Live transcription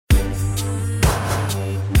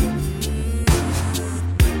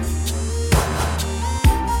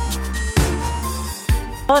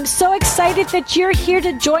Well, I'm so excited that you're here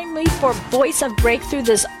to join me for Voice of Breakthrough,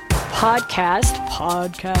 this podcast.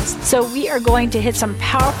 So we are going to hit some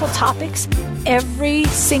powerful topics. Every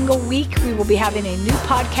single week, we will be having a new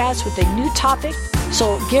podcast with a new topic.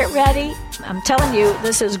 So get ready. I'm telling you,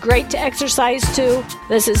 this is great to exercise to.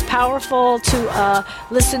 This is powerful to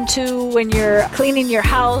listen to when you're cleaning your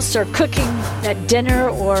house or cooking at dinner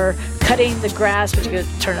or cutting the grass, but you can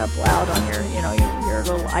turn it up loud on your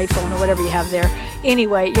little iPhone or whatever you have there.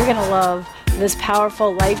 Anyway, you're going to love this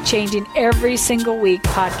powerful, life-changing, every single week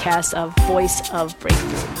podcast of Voice of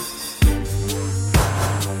Breakthrough.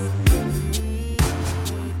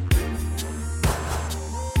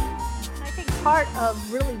 I think part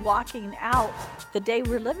of really walking out the day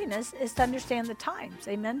we're living is to understand the times.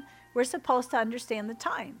 Amen? We're supposed to understand the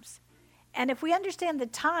times. And if we understand the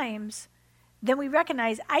times, then we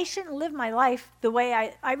recognize I shouldn't live my life the way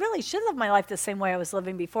I really should live my life the same way I was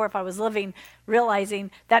living before. If I was living,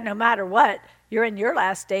 realizing that no matter what, you're in your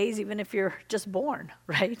last days, even if you're just born,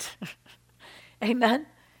 right? Amen?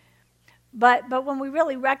 But when we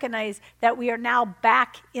really recognize that we are now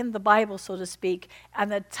back in the Bible, so to speak,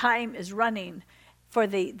 and the time is running for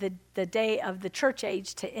the day of the church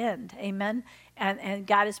age to end, amen? And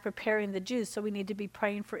God is preparing the Jews, so we need to be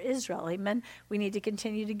praying for Israel, amen? We need to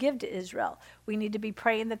continue to give to Israel. We need to be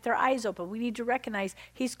praying that their eyes open. We need to recognize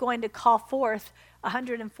he's going to call forth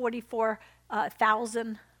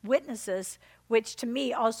 144,000 witnesses, which to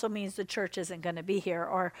me also means the church isn't going to be here,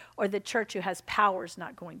 or the church who has power is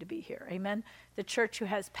not going to be here, amen? The church who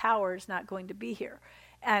has power is not going to be here.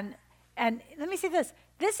 And let me say this.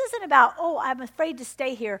 This isn't about, I'm afraid to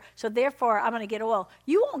stay here, so therefore I'm going to get oil.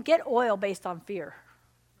 You won't get oil based on fear.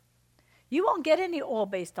 You won't get any oil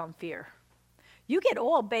based on fear. You get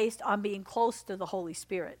oil based on being close to the Holy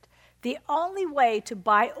Spirit. The only way to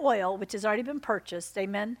buy oil, which has already been purchased,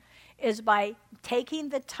 amen, is by taking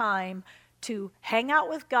the time to hang out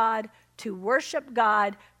with God, to worship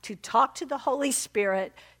God, to talk to the Holy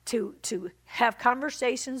Spirit, to have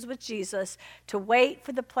conversations with Jesus, to wait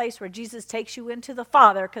for the place where Jesus takes you into the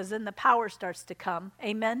Father, because then the power starts to come,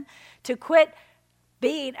 amen? To quit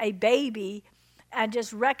being a baby and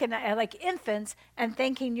just recognize, like infants, and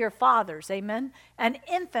thinking you're fathers, amen? And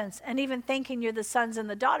infants, and even thinking you're the sons and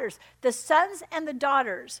the daughters. The sons and the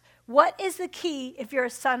daughters, what is the key if you're a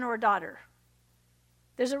son or a daughter?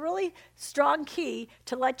 There's a really strong key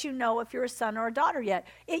to let you know if you're a son or a daughter yet.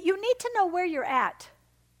 You need to know where you're at.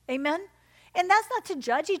 Amen? And that's not to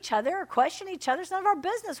judge each other or question each other. It's none of our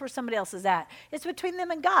business where somebody else is at. It's between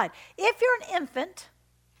them and God. If you're an infant,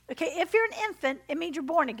 it means you're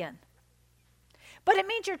born again. But it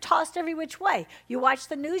means you're tossed every which way. You watch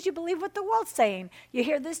the news, you believe what the world's saying. You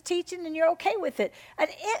hear this teaching, and you're okay with it.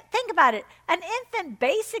 Think about it. An infant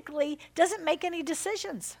basically doesn't make any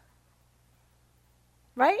decisions.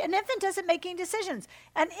 Right? An infant doesn't make any decisions.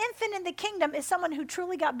 An infant in the kingdom is someone who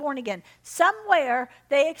truly got born again. Somewhere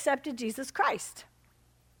they accepted Jesus Christ.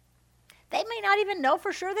 They may not even know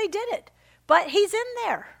for sure they did it, but he's in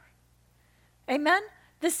there. Amen?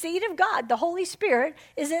 The seed of God, the Holy Spirit,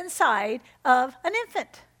 is inside of an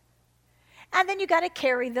infant. And then you got to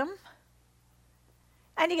carry them,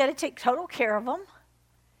 and you got to take total care of them,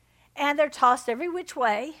 and they're tossed every which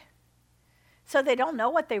way. So they don't know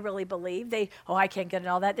what they really believe. I can't get in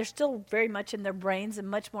all that. They're still very much in their brains and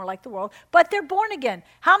much more like the world. But they're born again.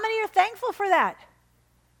 How many are thankful for that?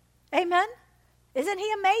 Amen? Isn't he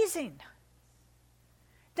amazing?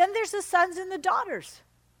 Then there's the sons and the daughters.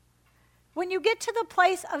 When you get to the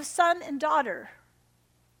place of son and daughter,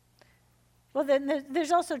 well, then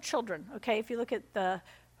there's also children. Okay, if you look at 2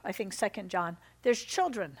 John, there's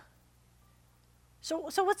children.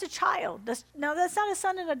 So what's a child? Now, that's not a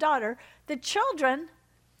son and a daughter. The children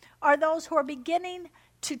are those who are beginning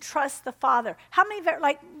to trust the Father. How many,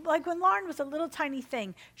 like when Lauren was a little tiny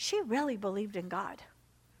thing, she really believed in God.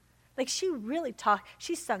 Like she really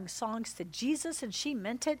she sung songs to Jesus, and she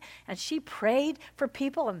meant it, and she prayed for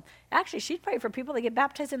people, and actually she'd pray for people to get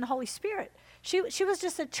baptized in the Holy Spirit. She was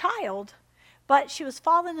just a child, but she was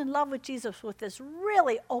falling in love with Jesus with this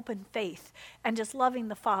really open faith and just loving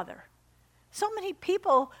the Father. So many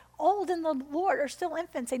people old in the Lord are still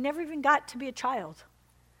infants. They never even got to be a child.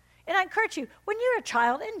 And I encourage you, when you're a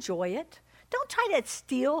child, enjoy it. Don't try to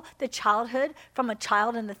steal the childhood from a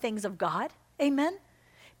child and the things of God. Amen?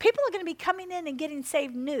 People are going to be coming in and getting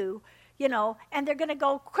saved new, and they're going to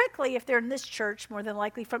go quickly, if they're in this church, more than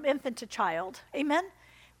likely, from infant to child. Amen?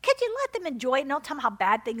 Could you let them enjoy it and don't tell them how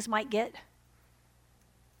bad things might get?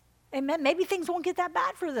 Amen? Maybe things won't get that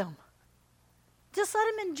bad for them. Just let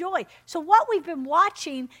them enjoy. So what we've been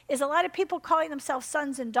watching is a lot of people calling themselves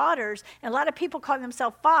sons and daughters, and a lot of people calling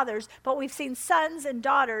themselves fathers, but we've seen sons and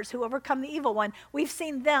daughters who overcome the evil one. We've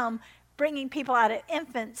seen them bringing people out of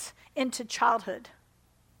infants into childhood.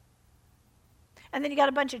 And then you got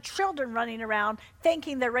a bunch of children running around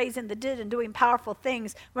thinking they're raising the dead and doing powerful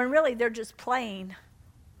things, when really they're just playing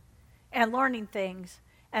and learning things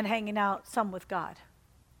and hanging out, some with God.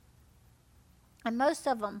 And most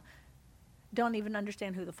of them don't even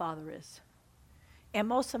understand who the Father is. And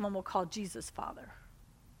most of them will call Jesus Father.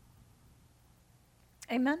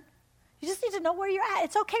 Amen? You just need to know where you're at.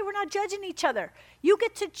 It's okay, we're not judging each other. You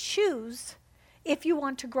get to choose if you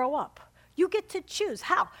want to grow up. You get to choose.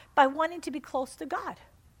 How? By wanting to be close to God.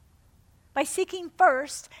 By seeking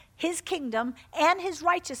first his kingdom and his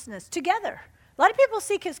righteousness together. A lot of people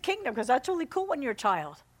seek his kingdom because that's really cool when you're a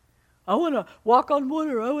child. I want to walk on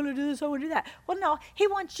water. I want to do this. I want to do that. Well, no, he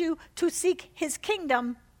wants you to seek his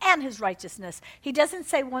kingdom and his righteousness. He doesn't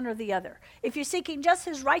say one or the other. If you're seeking just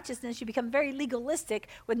his righteousness, you become very legalistic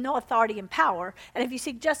with no authority and power. And if you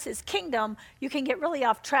seek just his kingdom, you can get really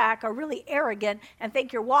off track or really arrogant and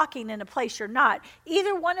think you're walking in a place you're not.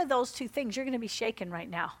 Either one of those two things, you're going to be shaken right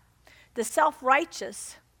now. The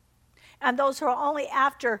self-righteous and those who are only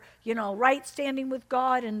after, right standing with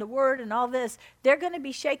God and the word and all this, they're going to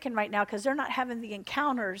be shaken right now because they're not having the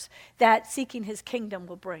encounters that seeking his kingdom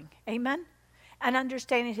will bring. Amen? And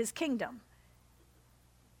understanding his kingdom.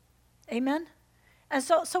 Amen? And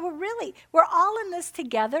so we're all in this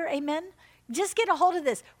together. Amen? Just get a hold of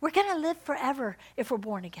this. We're going to live forever if we're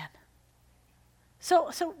born again.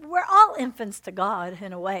 So we're all infants to God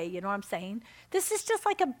in a way, you know what I'm saying? This is just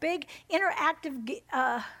like a big interactive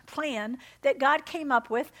plan that God came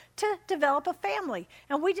up with to develop a family.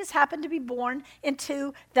 And we just happened to be born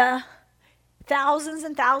into the thousands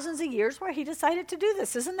and thousands of years where he decided to do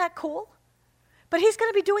this. Isn't that cool? But he's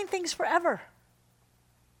going to be doing things forever.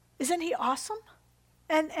 Isn't he awesome?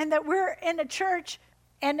 And that we're in a church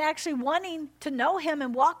and actually wanting to know him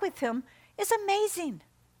and walk with him is amazing.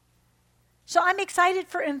 So I'm excited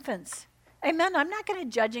for infants. Amen. I'm not going to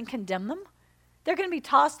judge and condemn them. They're going to be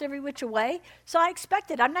tossed every which way. So I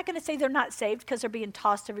expect it. I'm not going to say they're not saved because they're being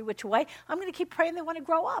tossed every which way. I'm going to keep praying they want to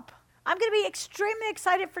grow up. I'm going to be extremely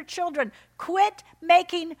excited for children. Quit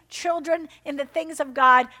making children in the things of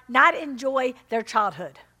God not enjoy their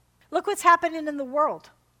childhood. Look what's happening in the world.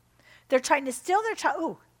 They're trying to steal their child.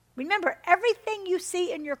 Ooh, remember, everything you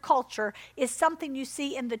see in your culture is something you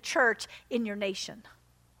see in the church in your nation.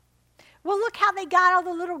 Well, look how they got all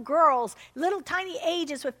the little girls, little tiny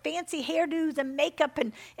ages with fancy hairdos and makeup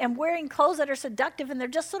and wearing clothes that are seductive, and they're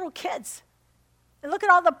just little kids. And look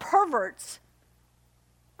at all the perverts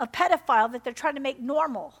of pedophile that they're trying to make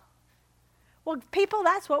normal. Well, people,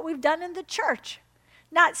 that's what we've done in the church.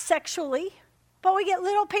 Not sexually, but we get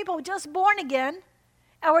little people just born again,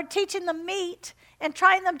 and we're teaching them meat and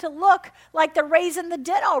trying them to look like they're raising the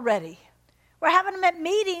dead already. We're having them at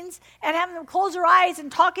meetings and having them close their eyes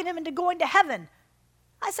and talking them into going to heaven.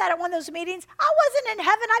 I sat at one of those meetings. I wasn't in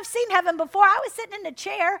heaven. I've seen heaven before. I was sitting in a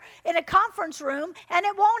chair in a conference room, and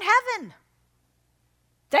it won't heaven.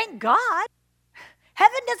 Thank God.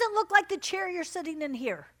 Heaven doesn't look like the chair you're sitting in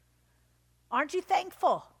here. Aren't you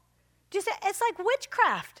thankful? It's like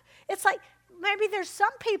witchcraft. It's like maybe there's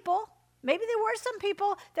some people, maybe there were some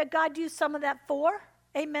people that God used some of that for.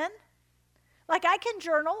 Amen? Like I can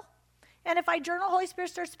journal. And if I journal, Holy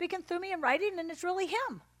Spirit starts speaking through me and writing, and it's really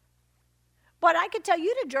him. But I could tell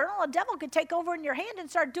you to journal. A devil could take over in your hand and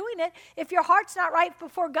start doing it if your heart's not right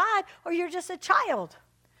before God or you're just a child.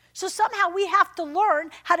 So somehow we have to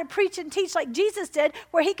learn how to preach and teach like Jesus did,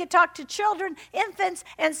 where he could talk to children, infants,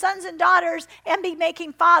 and sons and daughters and be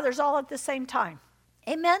making fathers all at the same time.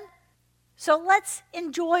 Amen? So let's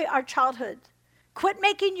enjoy our childhood. Quit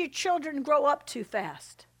making your children grow up too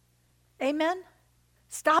fast. Amen?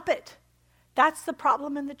 Stop it. That's the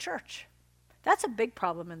problem in the church. That's a big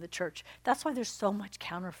problem in the church. That's why there's so much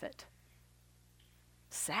counterfeit.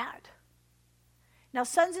 Sad. Now,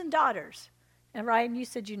 sons and daughters. And Ryan, you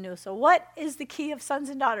said you knew. So what is the key of sons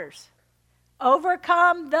and daughters?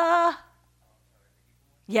 Overcome the...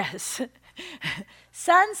 Yes.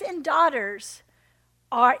 Sons and daughters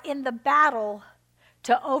are in the battle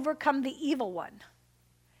to overcome the evil one.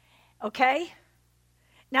 Okay?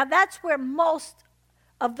 Now, that's where most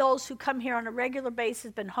of those who come here on a regular basis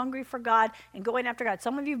have been hungry for God and going after God.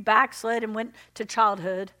 Some of you backslid and went to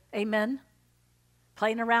childhood. Amen?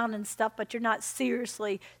 Playing around and stuff, but you're not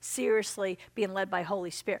seriously being led by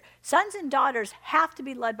Holy Spirit. Sons and daughters have to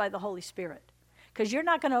be led by the Holy Spirit, because you're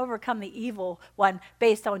not going to overcome the evil one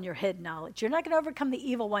based on your head knowledge. You're not going to overcome the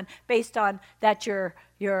evil one based on that you're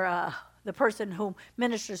The person who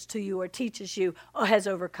ministers to you or teaches you has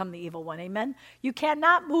overcome the evil one. Amen? You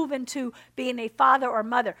cannot move into being a father or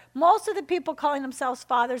mother. Most of the people calling themselves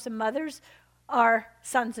fathers and mothers are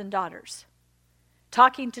sons and daughters,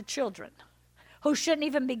 talking to children who shouldn't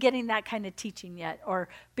even be getting that kind of teaching yet or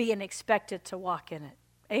being expected to walk in it.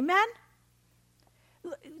 Amen?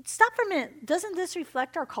 Stop for a minute. Doesn't this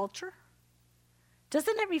reflect our culture?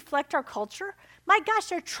 Doesn't it reflect our culture? My gosh,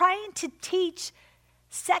 they're trying to teach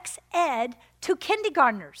sex ed to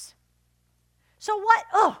kindergartners. So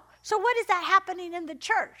what is that happening in the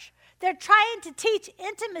church? They're trying to teach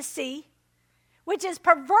intimacy, which is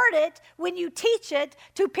perverted when you teach it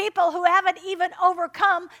to people who haven't even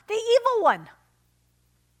overcome the evil one.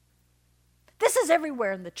 This is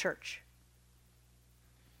everywhere in the church.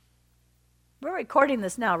 We're recording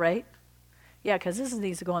this now, right? Yeah, because this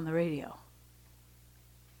needs to go on the radio.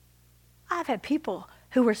 I've had people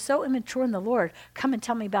who were so immature in the Lord come and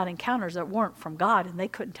tell me about encounters that weren't from God, and they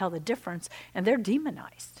couldn't tell the difference, and they're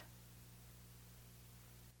demonized.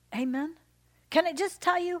 Amen? Can I just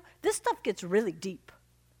tell you, this stuff gets really deep.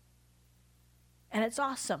 And it's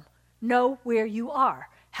awesome. Know where you are.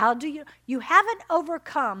 How do you haven't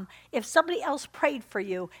overcome if somebody else prayed for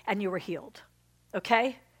you and you were healed.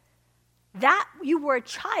 Okay? That you were a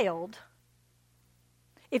child.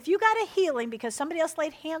 If you got a healing because somebody else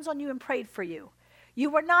laid hands on you and prayed for you, you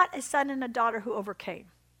were not a son and a daughter who overcame.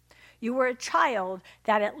 You were a child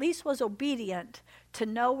that at least was obedient to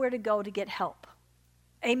know where to go to get help.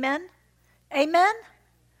 Amen? Amen?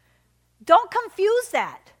 Don't confuse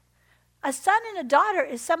that. A son and a daughter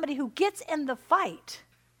is somebody who gets in the fight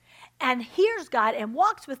and hears God and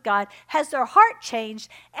walks with God, has their heart changed,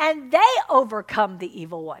 and they overcome the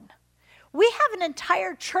evil one. We have an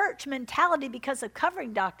entire church mentality because of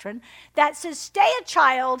covering doctrine that says, stay a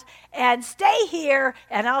child and stay here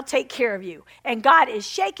and I'll take care of you. And God is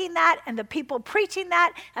shaking that, and the people preaching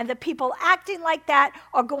that and the people acting like that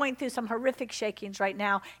are going through some horrific shakings right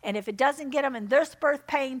now. And if it doesn't get them in this birth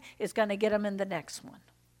pain, it's going to get them in the next one.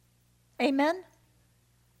 Amen?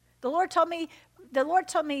 The Lord told me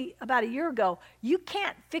about a year ago, you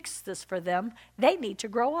can't fix this for them. They need to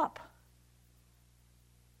grow up.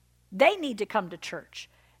 They need to come to church.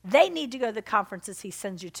 They need to go to the conferences he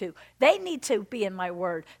sends you to. They need to be in my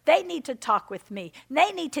word. They need to talk with me.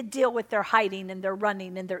 They need to deal with their hiding and their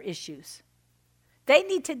running and their issues. They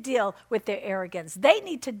need to deal with their arrogance. They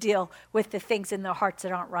need to deal with the things in their hearts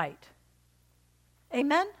that aren't right.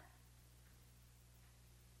 Amen?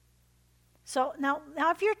 So now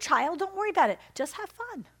if you're a child, don't worry about it. Just have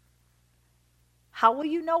fun. How will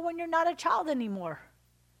you know when you're not a child anymore?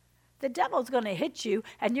 The devil's going to hit you,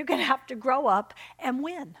 and you're going to have to grow up and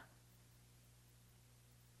win.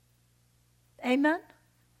 Amen?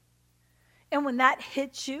 And when that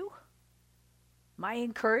hits you, my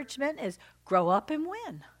encouragement is grow up and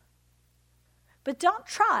win. But don't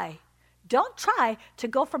try to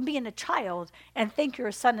go from being a child and think you're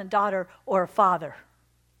a son and daughter or a father.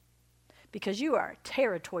 Because you are a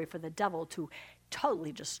territory for the devil to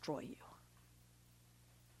totally destroy you.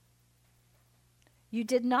 You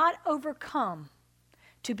did not overcome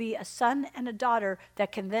to be a son and a daughter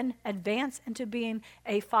that can then advance into being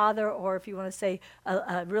a father, or if you want to say,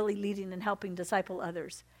 really leading and helping disciple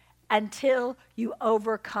others, until you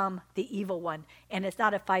overcome the evil one. And it's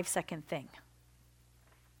not a 5-second thing.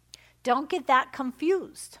 Don't get that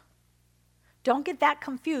confused. Don't get that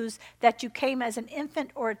confused that you came as an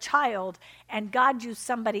infant or a child and God used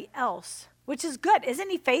somebody else. Which is good. Isn't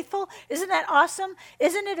he faithful? Isn't that awesome?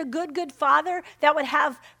 Isn't it a good father that would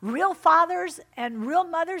have real fathers and real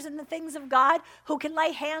mothers in the things of God who can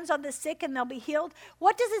lay hands on the sick and they'll be healed?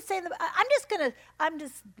 What does it say? I'm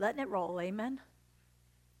just letting it roll. Amen.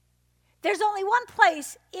 There's only one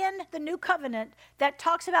place in the new covenant that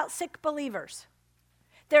talks about sick believers.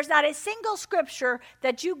 There's not a single scripture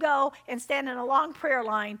that you go and stand in a long prayer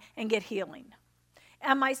line and get healing.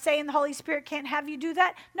 Am I saying the Holy Spirit can't have you do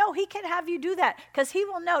that? No, he can have you do that because he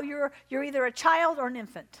will know you're either a child or an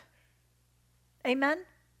infant. Amen?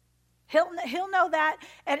 He'll know that.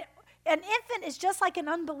 And an infant is just like an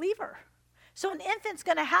unbeliever. So an infant's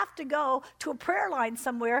going to have to go to a prayer line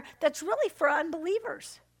somewhere that's really for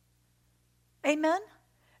unbelievers. Amen?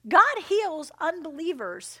 God heals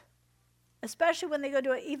unbelievers, especially when they go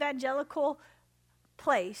to an evangelical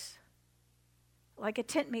place, like a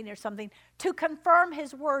tent meeting or something, to confirm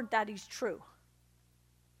his word that he's true.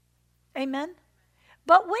 Amen?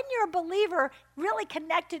 But when you're a believer, really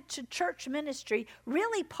connected to church ministry,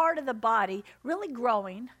 really part of the body, really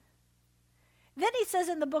growing, then he says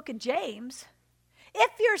in the book of James,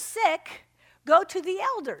 if you're sick, go to the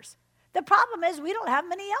elders. The problem is we don't have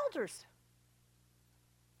many elders.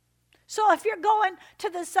 So if you're going to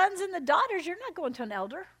the sons and the daughters, you're not going to an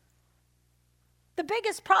elder. The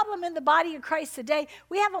biggest problem in the body of Christ today,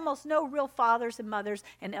 we have almost no real fathers and mothers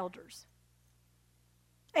and elders.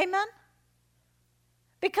 Amen?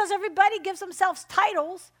 Because everybody gives themselves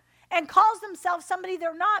titles and calls themselves somebody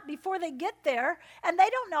they're not before they get there, and they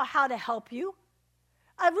don't know how to help you.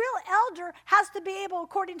 A real elder has to be able,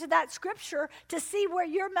 according to that scripture, to see where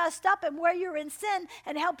you're messed up and where you're in sin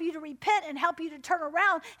and help you to repent and help you to turn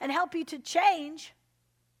around and help you to change.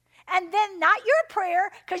 And then not your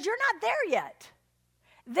prayer, because you're not there yet.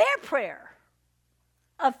 Their prayer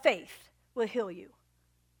of faith will heal you.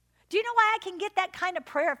 Do you know why I can get that kind of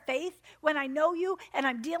prayer of faith when I know you and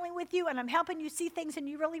I'm dealing with you and I'm helping you see things and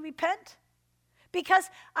you really repent? Because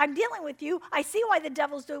I'm dealing with you, I see why the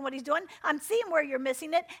devil's doing what he's doing. I'm seeing where you're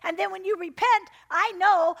missing it. And then when you repent, I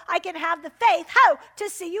know I can have the faith, how? To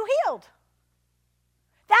see you healed.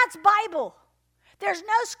 That's Bible. There's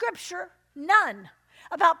no scripture, none,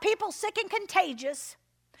 about people sick and contagious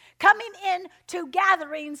coming in to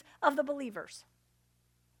gatherings of the believers.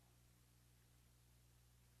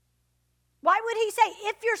 Why would he say,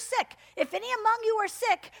 if you're sick, if any among you are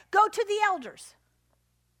sick, go to the elders?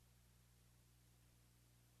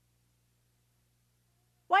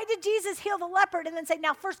 Why did Jesus heal the leopard and then say,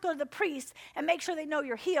 now first go to the priest and make sure they know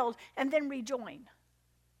you're healed and then rejoin?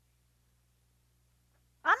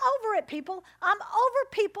 I'm over it, people. I'm over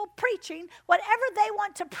people preaching whatever they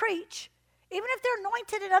want to preach, even if they're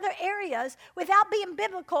anointed in other areas, without being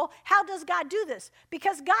biblical. How does God do this?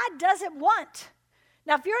 Because God doesn't want.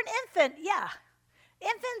 Now, if you're an infant, yeah.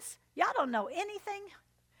 Infants, y'all don't know anything.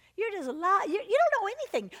 You're just alive. You don't know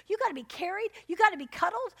anything. You got to be carried. You got to be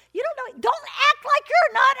cuddled. You don't know. Don't act like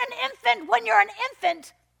you're not an infant when you're an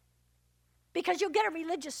infant, because you'll get a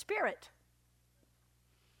religious spirit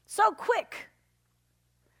so quick.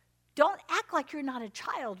 Don't act like you're not a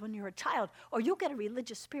child when you're a child, or you'll get a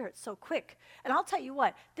religious spirit so quick. And I'll tell you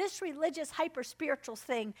what, this religious, hyper-spiritual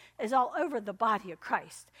thing is all over the body of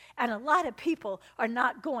Christ. And a lot of people are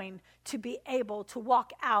not going to be able to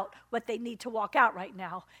walk out what they need to walk out right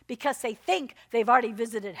now, because they think they've already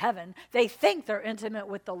visited heaven. They think they're intimate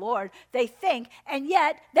with the Lord. They think, and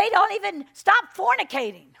yet they don't even stop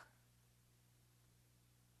fornicating.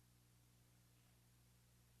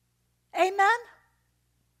 Amen?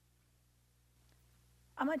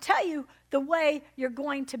 I'm going to tell you the way you're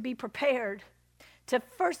going to be prepared to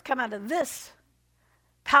first come out of this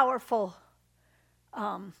powerful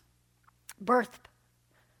birth,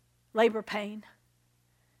 labor pain,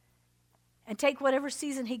 and take whatever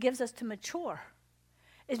season he gives us to mature,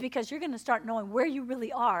 is because you're going to start knowing where you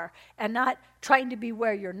really are and not trying to be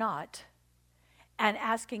where you're not, and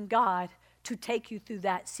asking God to take you through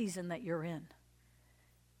that season that you're in.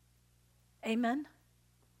 Amen?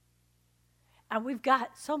 And we've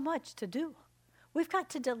got so much to do. We've got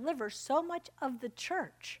to deliver so much of the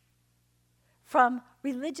church from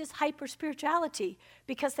religious hyper-spirituality,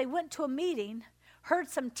 because they went to a meeting, heard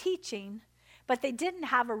some teaching, but they didn't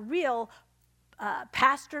have a real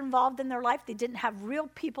pastor involved in their life. They didn't have real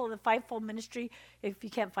people in the fivefold ministry, if you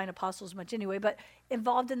can't find apostles much anyway, but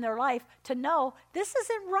involved in their life to know this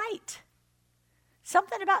isn't right.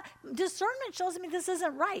 Something about discernment shows me this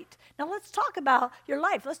isn't right. Now let's talk about your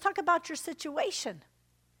life. Let's talk about your situation.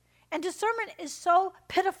 And discernment is so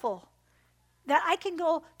pitiful that I can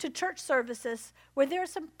go to church services where there are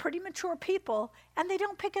some pretty mature people and they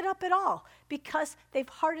don't pick it up at all because they've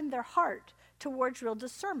hardened their heart towards real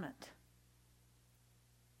discernment.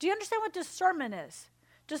 Do you understand what discernment is?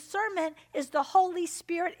 Discernment is the Holy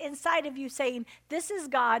Spirit inside of you saying, this is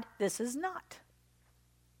God, this is not.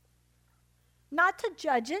 Not to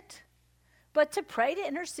judge it, but to pray, to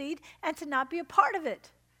intercede, and to not be a part of it.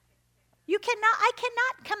 I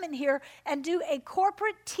cannot come in here and do a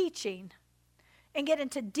corporate teaching and get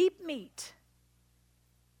into deep meat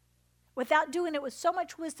without doing it with so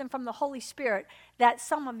much wisdom from the Holy Spirit that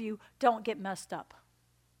some of you don't get messed up.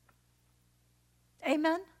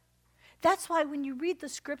 Amen? That's why when you read the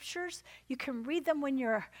scriptures, you can read them when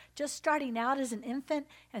you're just starting out as an infant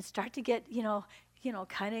and start to get,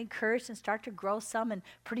 kind of encouraged and start to grow some, and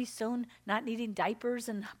pretty soon not needing diapers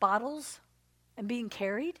and bottles and being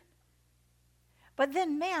carried. But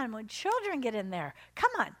then, man, when children get in there,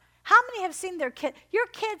 come on, how many have seen their kid? Your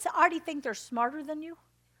kids already think they're smarter than you.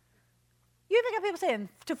 You even got people saying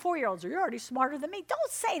to 4-year-olds, you're already smarter than me.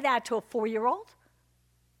 Don't say that to a 4-year-old.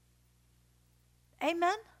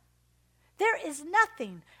 Amen? There is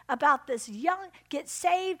nothing about this young, get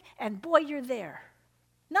saved, and boy, you're there.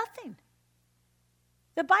 Nothing.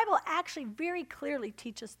 The Bible actually very clearly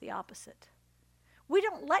teaches the opposite. We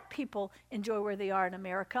don't let people enjoy where they are in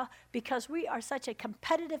America because we are such a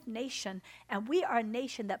competitive nation, and we are a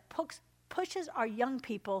nation that pushes our young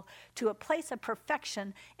people to a place of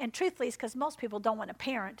perfection. And truthfully, it's because most people don't want a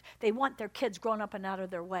parent. They want their kids grown up and out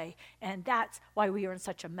of their way. And that's why we are in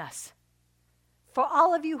such a mess. For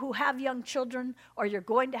all of you who have young children or you're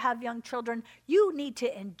going to have young children, you need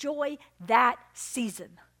to enjoy that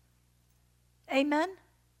season. Amen?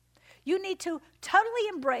 You need to totally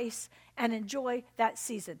embrace and enjoy that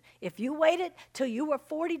season. If you waited till you were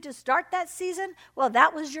 40 to start that season, well,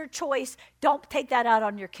 that was your choice. Don't take that out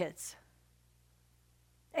on your kids.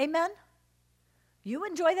 Amen? You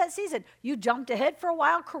enjoy that season. You jumped ahead for a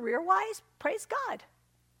while career-wise, praise God.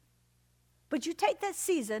 But you take that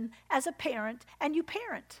season as a parent and you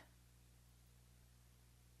parent.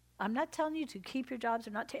 I'm not telling you to keep your jobs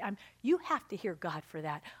or not. You have to hear God for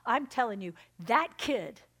that. I'm telling you, that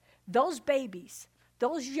kid, those babies,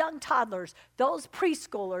 those young toddlers, those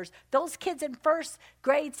preschoolers, those kids in first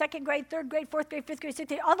grade, second grade, third grade, fourth grade, fifth grade, sixth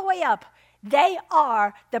grade, all the way up, they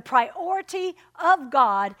are the priority of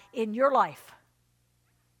God in your life.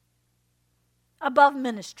 Above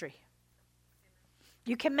ministry.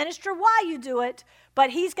 You can minister while you do it, but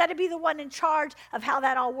He's got to be the one in charge of how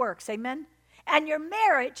that all works. Amen? And your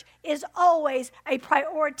marriage is always a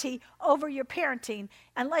priority over your parenting,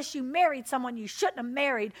 unless you married someone you shouldn't have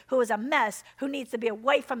married, who is a mess, who needs to be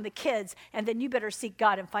away from the kids, and then you better seek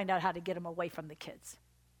God and find out how to get them away from the kids.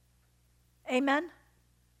 Amen?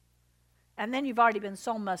 And then you've already been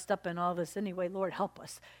so messed up in all this anyway. Lord, help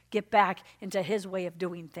us get back into His way of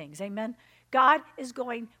doing things. Amen? God is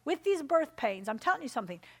going, with these birth pains, I'm telling you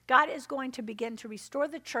something, God is going to begin to restore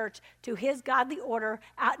the church to His godly order,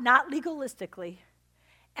 not legalistically.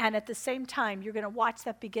 And at the same time, you're going to watch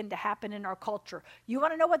that begin to happen in our culture. You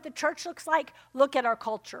want to know what the church looks like? Look at our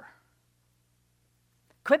culture.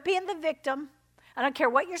 Quit being the victim. I don't care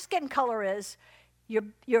what your skin color is.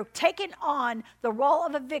 You're taking on the role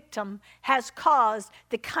of a victim has caused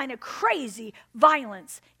the kind of crazy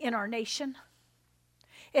violence in our nation.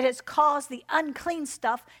 It has caused the unclean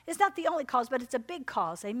stuff. It's not the only cause, but it's a big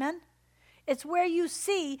cause. Amen? It's where you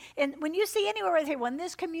see, and when you see anywhere right here, well, in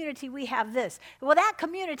this community we have this. Well, that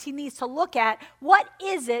community needs to look at what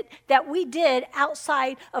is it that we did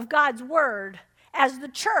outside of God's word as the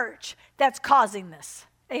church that's causing this.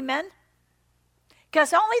 Amen?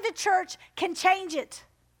 Because only the church can change it.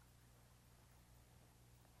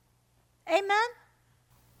 Amen?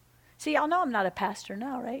 See, y'all know I'm not a pastor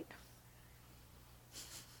now, right?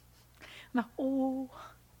 I'll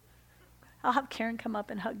have Karen come up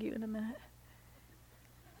and hug you in a minute.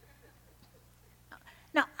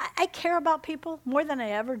 Now, I care about people more than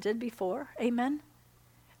I ever did before. Amen?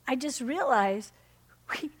 I just realize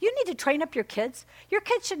you need to train up your kids. Your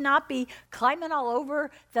kids should not be climbing all over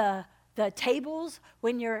the tables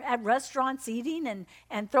when you're at restaurants eating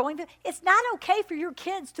and throwing them. It's not okay for your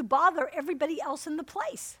kids to bother everybody else in the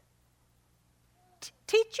place.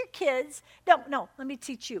 Teach your kids. No, let me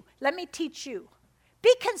teach you.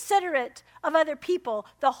 Be considerate of other people.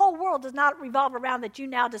 The whole world does not revolve around that you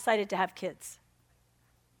now decided to have kids.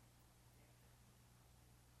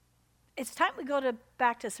 It's time we go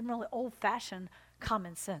back to some really old-fashioned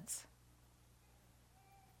common sense.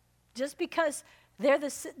 Just because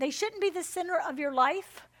they shouldn't be the center of your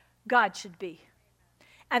life, God should be.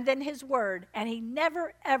 And then His word. And He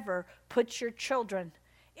never, ever puts your children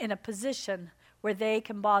in a position where they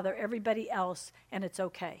can bother everybody else and it's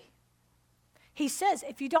okay. He says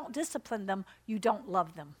if you don't discipline them, you don't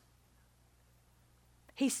love them.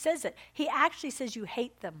 He says it. He actually says you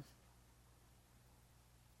hate them.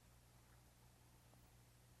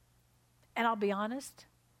 And I'll be honest,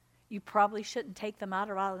 you probably shouldn't take them out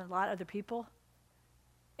around a lot of other people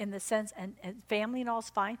in the sense, and family and all is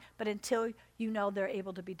fine, but until you know they're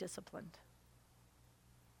able to be disciplined.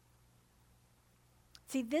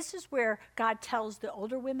 See, this is where God tells the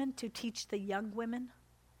older women to teach the young women.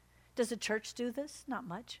 Does the church do this? Not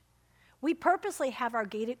much. We purposely have our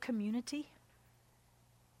gated community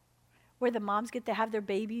where the moms get to have their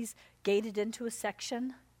babies gated into a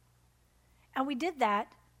section. And we did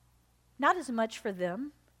that not as much for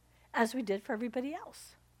them as we did for everybody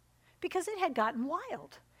else, because it had gotten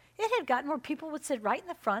wild. It had gotten where people would sit right in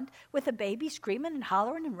the front with a baby screaming and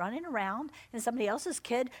hollering and running around, and somebody else's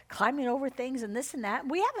kid climbing over things and this and that.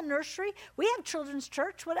 We have a nursery. We have children's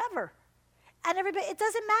church, whatever. And everybody, it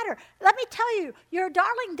doesn't matter. Let me tell you, your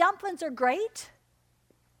darling dumplings are great,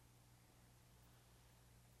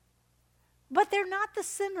 but they're not the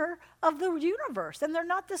center of the universe, and they're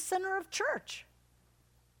not the center of church.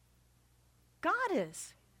 God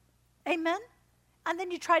is. Amen? And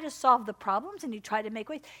then you try to solve the problems and you try to make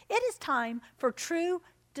ways. It is time for true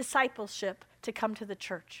discipleship to come to the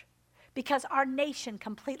church because our nation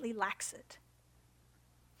completely lacks it.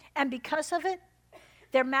 And because of it,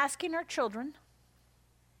 they're masking our children.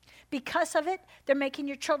 Because of it, they're making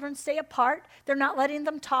your children stay apart. They're not letting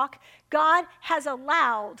them talk. God has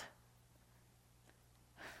allowed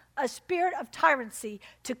a spirit of tyranny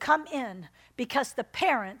to come in because the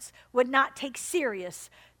parents would not take serious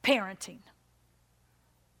parenting.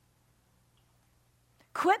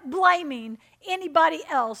 Quit blaming anybody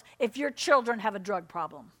else if your children have a drug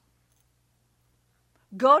problem.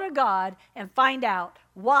 Go to God and find out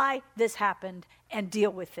why this happened and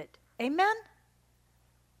deal with it. Amen?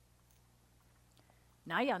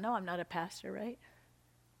 Now y'all know I'm not a pastor, right?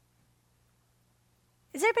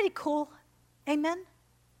 Is everybody cool? Amen?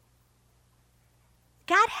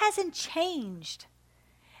 God hasn't changed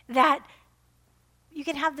that you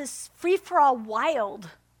can have this free-for-all wild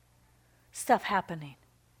stuff happening.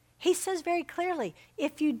 He says very clearly,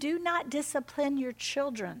 if you do not discipline your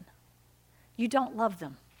children, you don't love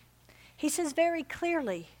them. He says very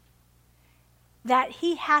clearly that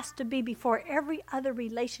he has to be before every other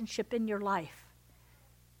relationship in your life.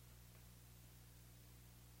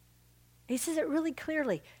 He says it really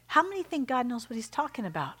clearly. How many think God knows what he's talking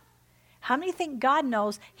about? How many think God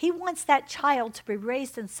knows he wants that child to be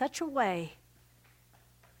raised in such a way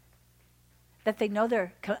that they know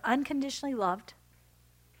they're unconditionally loved?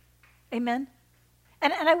 Amen?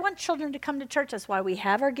 And I want children to come to church. That's why we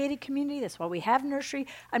have our gated community. That's why we have nursery.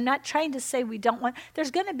 I'm not trying to say we don't want. There's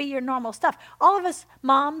going to be your normal stuff. All of us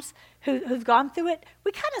moms who've gone through it,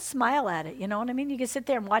 we kind of smile at it. You know what I mean? You can sit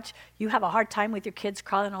there and watch. You have a hard time with your kids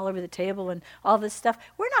crawling all over the table and all this stuff.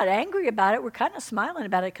 We're not angry about it. We're kind of smiling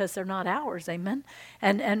about it because they're not ours. Amen?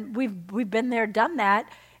 And we've been there, done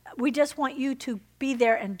that. We just want you to be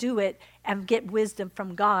there and do it and get wisdom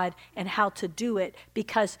from God and how to do it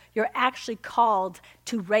because you're actually called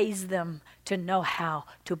to raise them to know how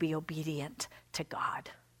to be obedient to God.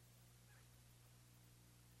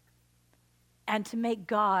 And to make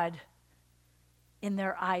God in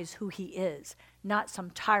their eyes who he is, not some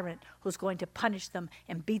tyrant who's going to punish them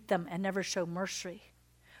and beat them and never show mercy,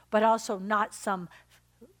 but also not some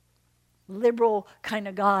liberal kind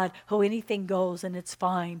of God who anything goes and it's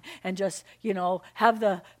fine and just, have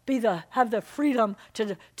the freedom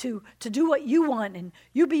to do what you want and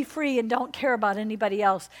you be free and don't care about anybody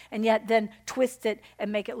else and yet then twist it and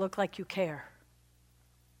make it look like you care.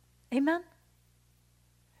 Amen?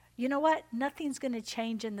 You know what? Nothing's going to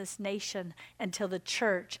change in this nation until the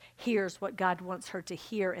church hears what God wants her to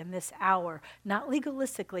hear in this hour, not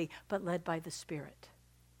legalistically, but led by the Spirit.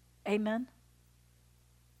 Amen?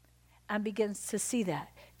 And begins to see that.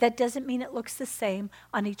 That doesn't mean it looks the same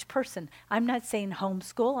on each person. I'm not saying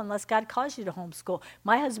homeschool unless God calls you to homeschool.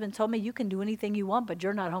 My husband told me you can do anything you want, but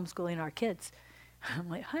you're not homeschooling our kids. I'm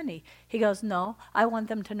like, honey. He goes, no, I want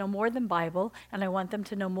them to know more than Bible, and I want them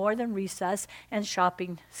to know more than recess and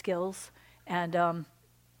shopping skills and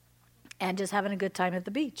just having a good time at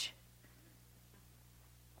the beach.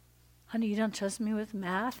 Honey, you don't trust me with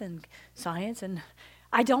math and science, and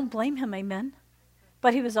I don't blame him, amen.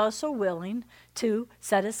 But he was also willing to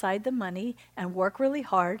set aside the money and work really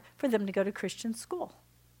hard for them to go to Christian school.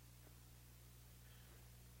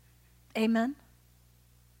 Amen?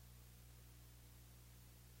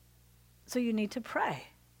 So you need to pray.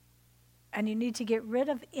 And you need to get rid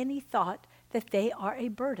of any thought that they are a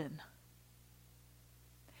burden.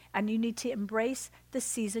 And you need to embrace the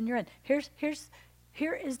season you're in.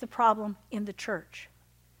 Here is the problem in the church.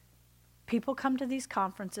 People come to these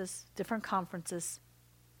conferences, different conferences,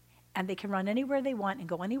 and they can run anywhere they want and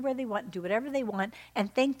go anywhere they want and do whatever they want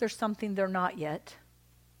and think there's something they're not yet.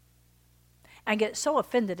 And get so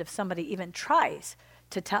offended if somebody even tries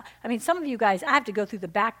to tell. I mean, some of you guys, I have to go through the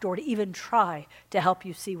back door to even try to help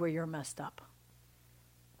you see where you're messed up.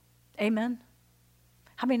 Amen?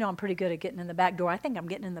 How many know I'm pretty good at getting in the back door? I think I'm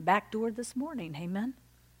getting in the back door this morning. Amen?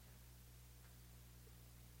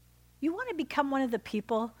 You want to become one of the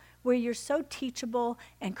people where you're so teachable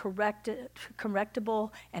and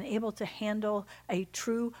correctable and able to handle a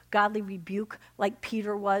true godly rebuke like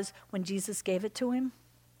Peter was when Jesus gave it to him?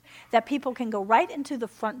 That people can go right into the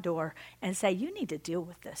front door and say, you need to deal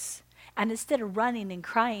with this. And instead of running and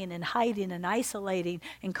crying and hiding and isolating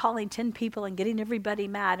and calling 10 people and getting everybody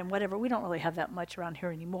mad and whatever, we don't really have that much around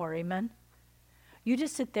here anymore, amen? You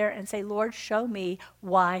just sit there and say, Lord, show me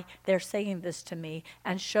why they're saying this to me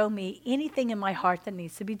and show me anything in my heart that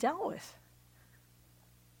needs to be dealt with.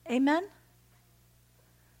 Amen?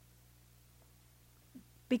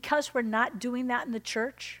 Because we're not doing that in the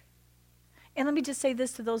church, And let me just say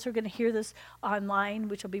this to those who are going to hear this online,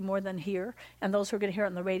 which will be more than here, and those who are going to hear it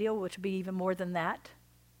on the radio, which will be even more than that.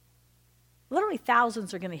 Literally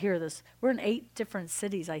thousands are going to hear this. We're in 8 different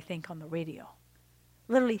cities, I think, on the radio.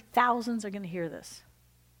 Literally thousands are going to hear this.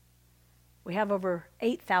 We have over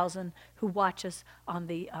 8,000 who watch us on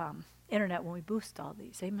the internet when we boost all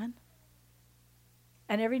these. Amen?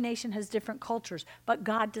 And every nation has different cultures, but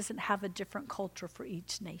God doesn't have a different culture for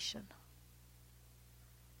each nation.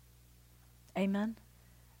 Amen?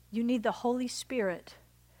 You need the Holy Spirit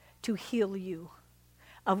to heal you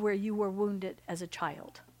of where you were wounded as a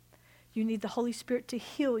child. You need the Holy Spirit to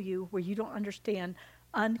heal you where you don't understand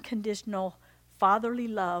unconditional fatherly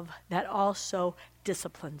love that also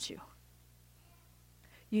disciplines you.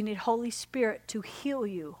 You need Holy Spirit to heal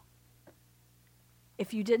you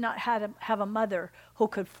if you did not have a mother who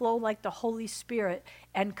could flow like the Holy Spirit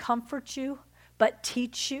and comfort you, but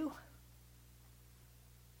teach you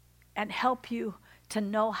and help you to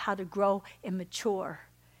know how to grow and mature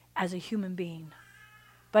as a human being,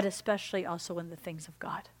 but especially also in the things of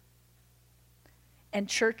God. And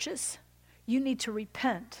churches, you need to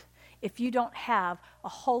repent if you don't have a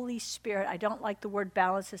Holy Spirit. I don't like the word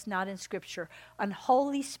balance, it's not in Scripture. A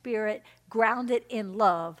Holy Spirit grounded in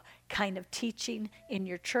love kind of teaching in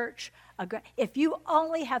your church. If you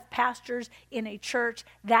only have pastors in a church,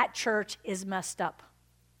 that church is messed up.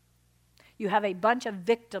 You have a bunch of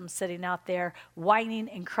victims sitting out there whining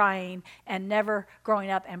and crying and never growing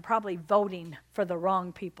up and probably voting for the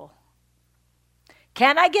wrong people.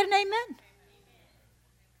 Can I get an amen?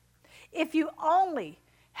 If you only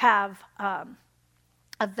have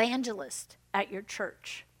evangelists at your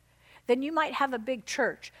church, then you might have a big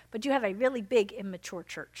church, but you have a really big immature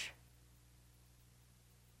church.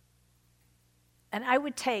 And I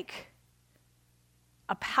would take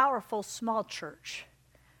a powerful small church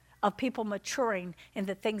of people maturing in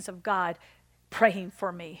the things of God, praying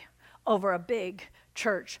for me, over a big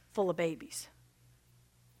church full of babies.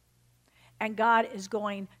 And God is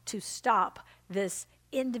going to stop this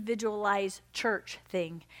individualized church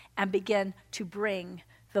thing and begin to bring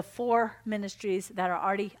the 4 ministries that are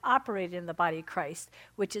already operating in the body of Christ,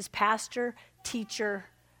 which is pastor, teacher,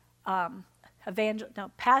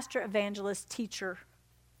 pastor, evangelist, teacher,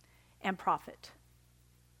 and prophet.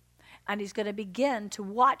 And he's going to begin to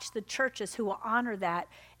watch the churches who will honor that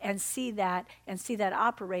and see that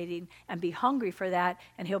operating and be hungry for that,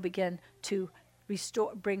 and he'll begin to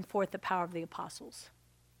bring forth the power of the apostles.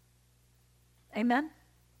 Amen?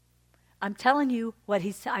 I'm telling you what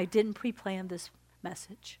he said. I didn't pre-plan this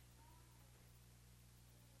message.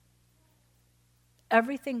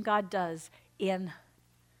 Everything God does in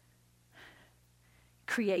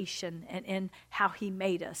creation and in how he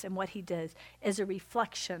made us and what he does is a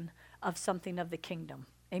reflection of something of the kingdom.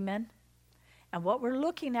 Amen? And what we're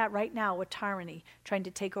looking at right now with tyranny trying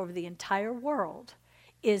to take over the entire world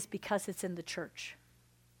is because it's in the church.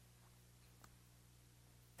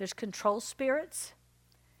 There's control spirits.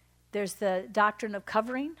 There's the doctrine of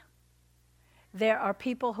covering. There are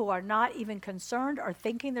people who are not even concerned or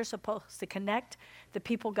thinking they're supposed to connect the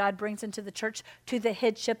people God brings into the church to the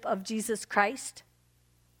headship of Jesus Christ.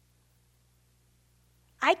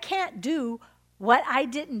 I can't do what I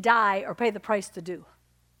didn't die or pay the price to do.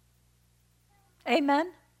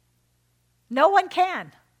 Amen? No one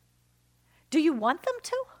can. Do you want them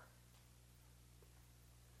to?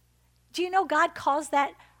 Do you know God calls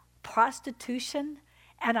that prostitution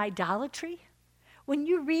and idolatry? When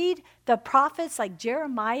you read the prophets like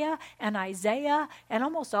Jeremiah and Isaiah and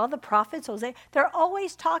almost all the prophets, Hosea, they're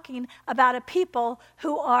always talking about a people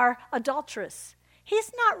who are adulterous.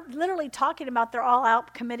 He's not literally talking about they're all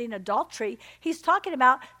out committing adultery. He's talking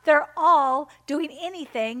about they're all doing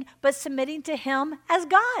anything but submitting to him as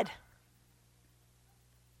God.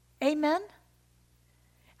 Amen?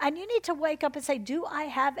 And you need to wake up and say, do I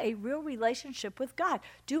have a real relationship with God?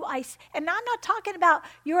 And I'm not talking about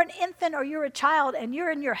you're an infant or you're a child and you're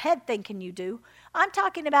in your head thinking you do. I'm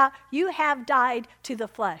talking about you have died to the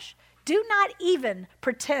flesh. Do not even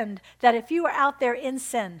pretend that if you are out there in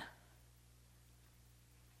sin,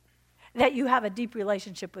 that you have a deep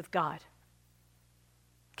relationship with God.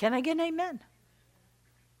 Can I get an amen?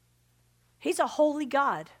 He's a holy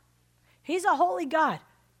God. He's a holy God.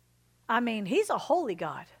 I mean, he's a holy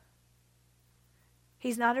God.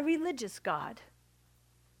 He's not a religious God.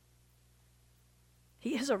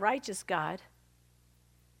 He is a righteous God.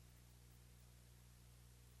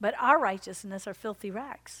 But our righteousness are filthy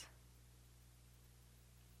rags.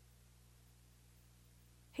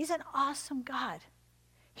 He's an awesome God.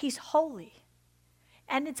 He's holy.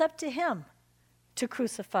 And it's up to him to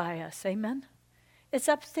crucify us. Amen? It's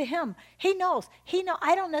up to him. He knows.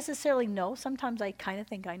 I don't necessarily know. Sometimes I kind of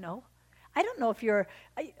think I know. I don't know if I'm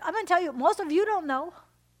going to tell you, most of you don't know.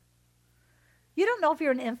 You don't know if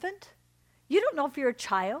you're an infant. You don't know if you're a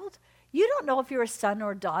child. You don't know if you're a son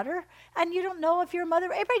or a daughter. And you don't know if you're a mother.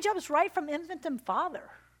 Everybody jumps right from infant and father.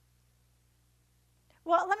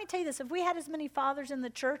 Well, let me tell you this. If we had as many fathers in the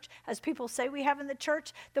church as people say we have in the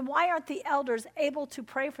church, then why aren't the elders able to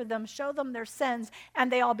pray for them, show them their sins, and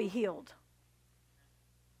they all be healed?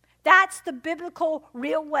 That's the biblical,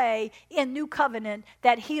 real way in New Covenant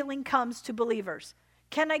that healing comes to believers.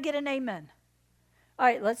 Can I get an amen? All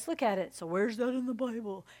right, let's look at it. So where's that in the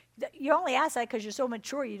Bible? You only ask that because you're so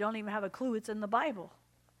mature you don't even have a clue it's in the Bible.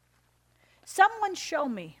 Someone show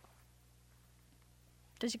me.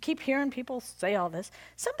 Does you keep hearing people say all this?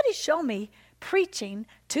 Somebody show me preaching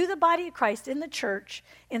to the body of Christ in the church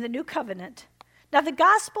in the New Covenant. Now, the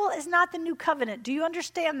gospel is not the new covenant. Do you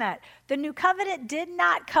understand that? The new covenant did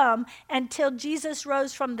not come until Jesus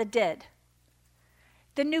rose from the dead.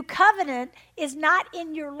 The new covenant is not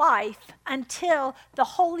in your life until the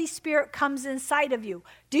Holy Spirit comes inside of you.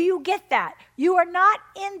 Do you get that? You are not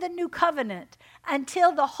in the new covenant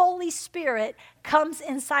until the Holy Spirit comes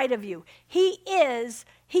inside of you. He is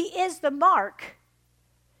the mark.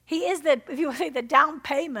 He is if you want to say, the down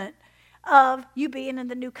payment of you being in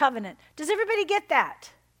the new covenant. Does everybody get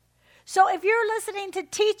that? So if you're listening to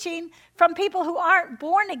teaching from people who aren't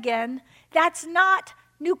born again, that's not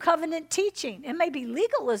new covenant teaching. It may be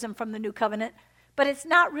legalism from the new covenant, but it's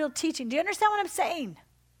not real teaching. Do you understand what I'm saying?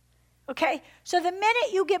 Okay? So the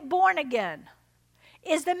minute you get born again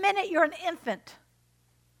is the minute you're an infant.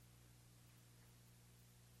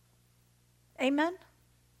 Amen?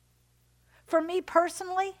 For me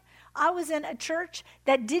personally, I was in a church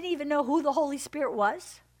that didn't even know who the Holy Spirit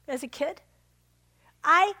was as a kid.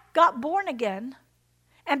 I got born again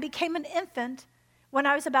and became an infant when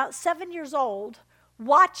I was about 7 years old,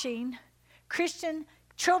 watching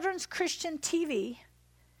children's Christian TV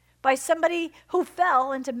by somebody who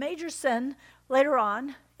fell into major sin later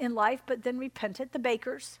on in life, but then repented, the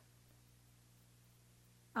Bakers.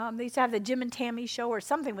 They used to have the Jim and Tammy show or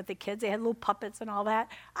something with the kids. They had little puppets and all that.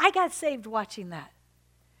 I got saved watching that.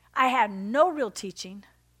 I had no real teaching,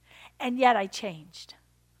 and yet I changed.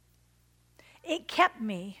 It kept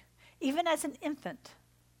me, even as an infant,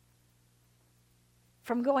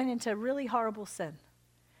 from going into really horrible sin.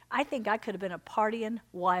 I think I could have been a partying,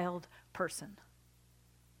 wild person,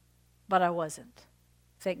 but I wasn't.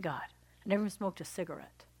 Thank God. I never even smoked a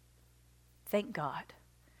cigarette. Thank God.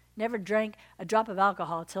 Never drank a drop of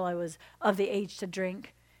alcohol until I was of the age to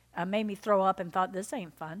drink. Made me throw up and thought, this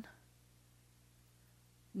ain't fun.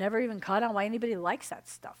 Never even caught on why anybody likes that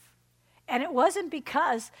stuff. And it wasn't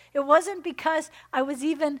because I was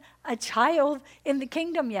even a child in the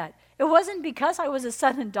kingdom yet. It wasn't because I was a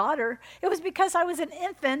son and daughter. It was because I was an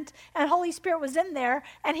infant and Holy Spirit was in there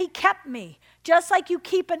and he kept me, just like you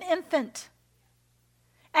keep an infant.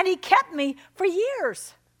 And he kept me for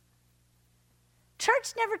years.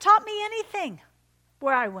 Church never taught me anything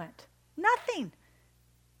where I went. Nothing.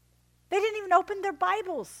 They didn't even open their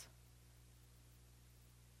Bibles.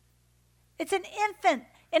 It's an infant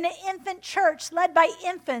in an infant church led by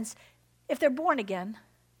infants, if they're born again,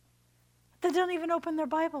 that don't even open their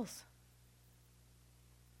Bibles.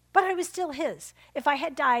 But I was still his. If I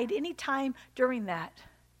had died any time during that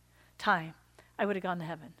time, I would have gone to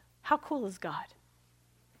heaven. How cool is God?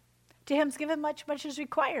 To him's given much, much is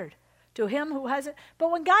required. To him who hasn't.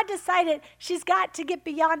 But when God decided she's got to get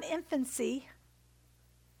beyond infancy,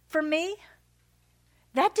 for me,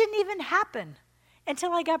 that didn't even happen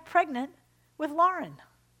until I got pregnant with Lauren.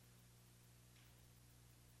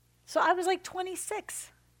 So I was like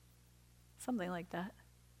 26, something like that.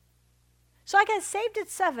 So I got saved at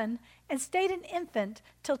 7 and stayed an infant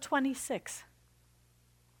till 26.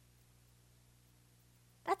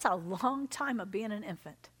 That's a long time of being an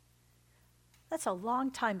infant. That's a long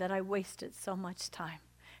time that I wasted so much time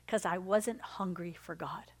because I wasn't hungry for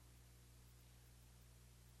God.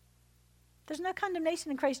 There's no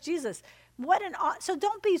condemnation in Christ Jesus. So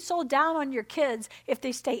don't be so down on your kids if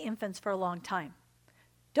they stay infants for a long time.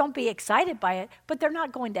 Don't be excited by it, but they're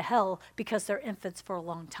not going to hell because they're infants for a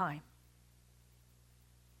long time.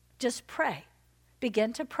 Just pray.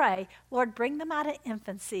 Begin to pray, Lord, bring them out of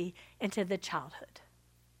infancy into the childhood.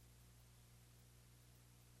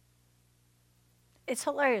 It's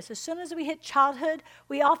hilarious. As soon as we hit childhood,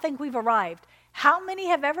 we all think we've arrived. How many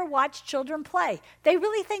have ever watched children play? They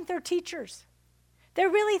really think they're teachers. They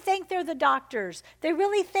really think they're the doctors. They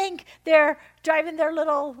really think they're driving their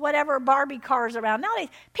little whatever Barbie cars around. Nowadays,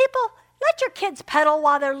 people, let your kids pedal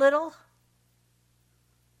while they're little.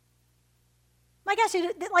 My gosh,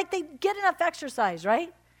 they get enough exercise,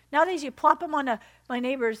 right? Nowadays, you plop them on my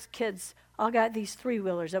neighbor's kids all got these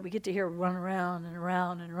three-wheelers that we get to hear run around and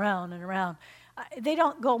around and around and around. They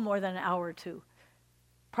don't go more than an hour or two,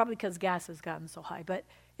 probably because gas has gotten so high. But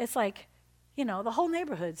it's like, the whole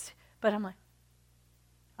neighborhood's. But I'm like,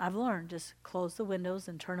 I've learned, just close the windows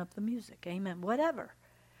and turn up the music. Amen, whatever.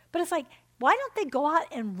 But it's like, why don't they go out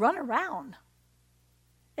and run around?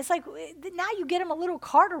 It's like, now you get them a little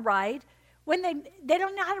car to ride when they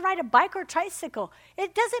don't know how to ride a bike or a tricycle.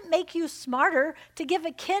 It doesn't make you smarter to give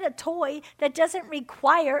a kid a toy that doesn't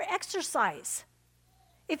require exercise.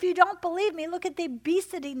 If you don't believe me, look at the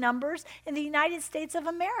obesity numbers in the United States of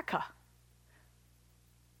America.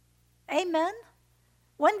 Amen?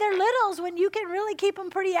 When they're littles, when you can really keep them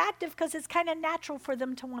pretty active because it's kind of natural for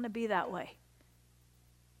them to want to be that way.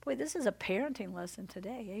 Boy, this is a parenting lesson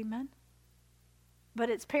today. Amen? But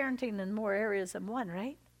it's parenting in more areas than one,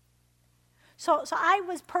 right? So I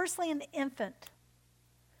was personally an infant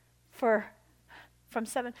from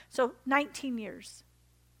 19 years.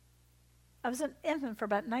 I was an infant for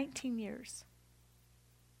about 19 years.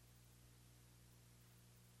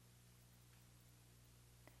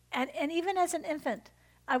 And even as an infant,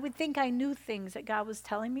 I would think I knew things that God was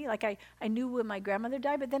telling me. Like I knew when my grandmother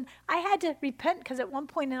died, but then I had to repent because at one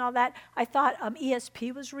point in all that, I thought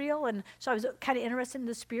ESP was real. And so I was kind of interested in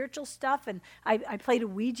the spiritual stuff. And I played a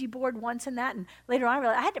Ouija board once in that. And later on, I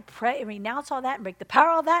realized I had to pray and renounce all that and break the power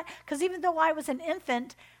of all that. Because even though I was an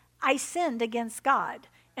infant, I sinned against God.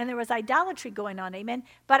 And there was idolatry going on, amen?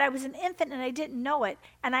 But I was an infant and I didn't know it.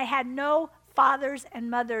 And I had no fathers and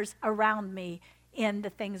mothers around me in the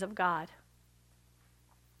things of God.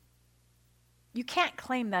 You can't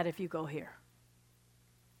claim that if you go here.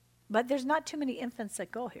 But there's not too many infants that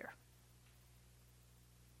go here.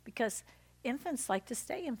 Because infants like to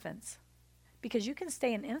stay infants. Because you can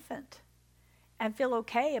stay an infant and feel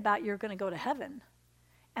okay about you're going to go to heaven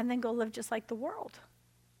and then go live just like the world.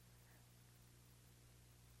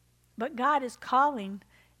 But God is calling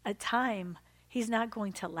a time He's not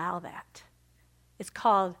going to allow that. It's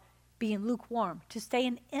called being lukewarm. To stay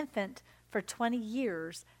an infant for 20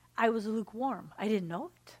 years, I was lukewarm. I didn't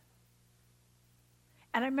know it.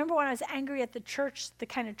 And I remember when I was angry at the church, the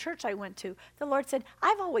kind of church I went to, the Lord said,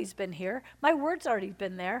 I've always been here. My word's already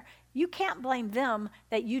been there. You can't blame them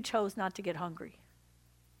that you chose not to get hungry.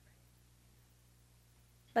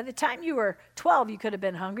 By the time you were 12, you could have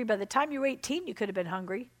been hungry. By the time you were 18, you could have been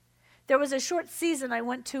hungry. There was a short season I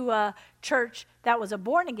went to a church that was a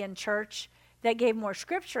born-again church that gave more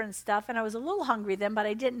scripture and stuff, and I was a little hungry then, but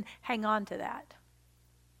I didn't hang on to that.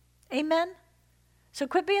 Amen? So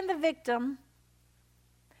quit being the victim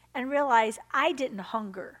and realize I didn't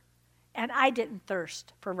hunger and I didn't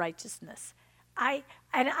thirst for righteousness. I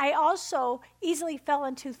also easily fell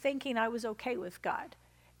into thinking I was okay with God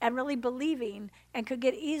and really believing and could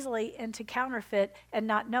get easily into counterfeit and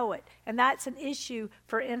not know it. And that's an issue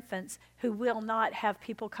for infants who will not have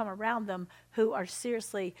people come around them who are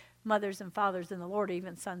seriously mothers and fathers in the Lord, or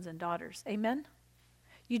even sons and daughters. Amen?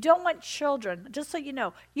 You don't want children, just so you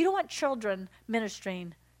know, you don't want children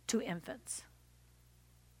ministering to infants.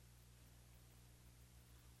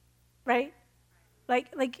 Right? Like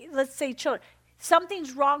let's say children.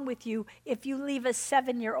 Something's wrong with you if you leave a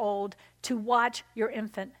 7-year-old to watch your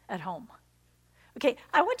infant at home. Okay,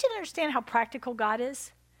 I want you to understand how practical God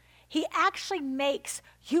is. He actually makes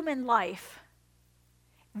human life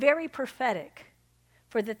very prophetic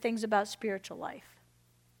for the things about spiritual life.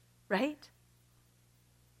 Right?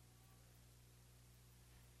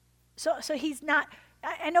 So he's not,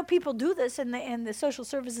 I know people do this and the social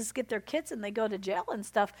services get their kids and they go to jail and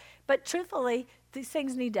stuff, but truthfully, these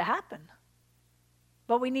things need to happen.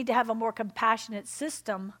 But we need to have a more compassionate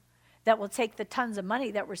system that will take the tons of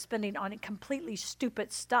money that we're spending on completely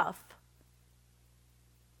stupid stuff.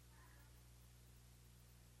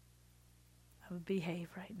 I would behave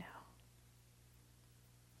right now.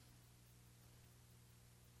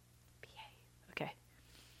 Behave. Okay.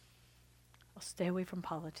 I'll stay away from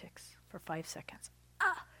politics for 5 seconds.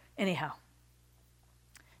 Anyhow,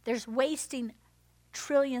 there's wasting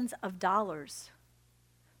trillions of dollars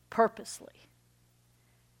purposely.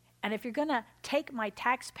 And if you're going to take my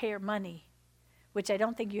taxpayer money, which I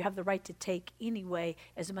don't think you have the right to take anyway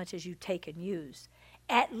as much as you take and use,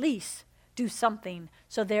 at least do something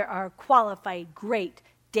so there are qualified, great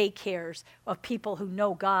daycares of people who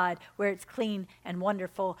know God, where it's clean and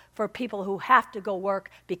wonderful for people who have to go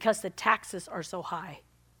work because the taxes are so high.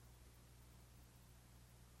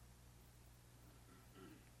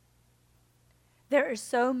 There are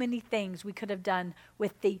so many things we could have done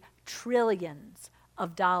with the trillions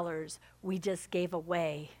of dollars we just gave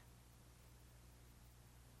away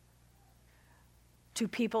to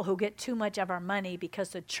people who get too much of our money because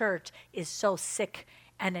the church is so sick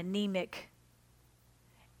and anemic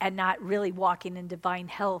and not really walking in divine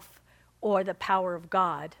health or the power of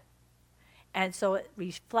God. And so it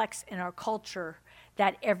reflects in our culture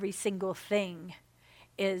that every single thing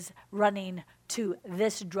is running to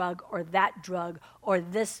this drug or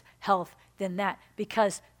this health than that,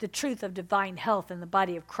 because the truth of divine health in the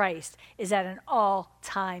body of Christ is at an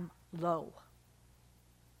all-time low.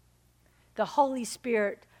 The Holy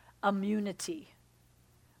Spirit immunity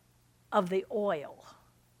of the oil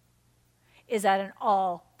is at an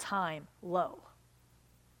all-time low.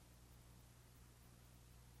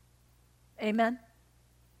 Amen?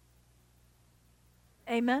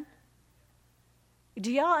 Amen?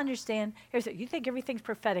 Do y'all understand? Here's it. You think everything's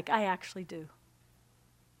prophetic. I actually do.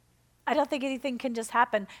 I don't think anything can just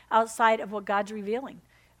happen outside of what God's revealing.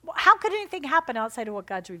 How could anything happen outside of what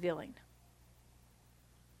God's revealing?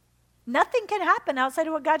 Nothing can happen outside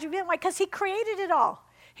of what God's revealing. Why? Because he created it all.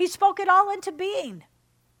 He spoke it all into being.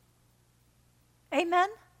 Amen?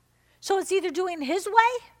 So it's either doing his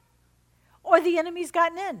way or the enemy's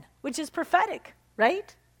gotten in, which is prophetic,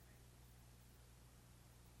 right?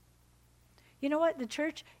 You know what? The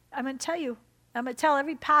church, I'm going to tell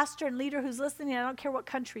every pastor and leader who's listening, I don't care what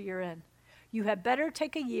country you're in, you had better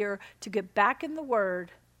take a year to get back in the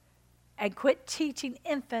Word and quit teaching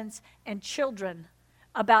infants and children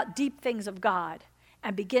about deep things of God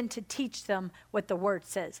and begin to teach them what the Word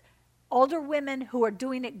says. Older women who are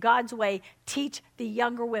doing it God's way teach the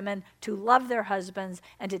younger women to love their husbands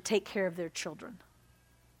and to take care of their children.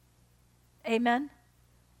 Amen?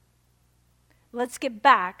 Let's get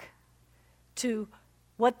back to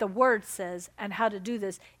what the Word says and how to do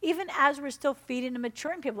this, even as we're still feeding and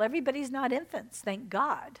maturing people. Everybody's not infants, thank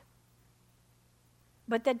God.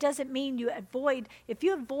 But that doesn't mean you avoid, if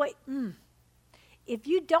you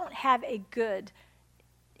don't have a good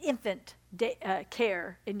infant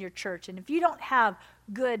care in your church, and if you don't have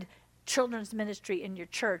good children's ministry in your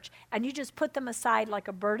church, and you just put them aside like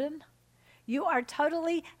a burden, you are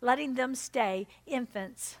totally letting them stay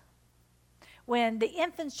infants, when the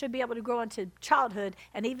infants should be able to grow into childhood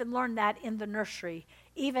and even learn that in the nursery,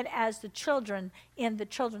 even as the children in the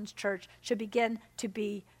children's church should begin to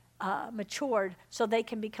be matured so they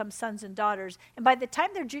can become sons and daughters. And by the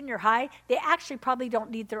time they're junior high, they actually probably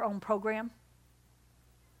don't need their own program.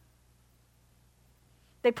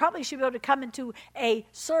 They probably should be able to come into a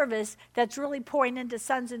service that's really pouring into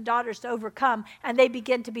sons and daughters to overcome, and they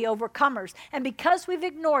begin to be overcomers. And because we've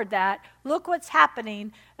ignored that, look what's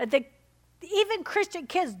happening. Even Christian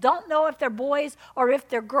kids don't know if they're boys or if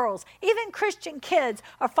they're girls. Even Christian kids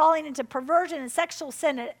are falling into perversion and sexual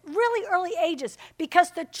sin at really early ages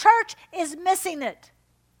because the church is missing it.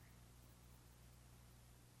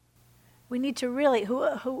 We need to really,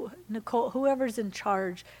 Nicole, whoever's in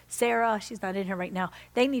charge, Sarah, she's not in here right now,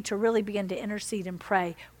 they need to really begin to intercede and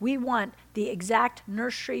pray. We want the exact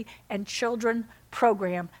nursery and children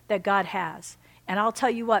program that God has. And I'll tell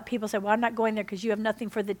you what, people say, well, I'm not going there because you have nothing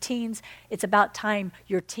for the teens. It's about time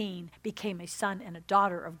your teen became a son and a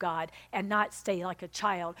daughter of God and not stay like a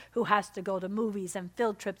child who has to go to movies and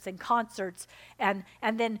field trips and concerts and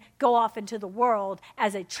then go off into the world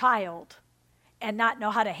as a child and not know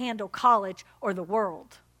how to handle college or the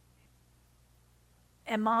world.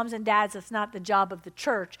 And moms and dads, it's not the job of the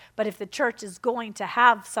church, but if the church is going to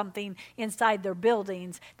have something inside their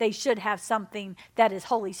buildings, they should have something that is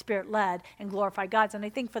Holy Spirit led and glorify God. And I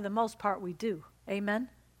think for the most part we do. Amen?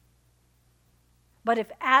 But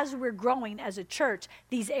if as we're growing as a church,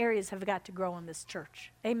 these areas have got to grow in this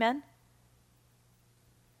church. Amen?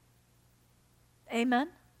 Amen?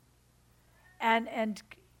 And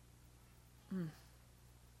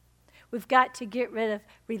we've got to get rid of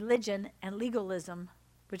religion and legalism,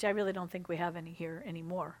 which I really don't think we have any here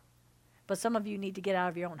anymore. But some of you need to get out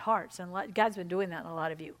of your own hearts, and God's been doing that in a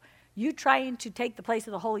lot of you. You trying to take the place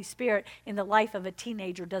of the Holy Spirit in the life of a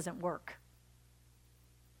teenager doesn't work.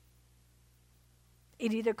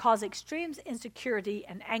 It either causes extreme insecurity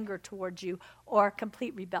and anger towards you or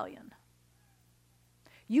complete rebellion.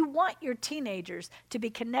 You want your teenagers to be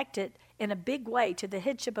connected in a big way to the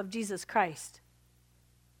headship of Jesus Christ.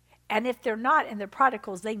 And if they're not and they're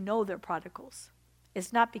prodigals, they know they're prodigals.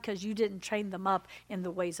 It's not because you didn't train them up in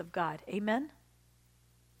the ways of God. Amen?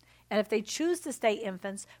 And if they choose to stay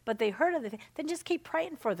infants, but they heard of it, then just keep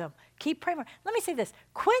praying for them. Keep praying for them. Let me say this.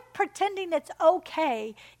 Quit pretending it's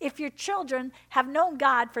okay if your children have known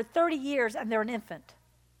God for 30 years and they're an infant.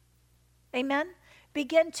 Amen?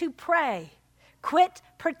 Begin to pray. Quit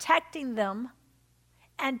protecting them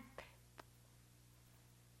and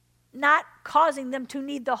not causing them to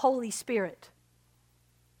need the Holy Spirit.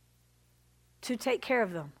 to take care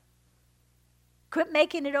of them. Quit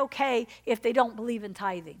making it okay if they don't believe in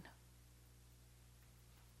tithing.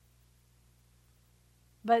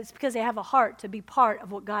 But it's because they have a heart to be part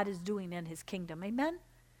of what God is doing in his kingdom. Amen?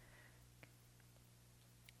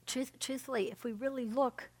 Truthfully, if we really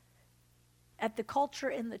look at the culture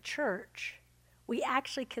in the church, we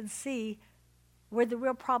actually can see where the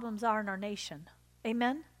real problems are in our nation.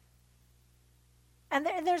 Amen? And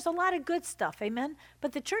there's a lot of good stuff, amen?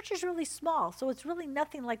 But the church is really small, so it's really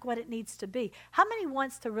nothing like what it needs to be. How many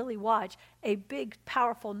wants to really watch a big,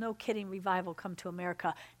 powerful, no-kidding revival come to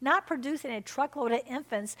America? Not producing a truckload of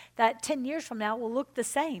infants that 10 years from now will look the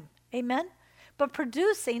same, amen? But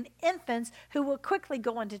producing infants who will quickly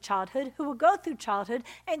go into childhood, who will go through childhood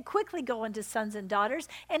and quickly go into sons and daughters,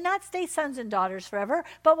 and not stay sons and daughters forever,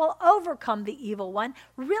 but will overcome the evil one,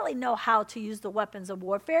 really know how to use the weapons of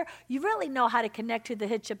warfare. You really know how to connect to the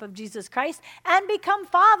headship of Jesus Christ and become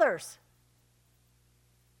fathers.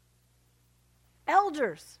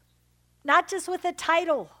 Elders, not just with a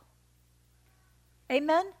title.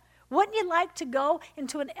 Amen? Wouldn't you like to go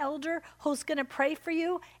into an elder who's going to pray for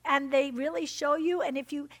you and they really show you? And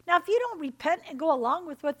if you don't repent and go along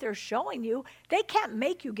with what they're showing you, they can't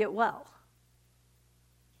make you get well.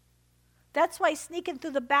 That's why sneaking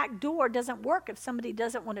through the back door doesn't work if somebody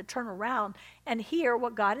doesn't want to turn around and hear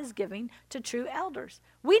what God is giving to true elders.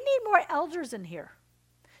 We need more elders in here.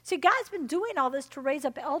 See, God's been doing all this to raise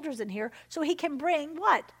up elders in here so he can bring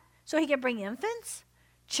what? So he can bring infants,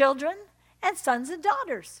 children, and sons and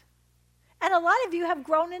daughters. And a lot of you have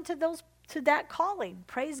grown into that calling.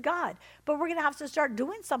 Praise God. But we're going to have to start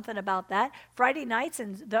doing something about that Friday nights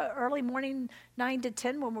and the early morning 9 to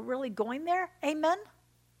 10 when we're really going there. Amen?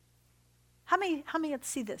 How many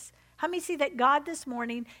see this? How many see that God this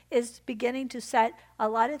morning is beginning to set a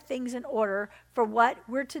lot of things in order for what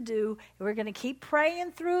we're to do? We're going to keep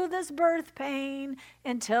praying through this birth pain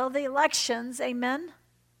until the elections. Amen?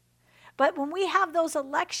 But when we have those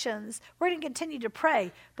elections, we're going to continue to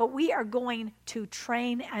pray, but we are going to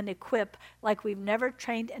train and equip like we've never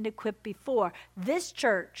trained and equipped before. This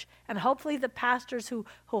church, and hopefully the pastors who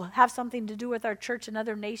have something to do with our church and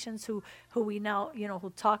other nations who we now, who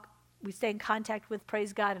talk, we stay in contact with,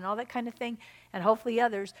 praise God, and all that kind of thing, and hopefully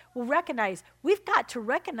others will recognize, we've got to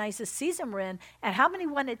recognize the season we're in, and how many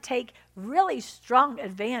want to take really strong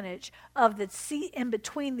advantage of the in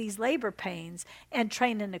between these labor pains and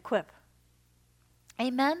train and equip.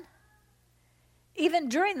 Amen? Even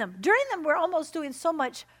during them, we're almost doing so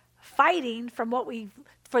much fighting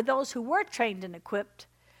for those who were trained and equipped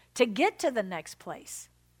to get to the next place.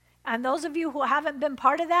 And those of you who haven't been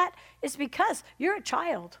part of that, it's because you're a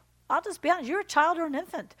child. I'll just be honest, you're a child or an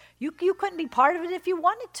infant. You couldn't be part of it if you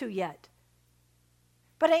wanted to yet.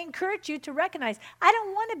 But I encourage you to recognize, I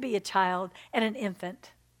don't want to be a child and an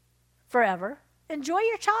infant forever. Enjoy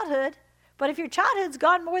your childhood. But if your childhood's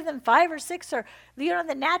gone more than 5 or 6 or,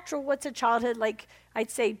 the natural, what's a childhood? Like, I'd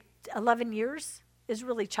say 11 years is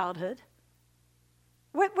really childhood.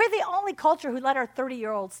 We're the only culture who let our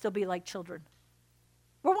 30-year-olds still be like children.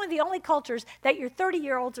 We're one of the only cultures that your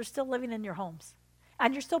 30-year-olds are still living in your homes.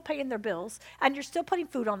 And you're still paying their bills. And you're still putting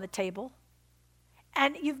food on the table.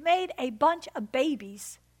 And you've made a bunch of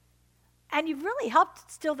babies. And you've really helped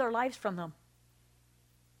steal their lives from them.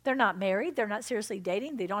 They're not married. They're not seriously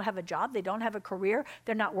dating. They don't have a job. They don't have a career.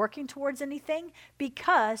 They're not working towards anything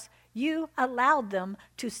because you allowed them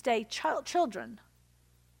to stay children.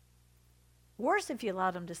 Worse if you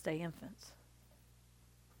allowed them to stay infants.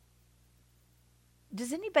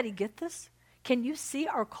 Does anybody get this? Can you see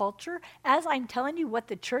our culture? As I'm telling you what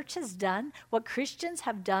the church has done, what Christians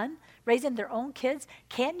have done, raising their own kids,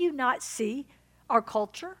 can you not see our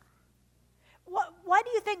culture? Why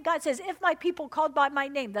do you think God says, if my people called by my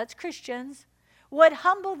name, that's Christians, would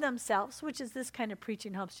humble themselves, which is this kind of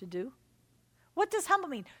preaching helps you do? What does humble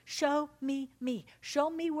mean? Show me me. Show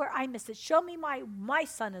me where I missed it. Show me my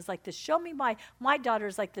son is like this. Show me my daughter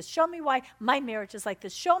is like this. Show me why my marriage is like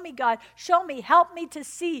this. Show me, God. Show me. Help me to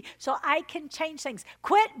see so I can change things.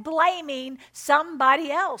 Quit blaming somebody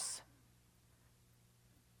else.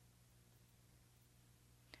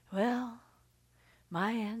 Well,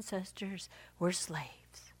 my ancestors were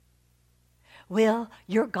slaves. Well,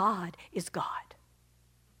 your God is God.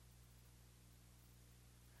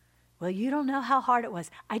 Well, you don't know how hard it was.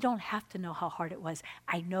 I don't have to know how hard it was.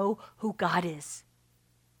 I know who God is.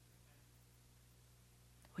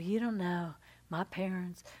 Well, you don't know. My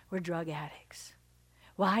parents were drug addicts.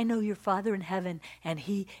 Well, I know your Father in heaven, and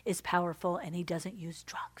he is powerful, and he doesn't use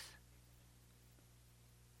drugs.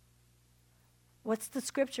 What's the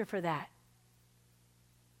scripture for that?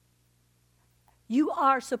 You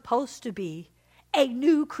are supposed to be a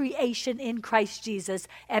new creation in Christ Jesus,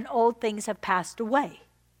 and old things have passed away.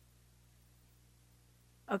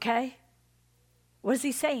 Okay? What is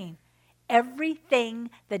he saying? Everything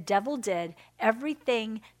the devil did,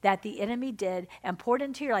 everything that the enemy did and poured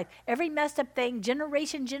into your life, every messed up thing,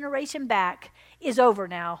 generation back, is over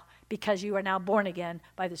now because you are now born again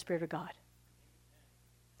by the Spirit of God.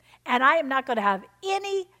 And I am not going to have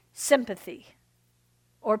any sympathy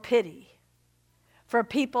or pity for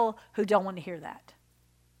people who don't want to hear that.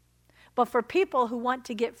 But for people who want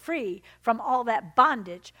to get free from all that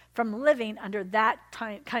bondage, from living under that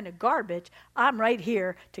kind of garbage, I'm right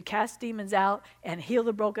here to cast demons out and heal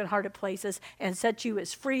the brokenhearted places and set you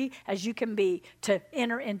as free as you can be to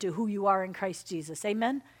enter into who you are in Christ Jesus.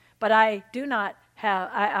 Amen? But I do not have,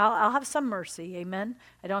 I'll have some mercy. Amen?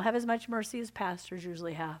 I don't have as much mercy as pastors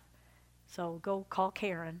usually have. So go call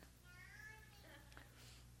Karen.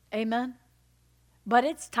 Amen? But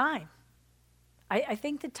it's time. I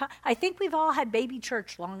think we've all had baby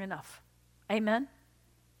church long enough. Amen?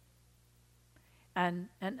 And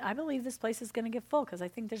I believe this place is going to get full because I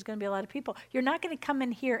think there's going to be a lot of people. You're not going to come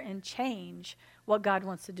in here and change what God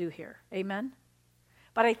wants to do here. Amen?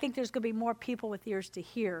 But I think there's going to be more people with ears to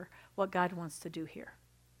hear what God wants to do here.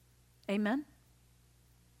 Amen?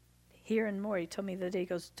 Here and more, he told me the other day, he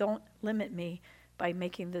goes, don't limit me by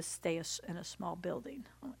making this stay in a small building.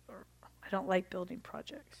 I don't like building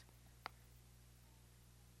projects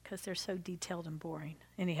because they're so detailed and boring.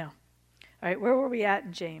 Anyhow, all right, where were we at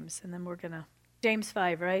in James? And then we're going to, James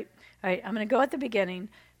 5, right? All right, I'm going to go at the beginning,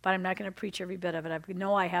 but I'm not going to preach every bit of it. I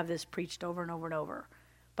know I have this preached over and over and over.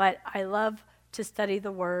 But I love to study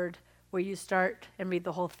the Word where you start and read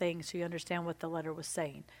the whole thing so you understand what the letter was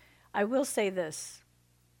saying. I will say this,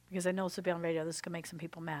 because I know this will be on radio. This is going to make some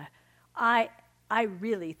people mad. I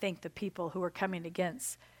really think the people who are coming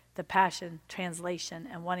against the Passion Translation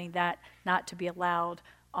and wanting that not to be allowed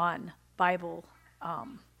on Bible,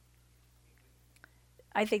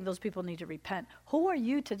 I think those people need to repent. Who are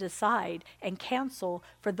you to decide and cancel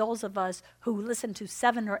for those of us who listen to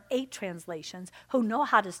 7 or 8 translations, who know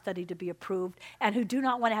how to study to be approved, and who do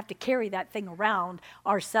not want to have to carry that thing around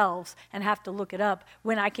ourselves and have to look it up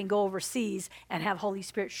when I can go overseas and have Holy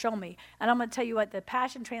Spirit show me? And I'm going to tell you what, the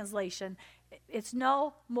Passion Translation, it's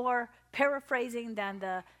no more paraphrasing than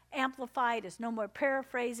the Amplified. Is no more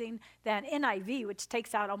paraphrasing than NIV, which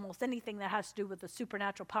takes out almost anything that has to do with the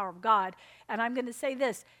supernatural power of God. And I'm going to say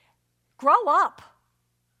this, grow up.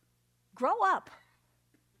 Grow up.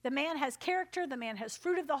 The man has character. The man has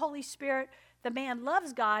fruit of the Holy Spirit. The man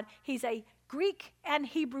loves God. He's a Greek and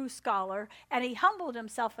Hebrew scholar, and he humbled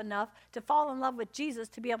himself enough to fall in love with Jesus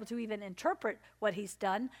to be able to even interpret what he's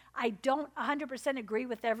done. I don't 100% agree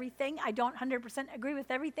with everything. I don't 100% agree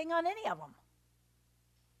with everything on any of them.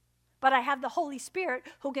 But I have the Holy Spirit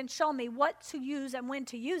who can show me what to use and when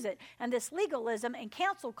to use it. And this legalism and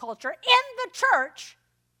cancel culture in the church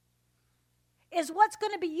is what's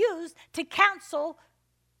going to be used to cancel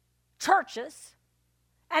churches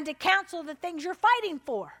and to cancel the things you're fighting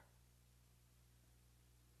for.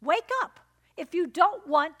 Wake up. If you don't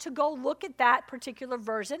want to go look at that particular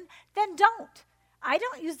version, then don't. I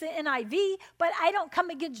don't use the NIV, but I don't come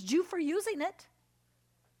against you for using it.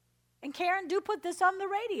 And Karen, do put this on the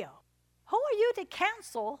radio. Who are you to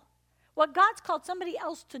cancel what God's called somebody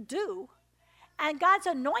else to do and God's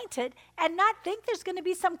anointed and not think there's going to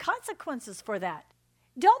be some consequences for that?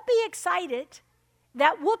 Don't be excited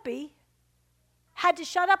that Whoopi had to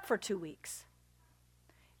shut up for 2 weeks.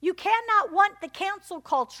 You cannot want the cancel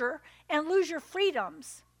culture and lose your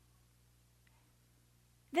freedoms.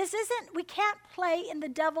 We can't play in the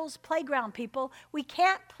devil's playground, people. We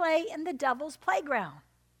can't play in the devil's playground.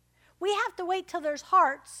 We have to wait till there's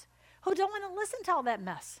hearts who don't want to listen to all that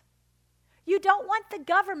mess. You don't want the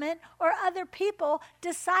government or other people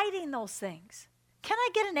deciding those things. Can I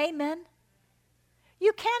get an amen?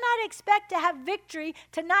 You cannot expect to have victory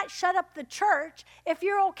to not shut up the church if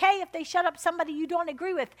you're okay if they shut up somebody you don't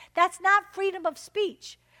agree with. That's not freedom of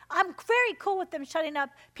speech. I'm very cool with them shutting up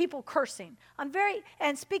people cursing.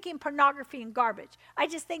 And speaking pornography and garbage. I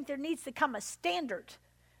just think there needs to come a standard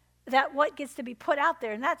that what gets to be put out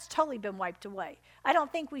there, and that's totally been wiped away. I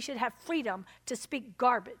don't think we should have freedom to speak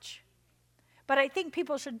garbage. But I think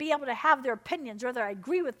people should be able to have their opinions, whether I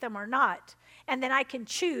agree with them or not, and then I can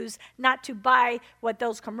choose not to buy what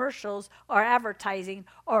those commercials are advertising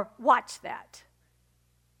or watch that.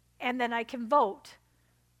 And then I can vote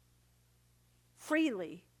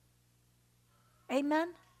freely. Amen?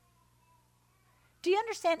 Do you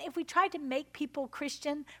understand? If we tried to make people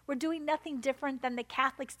Christian, we're doing nothing different than the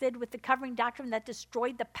Catholics did with the covering doctrine that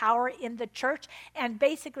destroyed the power in the church and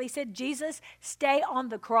basically said, Jesus, stay on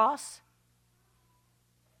the cross.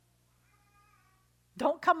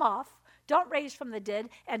 don't come off, don't raise from the dead,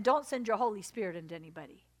 and don't send your Holy Spirit into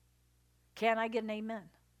anybody. Can I get an amen?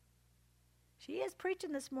 She is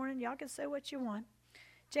preaching this morning. Y'all can say what you want.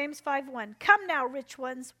 James 5:1. Come now, rich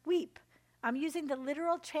ones, weep. I'm using the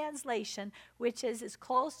literal translation, which is as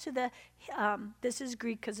close to the, this is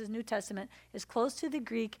Greek because it's New Testament, as close to the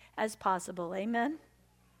Greek as possible. Amen?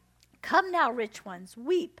 Come now, rich ones,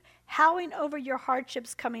 weep, howling over your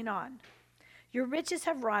hardships coming on. Your riches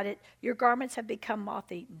have rotted, your garments have become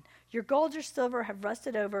moth-eaten. Your gold or silver have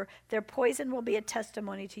rusted over, their poison will be a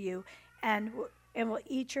testimony to you, and will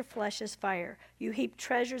eat your flesh as fire. You heap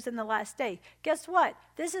treasures in the last day. Guess what?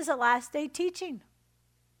 This is a last day teaching.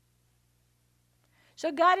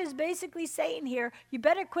 So God is basically saying here, you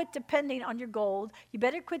better quit depending on your gold. You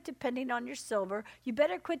better quit depending on your silver. You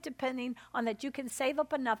better quit depending on that you can save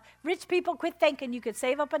up enough. Rich people, quit thinking you could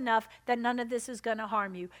save up enough that none of this is going to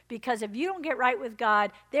harm you. Because if you don't get right with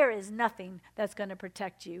God, there is nothing that's going to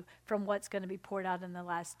protect you from what's going to be poured out in the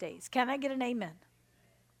last days. Can I get an amen?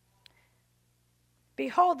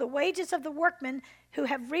 Behold, the wages of the workmen who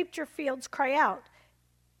have reaped your fields cry out,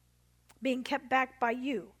 being kept back by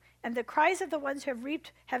you. And the cries of the ones who have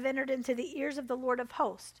reaped have entered into the ears of the Lord of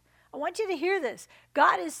hosts. I want you to hear this.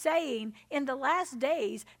 God is saying in the last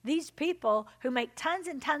days, these people who make tons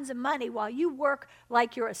and tons of money while you work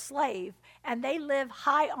like you're a slave, and they live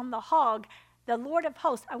high on the hog, the Lord of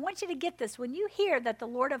hosts. I want you to get this. When you hear that the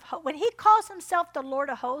Lord of hosts, when he calls himself the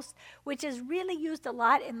Lord of hosts, which is really used a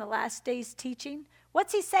lot in the last days teaching,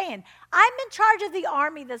 what's he saying? I'm in charge of the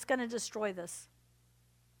army that's going to destroy this.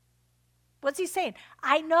 What's he saying?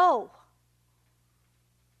 I know.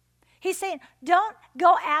 He's saying, don't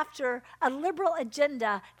go after a liberal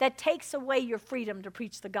agenda that takes away your freedom to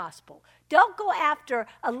preach the gospel. Don't go after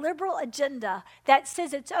a liberal agenda that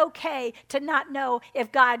says it's okay to not know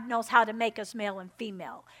if God knows how to make us male and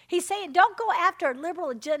female. He's saying, don't go after a liberal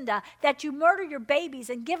agenda that you murder your babies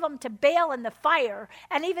and give them to Baal in the fire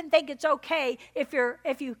and even think it's okay if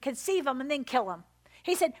you conceive them and then kill them.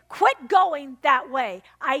 He said, quit going that way.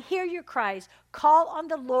 I hear your cries. Call on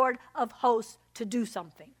the Lord of hosts to do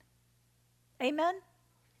something. Amen?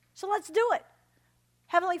 So let's do it.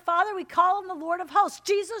 Heavenly Father, we call on the Lord of hosts.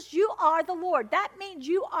 Jesus, you are the Lord. That means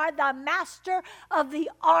you are the master of the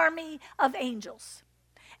army of angels.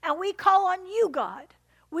 And we call on you, God.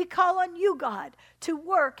 We call on you, God, to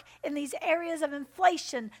work in these areas of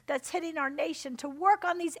inflation that's hitting our nation, to work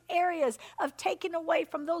on these areas of taking away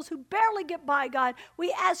from those who barely get by, God.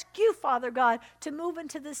 We ask you, Father God, to move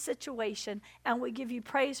into this situation, and we give you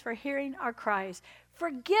praise for hearing our cries.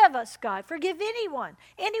 Forgive us, God. Forgive anyone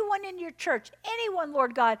in your church, anyone,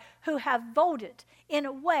 Lord God, who have voted in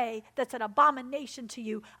a way that's an abomination to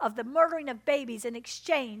you of the murdering of babies in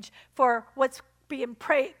exchange for what's being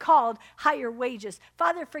called higher wages.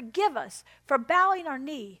 Father, forgive us for bowing our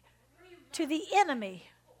knee to the enemy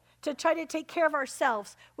to try to take care of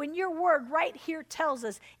ourselves when your word right here tells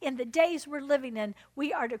us in the days we're living in,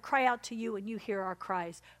 we are to cry out to you and you hear our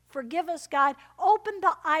cries. Forgive us, God. Open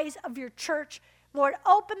the eyes of your church. Lord,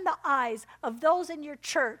 open the eyes of those in your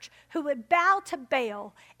church who would bow to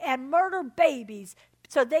Baal and murder babies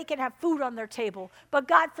so they can have food on their table. But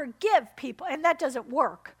God, forgive people, and that doesn't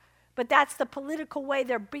work. But that's the political way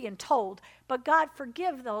they're being told. But God,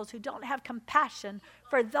 forgive those who don't have compassion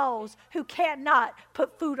for those who cannot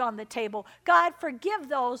put food on the table. God, forgive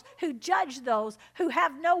those who judge those who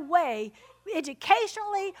have no way,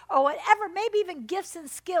 educationally or whatever, maybe even gifts and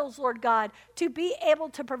skills, Lord God, to be able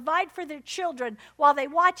to provide for their children while they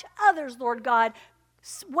watch others, Lord God,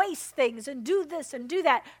 waste things and do this and do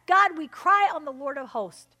that. God, we cry on the Lord of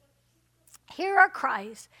hosts. Hear our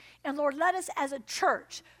cries. And Lord, let us as a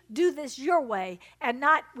church do this your way and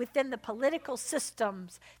not within the political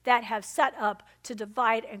systems that have set up to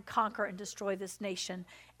divide and conquer and destroy this nation.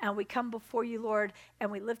 And we come before you, Lord,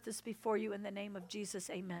 and we lift this before you in the name of Jesus.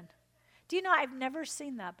 Amen. Do you know I've never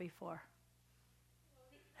seen that before?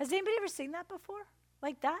 Has anybody ever seen that before?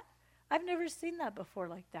 Like that? I've never seen that before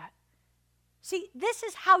like that. See, this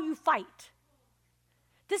is how you fight.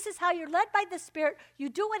 This is how you're led by the Spirit. You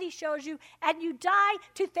do what he shows you, and you die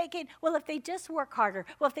to thinking, well, if they just work harder,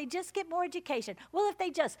 well, if they just get more education, well, if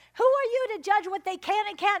they just, who are you to judge what they can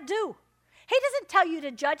and can't do? He doesn't tell you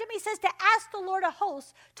to judge them. He says to ask the Lord of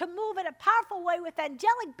hosts to move in a powerful way with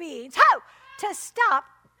angelic beings, to stop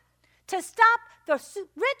the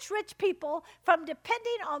rich people from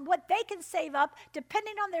depending on what they can save up,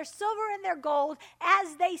 depending on their silver and their gold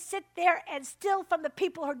as they sit there and steal from the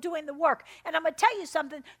people who are doing the work. And I'm going to tell you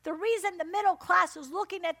something. The reason the middle class is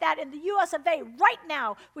looking at that in the U.S. of A. right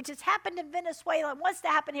now, which has happened in Venezuela and wants to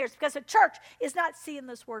happen here, is because the church is not seeing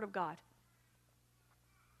this word of God.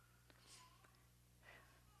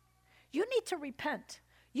 You need to repent.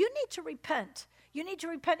 You need to repent. You need to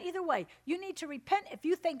repent either way. You need to repent if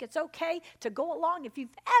you think it's okay to go along, if you've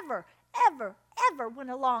ever went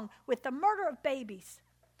along with the murder of babies,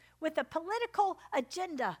 with a political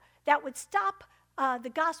agenda that would stop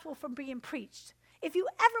the gospel from being preached. If you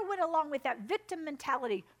ever went along with that victim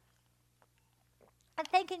mentality and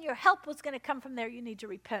thinking your help was going to come from there, you need to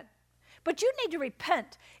repent. But you need to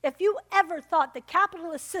repent if you ever thought the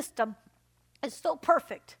capitalist system is so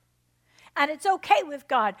perfect and it's okay with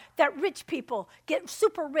God that rich people get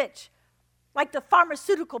super rich, like the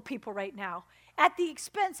pharmaceutical people right now, at the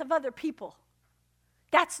expense of other people.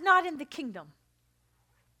 That's not in the kingdom.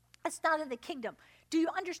 That's not in the kingdom. Do you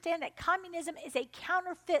understand that communism is a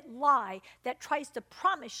counterfeit lie that tries to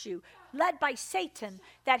promise you, led by Satan,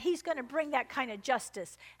 that he's going to bring that kind of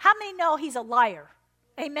justice? How many know he's a liar?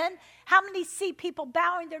 Amen? How many see people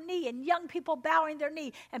bowing their knee and young people bowing their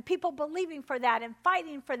knee and people believing for that and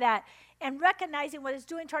fighting for that and recognizing what it's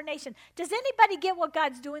doing to our nation? Does anybody get what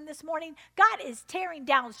God's doing this morning? God is tearing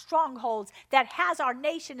down strongholds that has our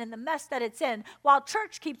nation in the mess that it's in, while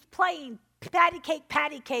church keeps playing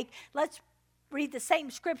patty cake. Let's read the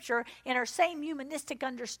same scripture in our same humanistic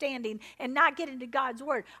understanding and not get into God's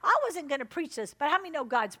word. I wasn't going to preach this, but how many know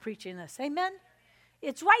God's preaching this? Amen?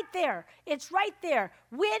 It's right there. It's right there.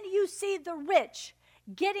 When you see the rich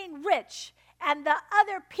getting rich and the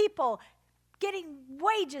other people getting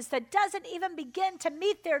wages that doesn't even begin to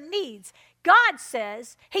meet their needs, God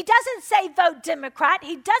says, he doesn't say vote Democrat.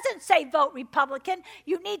 He doesn't say vote Republican.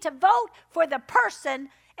 You need to vote for the person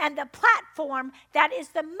and the platform that is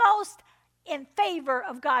the most in favor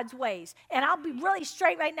of God's ways. And I'll be really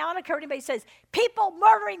straight right now. I don't care what anybody says. People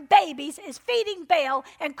murdering babies is feeding Baal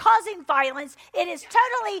and causing violence. It is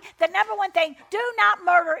totally the number one thing. Do not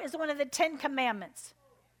murder is one of the 10 commandments.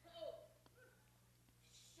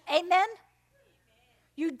 Amen?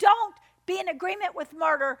 You don't be in agreement with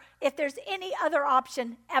murder if there's any other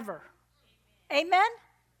option ever. Amen?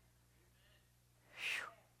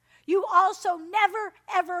 You also never,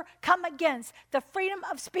 ever come against the freedom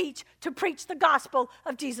of speech to preach the gospel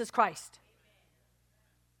of Jesus Christ.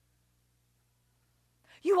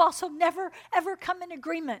 You also never, ever come in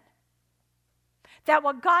agreement that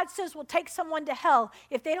what God says will take someone to hell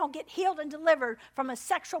if they don't get healed and delivered from a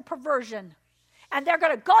sexual perversion. And they're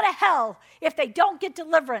going to go to hell if they don't get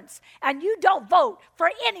deliverance. And you don't vote for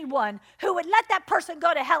anyone who would let that person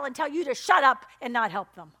go to hell and tell you to shut up and not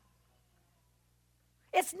help them.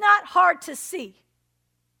 It's not hard to see.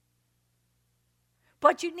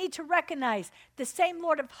 But you need to recognize the same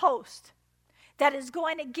Lord of hosts that is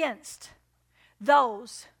going against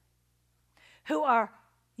those who are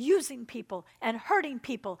using people and hurting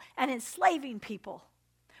people and enslaving people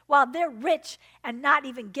while they're rich and not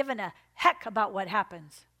even giving a heck about what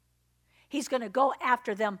happens. He's going to go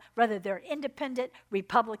after them whether they're independent,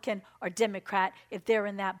 Republican, or Democrat if they're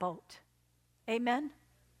in that boat. Amen?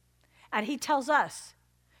 And he tells us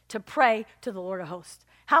to pray to the Lord of hosts.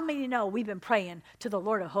 How many know we've been praying to the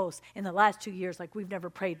Lord of hosts in the last 2 years like we've never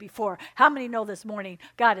prayed before? How many know this morning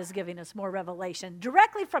God is giving us more revelation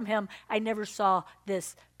directly from him? I never saw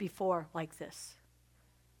this before like this.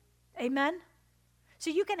 Amen? So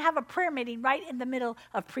you can have a prayer meeting right in the middle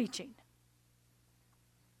of preaching.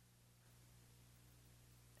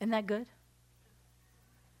 Isn't that good?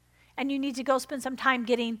 And you need to go spend some time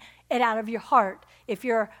getting it out of your heart. If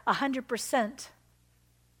you're 100%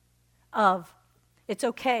 of it's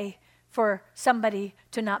okay for somebody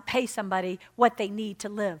to not pay somebody what they need to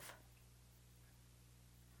live.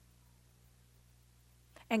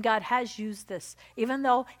 And God has used this, even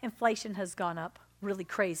though inflation has gone up really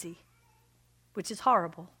crazy, which is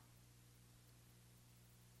horrible.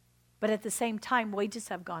 But at the same time, wages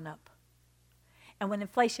have gone up. And when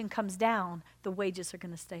inflation comes down, the wages are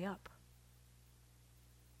going to stay up.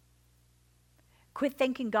 Quit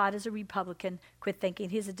thinking God is a Republican. Quit thinking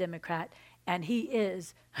he's a Democrat. And he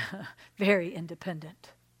is very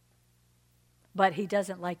independent. But he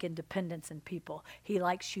doesn't like independence in people. He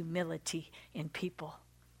likes humility in people.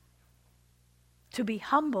 To be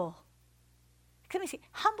humble. Let me see.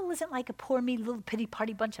 Humble isn't like a poor me little pity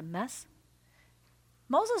party bunch of mess.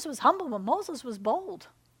 Moses was humble, but Moses was bold.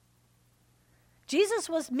 Jesus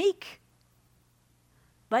was meek.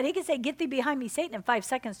 But he could say, "Get thee behind me, Satan," in 5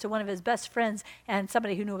 seconds to one of his best friends and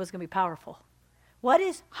somebody who knew it was going to be powerful. What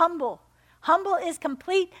is humble? Humble is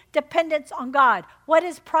complete dependence on God. What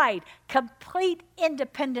is pride? Complete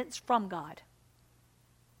independence from God.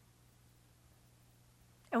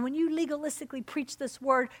 And when you legalistically preach this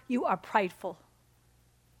word, you are prideful.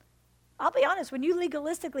 I'll be honest, when you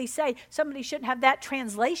legalistically say somebody shouldn't have that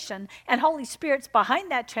translation and Holy Spirit's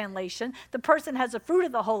behind that translation, the person has the fruit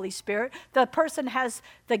of the Holy Spirit, the person has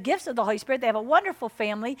the gifts of the Holy Spirit, they have a wonderful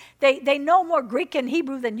family, they know more Greek and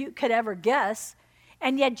Hebrew than you could ever guess,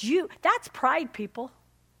 and yet that's pride, people.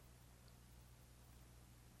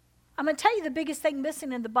 I'm going to tell you the biggest thing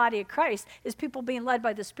missing in the body of Christ is people being led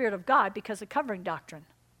by the Spirit of God because of covering doctrine.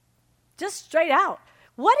 Just straight out.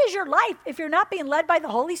 What is your life if you're not being led by the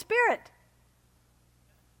Holy Spirit?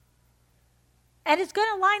 And it's going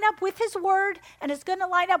to line up with his word, and it's going to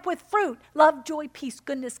line up with fruit. Love, joy, peace,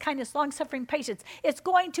 goodness, kindness, long-suffering, patience. It's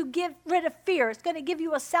going to get rid of fear. It's going to give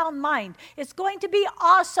you a sound mind. It's going to be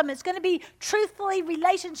awesome. It's going to be truthfully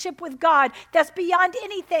relationship with God that's beyond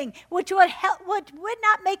anything, which would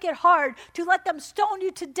not make it hard to let them stone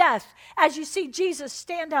you to death as you see Jesus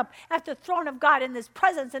stand up at the throne of God in his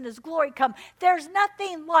presence and his glory come. There's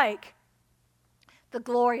nothing like the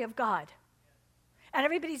glory of God. And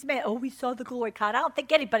everybody's mad, we saw the glory cloud. I don't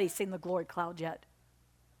think anybody's seen the glory cloud yet.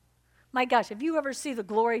 My gosh, if you ever see the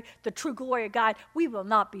glory, the true glory of God, we will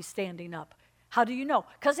not be standing up. How do you know?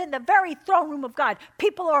 Because in the very throne room of God,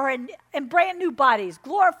 people are in brand new bodies,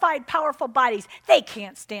 glorified, powerful bodies. They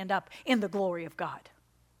can't stand up in the glory of God.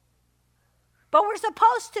 But we're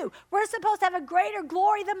supposed to. We're supposed to have a greater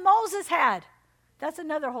glory than Moses had. That's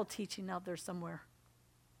another whole teaching out there somewhere.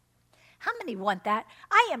 How many want that?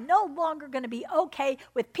 I am no longer going to be okay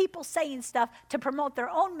with people saying stuff to promote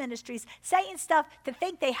their own ministries, saying stuff to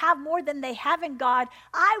think they have more than they have in God.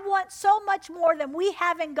 I want so much more than we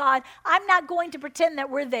have in God. I'm not going to pretend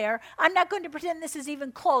that we're there. I'm not going to pretend this is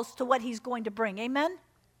even close to what he's going to bring. Amen?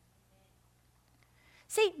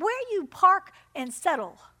 See, where you park and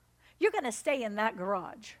settle, you're going to stay in that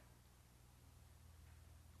garage.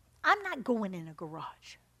 I'm not going in a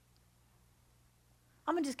garage.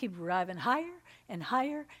 I'm going to just keep driving higher and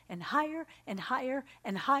higher and higher and higher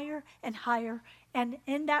and higher and higher. And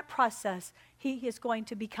in that process, he is going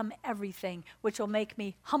to become everything, which will make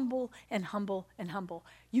me humble and humble and humble.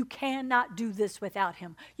 You cannot do this without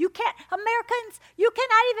him. You can't, Americans, you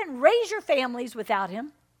cannot even raise your families without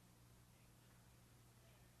him.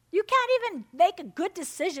 You can't even make a good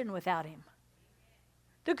decision without him.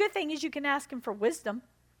 The good thing is you can ask him for wisdom.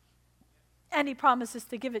 And he promises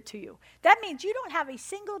to give it to you. That means you don't have a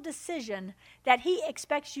single decision that he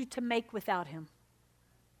expects you to make without him.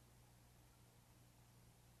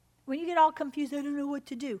 When you get all confused, I don't know what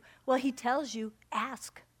to do. Well, he tells you,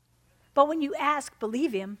 ask. But when you ask,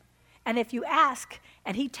 believe him. And if you ask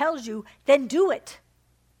and he tells you, then do it.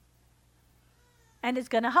 And it's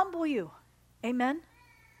going to humble you. Amen?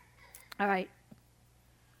 All right.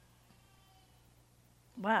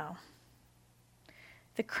 Wow.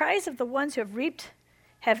 The cries of the ones who have reaped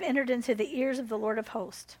have entered into the ears of the Lord of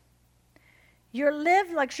hosts. You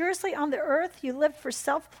lived luxuriously on the earth. You lived for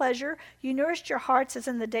self-pleasure. You nourished your hearts as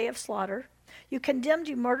in the day of slaughter. You condemned,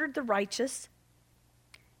 you murdered the righteous,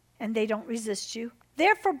 and they don't resist you.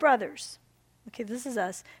 Therefore, brothers, okay, this is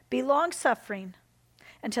us, be long-suffering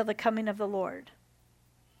until the coming of the Lord.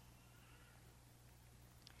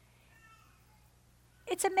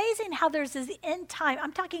 It's amazing how there's this end time,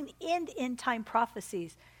 I'm talking end time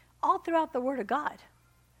prophecies all throughout the Word of God.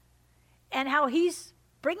 And how he's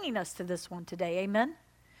bringing us to this one today, amen?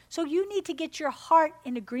 So you need to get your heart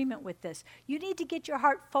in agreement with this. You need to get your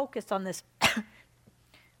heart focused on this.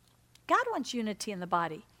 God wants unity in the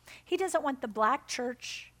body. He doesn't want the black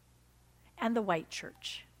church and the white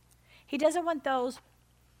church. He doesn't want those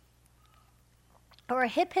or a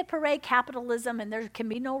hip hooray capitalism and there can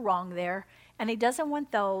be no wrong there. And he doesn't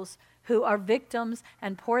want those who are victims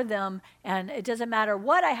and poor them, and it doesn't matter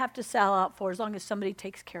what I have to sell out for as long as somebody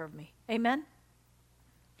takes care of me. Amen?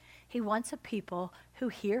 He wants a people who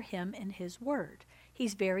hear him in his word.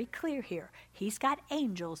 He's very clear here. He's got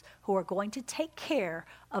angels who are going to take care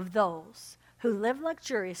of those who live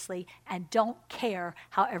luxuriously and don't care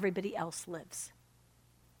how everybody else lives,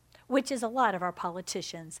 which is a lot of our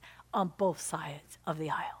politicians on both sides of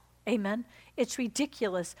the aisle. Amen? It's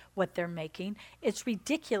ridiculous what they're making. It's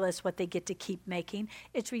ridiculous what they get to keep making.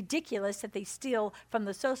 It's ridiculous that they steal from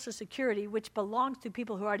the Social Security, which belongs to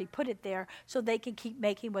people who already put it there, so they can keep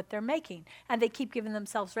making what they're making. And they keep giving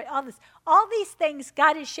themselves all these things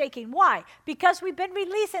God is shaking. Why? Because we've been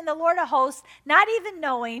releasing the Lord of hosts, not even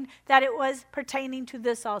knowing that it was pertaining to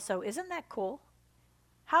this also. Isn't that cool?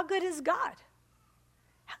 How good is God?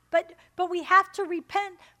 But we have to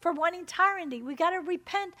repent for wanting tyranny. We got to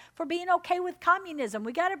repent for being okay with communism.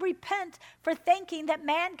 We got to repent for thinking that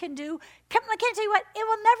man can do. I can't tell you what, it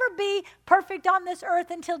will never be perfect on this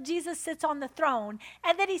earth until Jesus sits on the throne,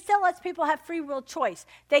 and that he still lets people have free will choice.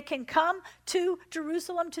 They can come to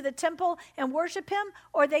Jerusalem, to the temple, and worship him,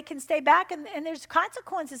 or they can stay back, and there's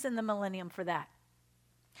consequences in the millennium for that.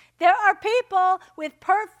 There are people with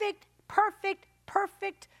perfect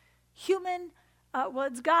human, well,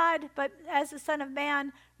 it's God, but as the Son of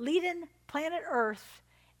Man, leading planet Earth,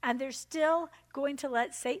 and they're still going to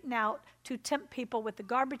let Satan out to tempt people with the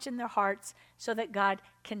garbage in their hearts so that God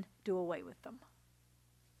can do away with them.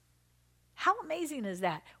 How amazing is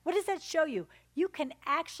that? What does that show you? You can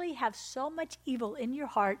actually have so much evil in your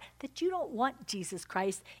heart that you don't want Jesus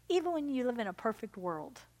Christ, even when you live in a perfect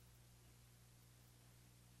world.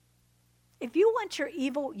 If you want your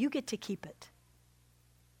evil, you get to keep it.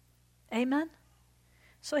 Amen?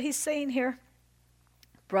 So he's saying here,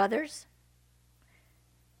 brothers,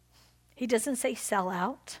 he doesn't say sell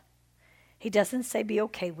out. He doesn't say be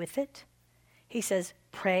okay with it. He says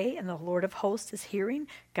pray, and the Lord of hosts is hearing.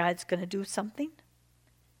 God's going to do something.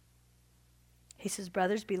 He says,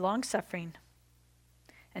 brothers, be long-suffering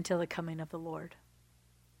until the coming of the Lord.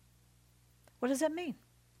 What does that mean?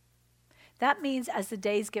 That means as the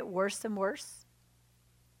days get worse and worse,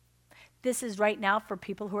 this is right now for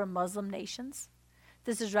people who are Muslim nations.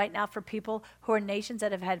 This is right now for people who are nations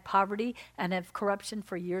that have had poverty and have corruption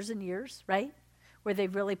for years and years, right? Where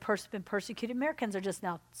they've really been persecuted. Americans are just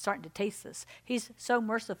now starting to taste this. He's so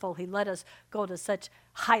merciful, he let us go to such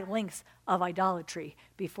high lengths of idolatry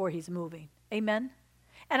before he's moving. Amen?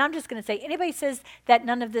 And I'm just going to say, anybody says that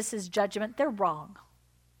none of this is judgment, they're wrong.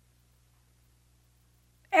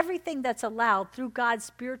 Everything that's allowed through God's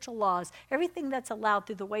spiritual laws, everything that's allowed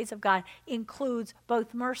through the ways of God includes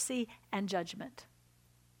both mercy and judgment.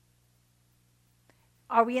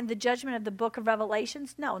 Are we in the judgment of the book of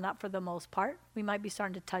Revelations? No, not for the most part. We might be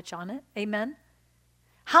starting to touch on it. Amen?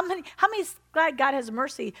 How many is glad God has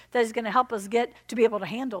mercy that is going to help us get to be able to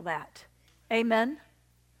handle that? Amen?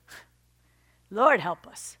 Lord, help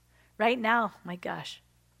us. Right now, my gosh.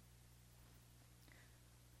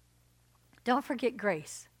 Don't forget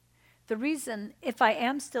grace. The reason, if I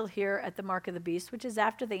am still here at the mark of the beast, which is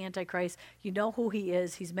after the Antichrist, you know who he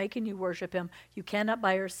is. He's making you worship him. You cannot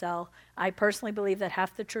buy or sell. I personally believe that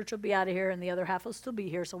half the church will be out of here and the other half will still be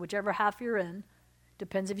here. So whichever half you're in,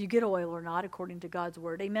 depends if you get oil or not, according to God's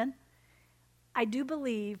word. Amen? I do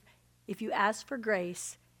believe if you ask for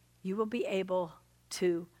grace, you will be able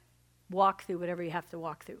to walk through whatever you have to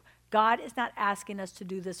walk through. God is not asking us to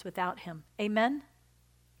do this without him. Amen?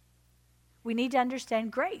 We need to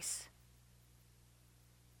understand grace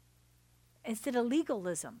instead of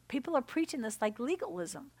legalism. People are preaching this like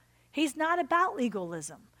legalism. He's not about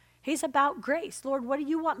legalism. He's about grace. Lord, what do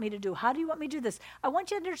you want me to do? How do you want me to do this? I want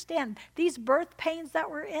you to understand these birth pains that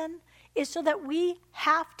we're in is so that we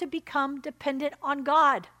have to become dependent on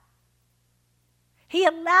God. He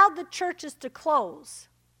allowed the churches to close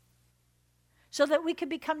so that we could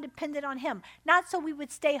become dependent on him. Not so we would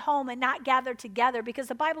stay home and not gather together, because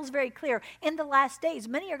the Bible's very clear. In the last days,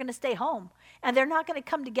 many are going to stay home, and they're not going to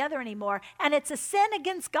come together anymore, and it's a sin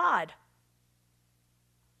against God.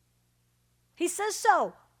 He says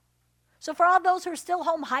so. So for all those who are still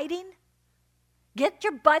home hiding, get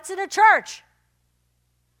your butts in a church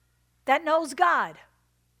that knows God,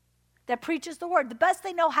 that preaches the word the best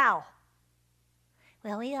they know how.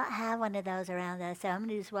 Well, we don't have one of those around us, so I'm going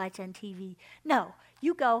to just watch on TV. No,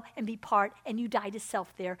 you go and be part, and you die to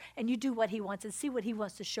self there, and you do what he wants and see what he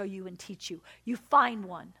wants to show you and teach you. You find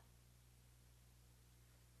one.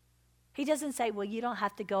 He doesn't say, well, you don't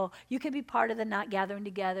have to go. You can be part of the not gathering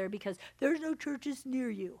together because there's no churches near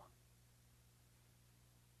you.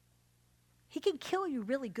 He can kill you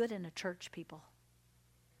really good in a church, people.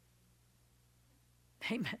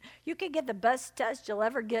 Amen. You can get the best test you'll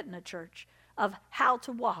ever get in a church of how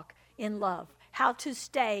to walk in love, how to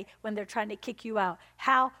stay when they're trying to kick you out,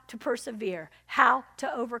 how to persevere, how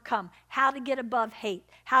to overcome, how to get above hate,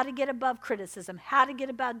 how to get above criticism, how to get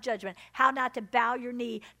above judgment, how not to bow your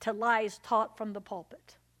knee to lies taught from the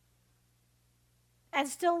pulpit. And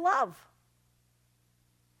still love.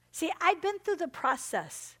 See, I've been through the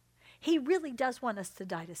process. He really does want us to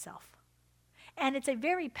die to self. And it's a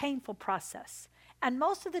very painful process. And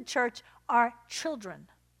most of the church are children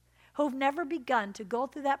who've never begun to go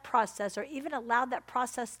through that process or even allowed that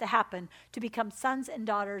process to happen to become sons and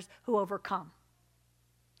daughters who overcome.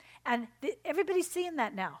 And everybody's seeing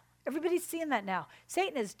that now. Everybody's seeing that now.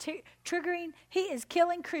 Satan is triggering, he is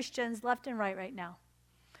killing Christians left and right now.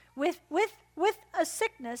 With a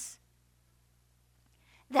sickness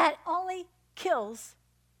that only kills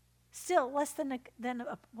still less than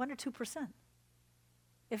 1 or 2%,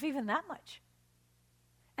 if even that much.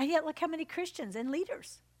 And yet look how many Christians and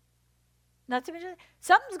leaders. Not to mention,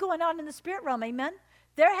 something's going on in the spirit realm, amen?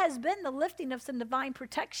 There has been the lifting of some divine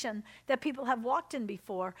protection that people have walked in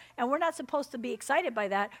before, and we're not supposed to be excited by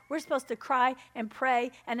that. We're supposed to cry and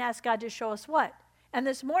pray and ask God to show us what. And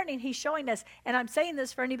this morning, he's showing us, and I'm saying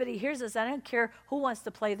this for anybody who hears this, I don't care who wants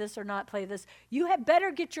to play this or not play this. You had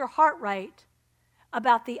better get your heart right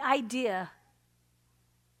about the idea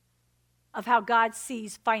of how God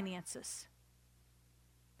sees finances.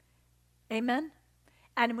 Amen?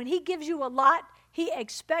 And when he gives you a lot, he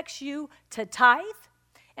expects you to tithe,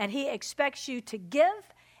 and he expects you to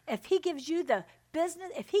give. If he gives you the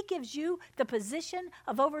business, if he gives you the position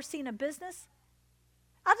of overseeing a business,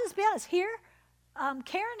 I'll just be honest, here,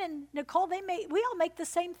 Karen and Nicole, we all make the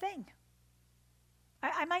same thing.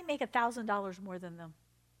 I might make $1,000 more than them.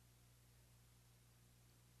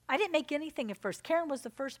 I didn't make anything at first. Karen was the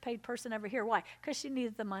first paid person ever here. Why? Because she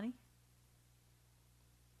needed the money.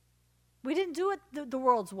 We didn't do it the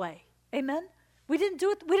world's way. Amen? We don't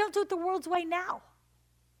do it the world's way now.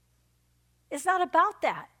 It's not about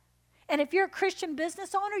that. And if you're a Christian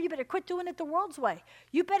business owner, you better quit doing it the world's way.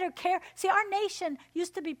 You better care. See, our nation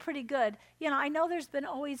used to be pretty good. You know, I know there's been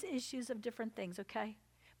always issues of different things, okay?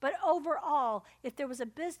 But overall, if there was a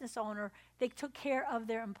business owner, they took care of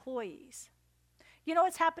their employees. You know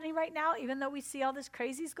what's happening right now, even though we see all this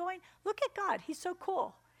crazies going? Look at God. He's so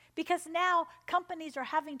cool. Because now companies are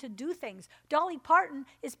having to do things. Dolly Parton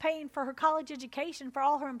is paying for her college education for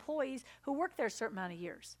all her employees who work there a certain amount of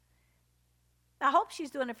years. I hope she's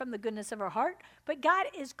doing it from the goodness of her heart. But God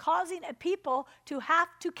is causing a people to have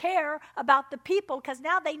to care about the people because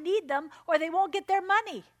now they need them or they won't get their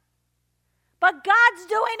money. But God's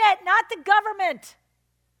doing it, not the government.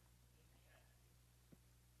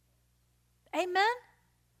 Amen?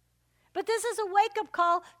 But this is a wake-up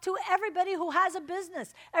call to everybody who has a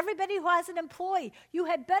business, everybody who has an employee. You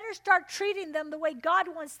had better start treating them the way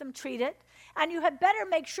God wants them treated, and you had better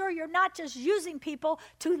make sure you're not just using people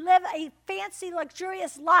to live a fancy,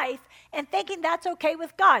 luxurious life and thinking that's okay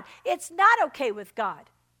with God. It's not okay with God.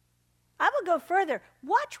 I will go further.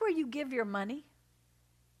 Watch where you give your money.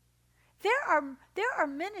 There are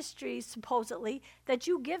ministries, supposedly, that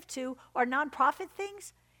you give to or nonprofit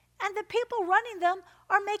things, and the people running them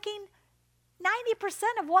are making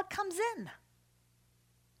 90% of what comes in.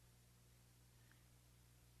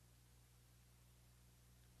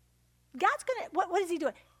 God's going to, what is he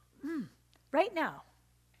doing? Right now,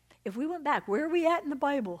 if we went back, where are we at in the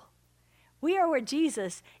Bible? We are where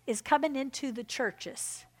Jesus is coming into the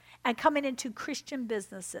churches and coming into Christian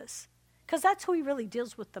businesses, because that's who he really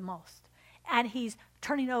deals with the most. And he's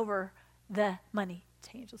turning over the money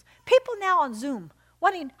to angels. People now on Zoom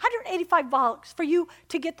wanting $185 for you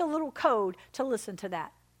to get the little code to listen to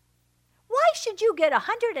that. Why should you get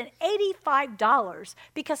 $185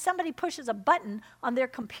 because somebody pushes a button on their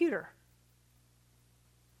computer?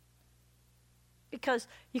 Because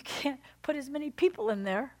you can't put as many people in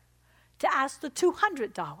there to ask the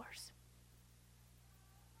 $200.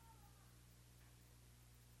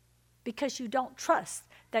 Because you don't trust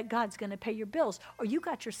that God's going to pay your bills, or you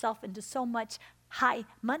got yourself into so much high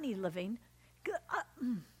money living.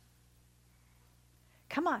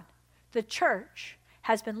 Come on. The church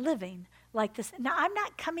has been living like this. Now, I'm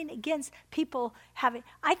not coming against people having,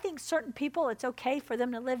 I think certain people, it's okay for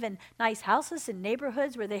them to live in nice houses and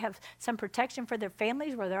neighborhoods where they have some protection for their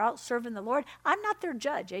families, where they're out serving the Lord. I'm not their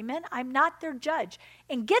judge, amen? I'm not their judge.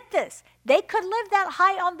 And get this, they could live that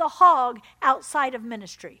high on the hog outside of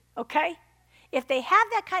ministry, okay? If they have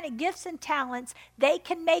that kind of gifts and talents, they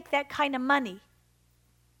can make that kind of money.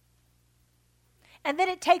 And then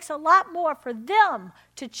it takes a lot more for them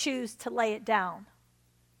to choose to lay it down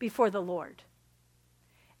before the Lord.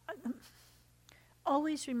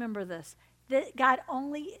 Always remember this, that God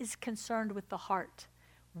only is concerned with the heart.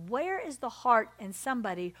 Where is the heart in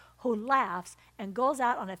somebody who laughs and goes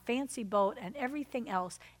out on a fancy boat and everything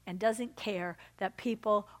else and doesn't care that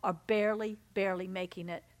people are barely making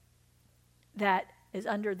it that is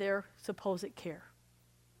under their supposed care?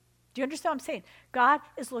 Do you understand what I'm saying? God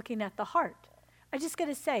is looking at the heart. I just got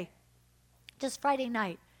to say, just Friday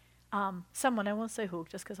night, someone, I won't say who,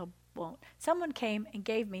 just because I won't, someone came and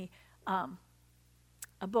gave me a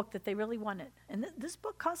book that they really wanted. And this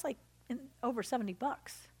book cost like over $70.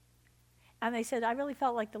 And they said, I really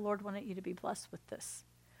felt like the Lord wanted you to be blessed with this.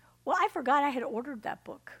 Well, I forgot I had ordered that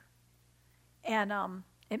book. And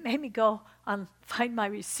it made me go find my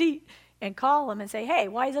receipt and call them and say, hey,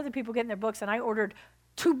 why is other people getting their books? And I ordered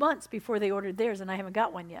 2 months before they ordered theirs, and I haven't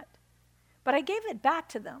got one yet. But I gave it back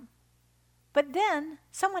to them. But then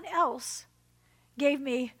someone else gave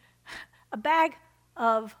me a bag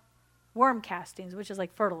of worm castings, which is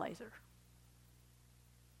like fertilizer.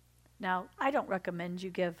 Now, I don't recommend you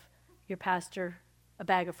give your pastor a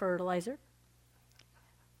bag of fertilizer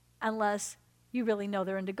unless you really know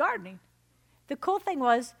they're into gardening. The cool thing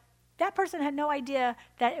was that person had no idea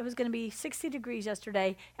that it was going to be 60 degrees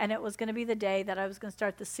yesterday, and it was going to be the day that I was going to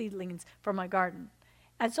start the seedlings for my garden.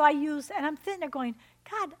 And so and I'm sitting there going,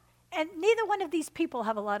 God, and neither one of these people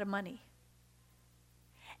have a lot of money.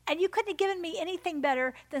 And you couldn't have given me anything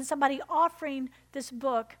better than somebody offering this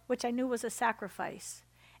book, which I knew was a sacrifice,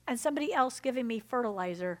 and somebody else giving me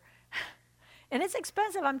fertilizer. And it's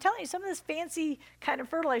expensive. I'm telling you, some of this fancy kind of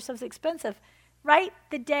fertilizer stuff is expensive. Right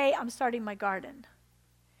the day I'm starting my garden.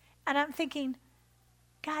 And I'm thinking,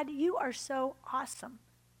 God, you are so awesome.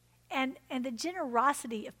 And the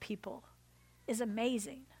generosity of people is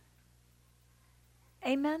amazing.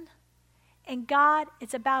 Amen? And God,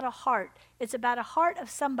 it's about a heart. It's about a heart of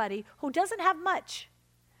somebody who doesn't have much,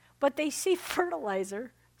 but they see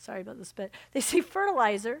fertilizer. Sorry about the spit. They see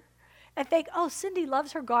fertilizer and think, oh, Cindy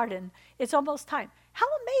loves her garden. It's almost time. How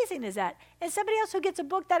amazing is that? And somebody else who gets a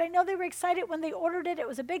book that I know they were excited when they ordered it. It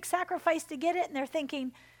was a big sacrifice to get it. And they're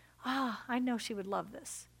thinking, I know she would love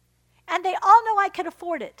this. And they all know I could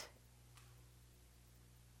afford it.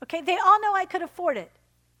 Okay, they all know I could afford it.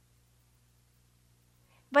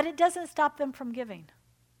 But it doesn't stop them from giving.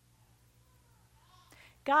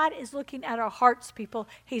 God is looking at our hearts, people.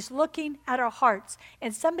 He's looking at our hearts.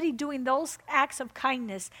 And somebody doing those acts of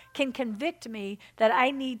kindness can convict me that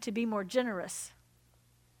I need to be more generous.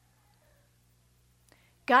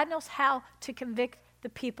 God knows how to convict the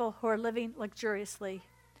people who are living luxuriously.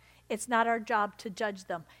 It's not our job to judge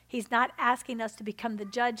them. He's not asking us to become the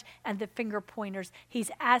judge and the finger pointers.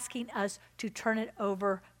 He's asking us to turn it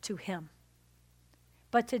over to him,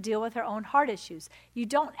 but to deal with our own heart issues. You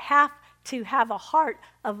don't have to have a heart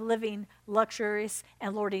of living luxurious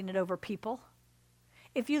and lording it over people.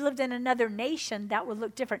 If you lived in another nation, that would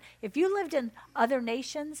look different. If you lived in other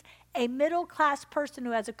nations, a middle-class person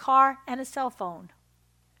who has a car and a cell phone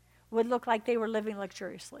would look like they were living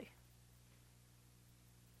luxuriously.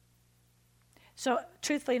 So,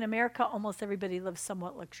 truthfully, in America, almost everybody lives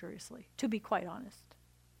somewhat luxuriously, to be quite honest.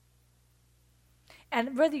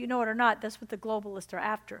 And whether you know it or not, that's what the globalists are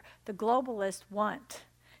after. The globalists want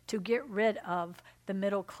to get rid of the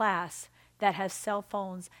middle class that has cell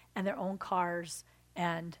phones and their own cars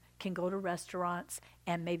and can go to restaurants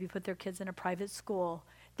and maybe put their kids in a private school.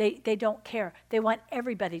 They don't care. They want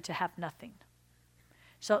everybody to have nothing.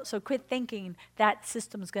 So quit thinking that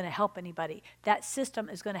system is going to help anybody. That system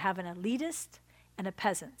is going to have an elitist and a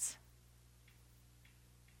peasants.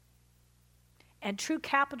 And true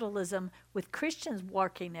capitalism, with Christians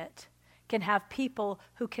working it, can have people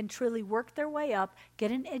who can truly work their way up,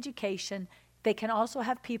 get an education. They can also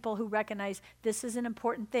have people who recognize this is an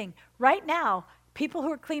important thing. Right now, people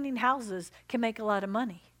who are cleaning houses can make a lot of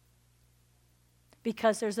money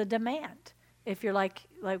because there's a demand. If you're like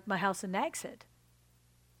my house in Nags Head,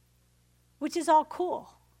 which is all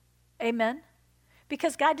cool. Amen?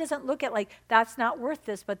 Because God doesn't look at that's not worth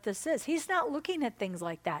this, but this is. He's not looking at things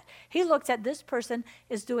like that. He looks at this person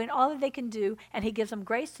is doing all that they can do, and he gives them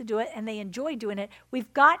grace to do it, and they enjoy doing it.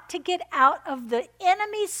 We've got to get out of the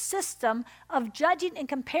enemy's system of judging and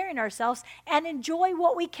comparing ourselves and enjoy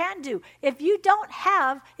what we can do. If you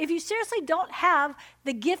seriously don't have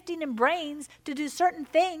the gifting and brains to do certain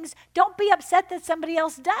things, don't be upset that somebody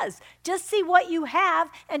else does. Just see what you have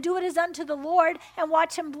and do it as unto the Lord and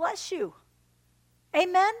watch him bless you.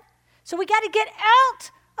 Amen? So we got to get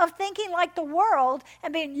out of thinking like the world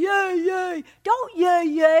and being yay, yay. Don't yay,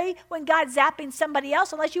 yay when God's zapping somebody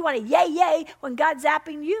else unless you want to yay, yay when God's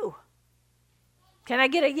zapping you. Can I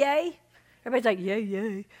get a yay? Everybody's like, yay,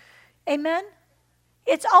 yay. Amen?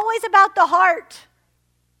 It's always about the heart.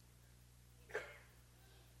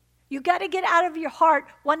 You got to get out of your heart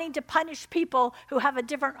wanting to punish people who have a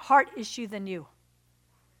different heart issue than you.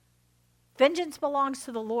 Vengeance belongs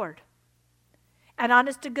to the Lord. And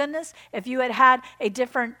honest to goodness, if you had a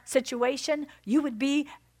different situation, you would be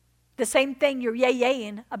the same thing you're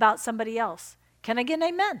yay-yaying about somebody else. Can I get an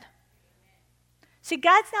amen? See,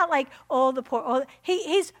 God's not like, the poor.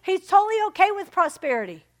 He's totally okay with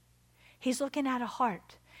prosperity. He's looking at a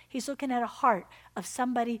heart. He's looking at a heart of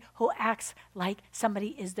somebody who acts like somebody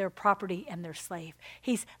is their property and their slave.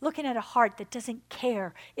 He's looking at a heart that doesn't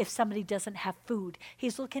care if somebody doesn't have food.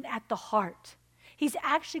 He's looking at the heart. He's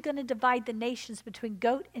actually going to divide the nations between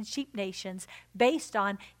goat and sheep nations based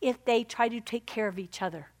on if they try to take care of each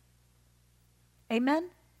other.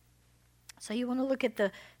 Amen? So you want to look at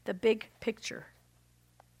the big picture.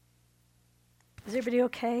 Is everybody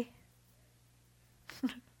okay?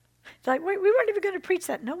 It's like, wait, we weren't even going to preach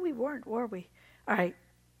that. No, we weren't, were we? All right.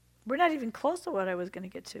 We're not even close to what I was going to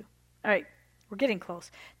get to. All right. We're getting close.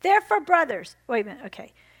 Therefore, brothers. Wait a minute.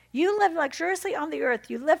 Okay. You live luxuriously on the earth.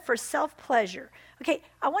 You live for self-pleasure. Okay.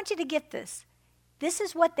 I want you to get this. This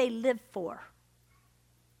is what they live for.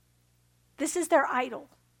 This is their idol.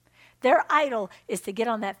 Their idol is to get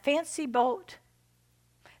on that fancy boat.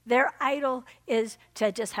 Their idol is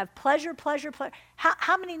to just have pleasure, pleasure, pleasure.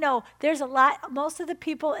 How many know there's a lot, most of the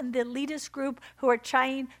people in the elitist group who are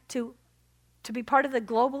trying to be part of the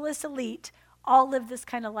globalist elite all live this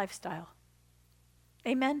kind of lifestyle.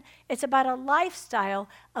 Amen? It's about a lifestyle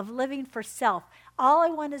of living for self. All I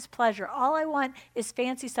want is pleasure. All I want is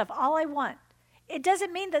fancy stuff. All I want. It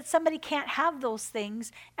doesn't mean that somebody can't have those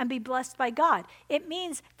things and be blessed by God. It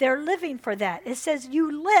means they're living for that. It says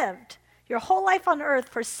you lived your whole life on earth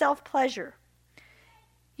for self-pleasure.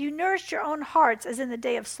 You nourished your own hearts as in the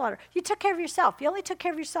day of slaughter. You took care of yourself. You only took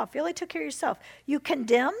care of yourself. You only took care of yourself. You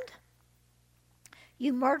condemned.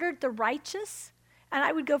 You murdered the righteous. And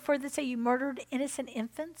I would go further and say you murdered innocent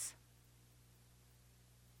infants.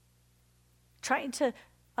 Trying to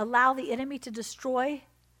allow the enemy to destroy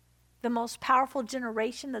the most powerful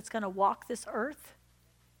generation that's going to walk this earth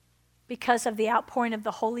because of the outpouring of the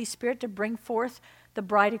Holy Spirit to bring forth the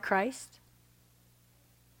bride of Christ.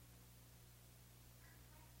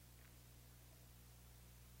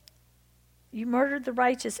 You murdered the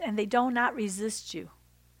righteous and they do not resist you.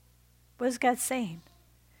 What is God saying?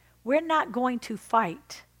 We're not going to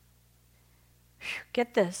fight.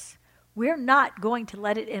 Get this. We're not going to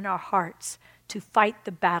let it in our hearts to fight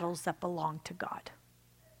the battles that belong to God.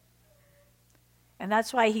 And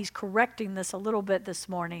that's why he's correcting this a little bit this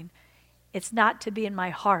morning. It's not to be in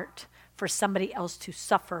my heart for somebody else to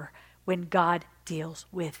suffer when God deals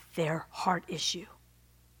with their heart issue.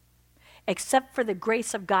 Except for the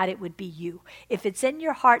grace of God, it would be you. If it's in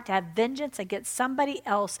your heart to have vengeance against somebody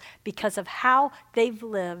else because of how they've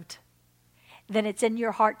lived, then it's in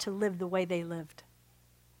your heart to live the way they lived.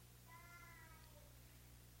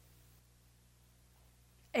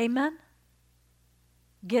 Amen?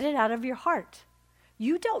 Get it out of your heart.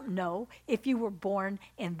 You don't know if you were born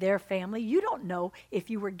in their family. You don't know if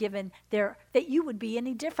you were given that you would be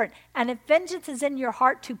any different. And if vengeance is in your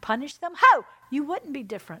heart to punish them, how? You wouldn't be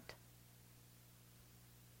different.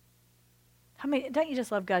 How many, don't you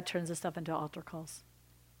just love God turns this stuff into altar calls?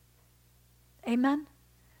 Amen?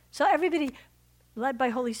 So everybody, led by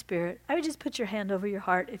Holy Spirit, I would just put your hand over your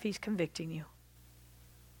heart if he's convicting you.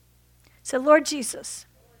 So Lord Jesus,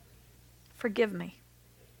 forgive me.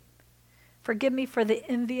 Forgive me for the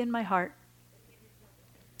envy in my heart.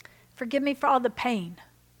 Forgive me for all the pain.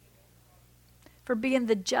 For being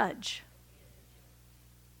the judge.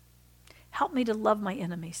 Help me to love my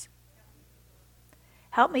enemies.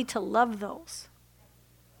 Help me to love those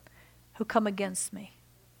who come against me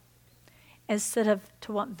instead of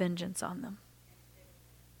to want vengeance on them.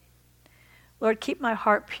 Lord, keep my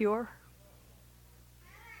heart pure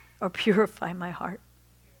or purify my heart.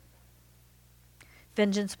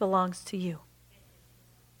 Vengeance belongs to you.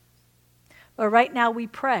 Lord, right now we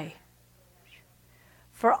pray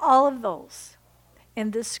for all of those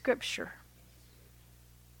in this scripture.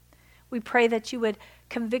 We pray that you would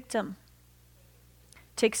convict them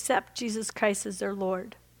to accept Jesus Christ as their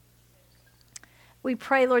Lord. We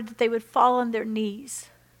pray, Lord, that they would fall on their knees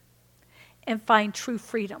and find true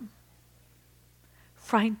freedom,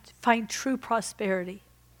 find true prosperity.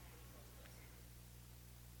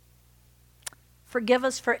 Forgive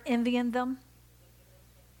us for envying them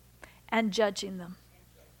and judging them.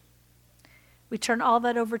 We turn all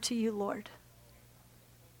that over to you, Lord.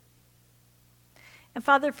 And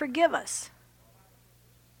Father, forgive us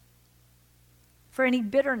for any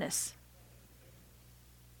bitterness.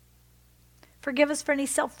 Forgive us for any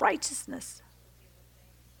self-righteousness.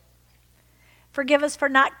 Forgive us for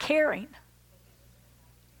not caring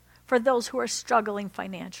for those who are struggling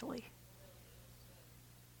financially.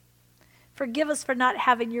 Forgive us for not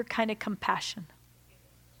having your kind of compassion.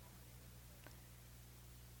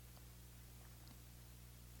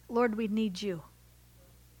 Lord, we need you.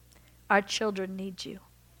 Our children need you.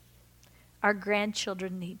 Our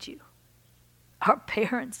grandchildren need you. Our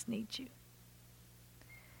parents need you.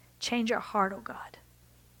 Change our heart, oh God.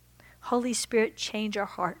 Holy Spirit, change our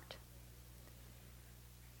heart.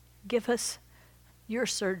 Give us your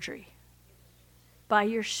surgery by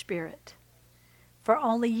your Spirit. For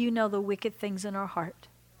only you know the wicked things in our heart.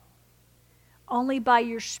 Only by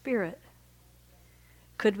your Spirit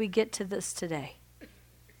could we get to this today.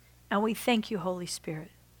 And we thank you, Holy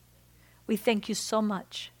Spirit. We thank you so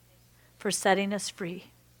much for setting us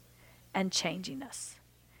free and changing us.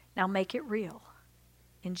 Now make it real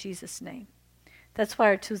in Jesus' name. That's why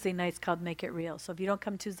our Tuesday night's called Make It Real. So if you don't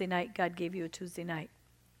come Tuesday night, God gave you a Tuesday night.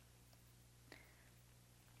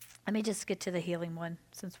 Let me just get to the healing one,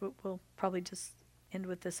 since we'll probably just end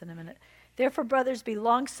with this in a minute. Therefore, brothers, be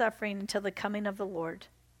long-suffering until the coming of the Lord.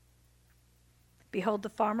 Behold, the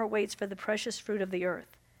farmer waits for the precious fruit of the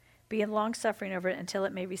earth, being long-suffering over it until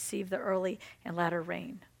it may receive the early and latter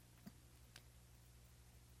rain.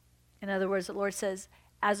 In other words, the Lord says,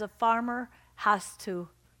 as a farmer has to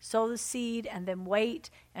sow the seed and then wait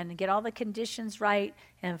and get all the conditions right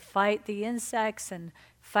and fight the insects and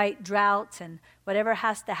fight droughts and whatever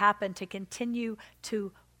has to happen to continue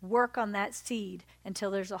to work on that seed until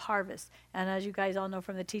there's a harvest. And as you guys all know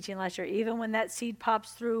from the teaching last year, even when that seed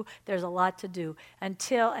pops through, there's a lot to do and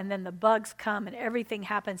then the bugs come and everything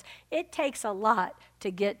happens. It takes a lot to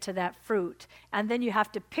get to that fruit. And then you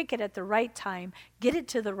have to pick it at the right time, get it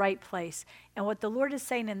to the right place. And what the Lord is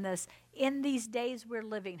saying in this, in these days we're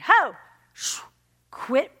living,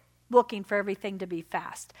 quit looking for everything to be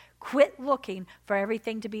fast. Quit looking for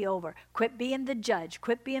everything to be over. Quit being the judge.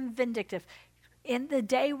 Quit being vindictive. In the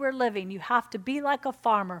day we're living, you have to be like a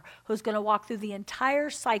farmer who's going to walk through the entire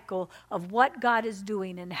cycle of what God is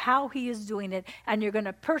doing and how he is doing it, and you're going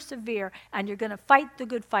to persevere, and you're going to fight the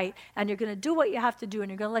good fight, and you're going to do what you have to do, and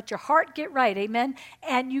you're going to let your heart get right, amen?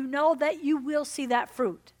 And you know that you will see that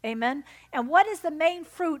fruit, amen? And what is the main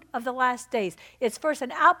fruit of the last days? It's first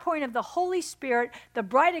an outpouring of the Holy Spirit, the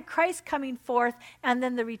bride of Christ coming forth, and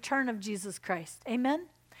then the return of Jesus Christ, amen?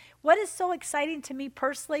 What is so exciting to me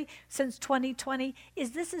personally since 2020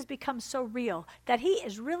 is this has become so real that he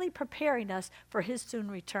is really preparing us for his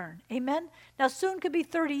soon return. Amen? Now, soon could be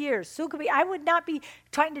 30 years. Soon could be, I would not be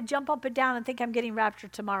trying to jump up and down and think I'm getting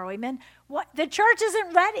raptured tomorrow. Amen? The church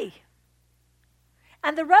isn't ready.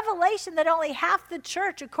 And the revelation that only half the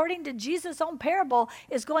church, according to Jesus' own parable,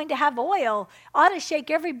 is going to have oil ought to shake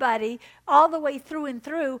everybody all the way through and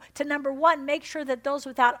through to, number one, make sure that those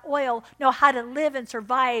without oil know how to live and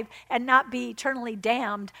survive and not be eternally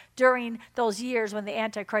damned during those years when the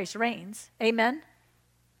Antichrist reigns. Amen?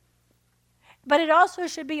 But it also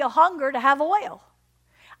should be a hunger to have oil.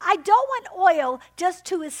 I don't want oil just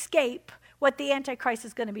to escape what the Antichrist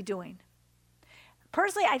is going to be doing.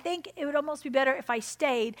 Personally, I think it would almost be better if I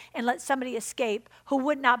stayed and let somebody escape who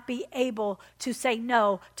would not be able to say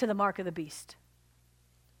no to the mark of the beast.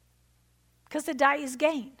 Because to die is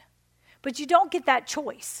gain. But you don't get that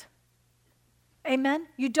choice. Amen?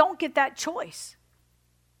 You don't get that choice.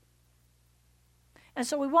 And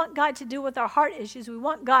so we want God to deal with our heart issues. We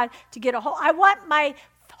want God to get a whole. I want my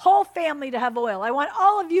whole family to have oil. I want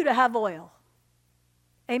all of you to have oil.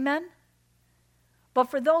 Amen? But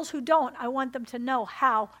for those who don't, I want them to know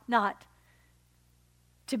how not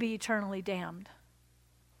to be eternally damned.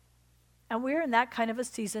 And we're in that kind of a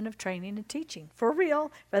season of training and teaching. For real,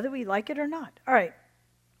 whether we like it or not. All right.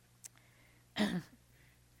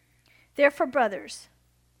 Therefore, brothers,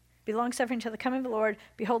 be long-suffering until the coming of the Lord.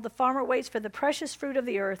 Behold, the farmer waits for the precious fruit of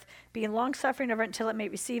the earth, being long-suffering over it until it may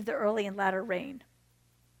receive the early and latter rain.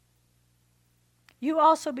 You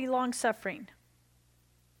also be long-suffering.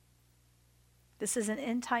 This is an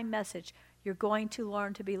end-time message. You're going to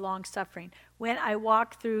learn to be long-suffering. When I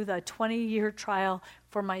walked through the 20-year trial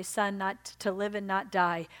for my son not to live and not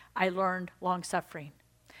die, I learned long-suffering.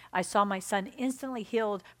 I saw my son instantly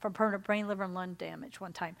healed from permanent brain, liver, and lung damage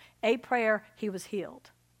one time. A prayer, he was healed.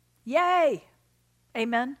 Yay!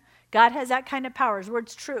 Amen? God has that kind of power. His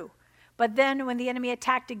word's true. But then when the enemy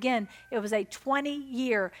attacked again, it was a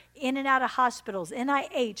 20-year in and out of hospitals,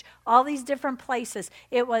 NIH, all these different places.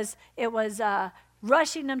 It was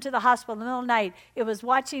rushing them to the hospital in the middle of the night. It was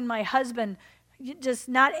watching my husband just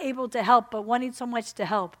not able to help, but wanting so much to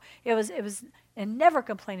help. It was, and never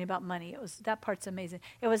complaining about money. That part's amazing.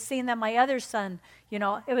 It was seeing that my other son,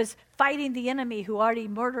 it was fighting the enemy who already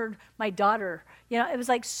murdered my daughter. It was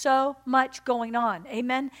like so much going on.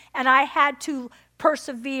 Amen. And I had to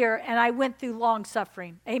persevere, and I went through long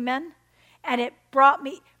suffering. Amen. And it brought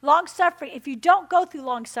me long suffering. If you don't go through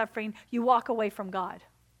long suffering, you walk away from God.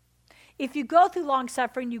 If you go through long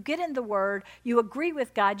suffering, you get in the Word, you agree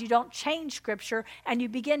with God, you don't change Scripture, and you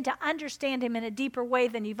begin to understand Him in a deeper way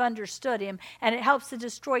than you've understood Him, and it helps to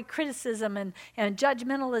destroy criticism and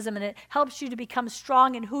judgmentalism, and it helps you to become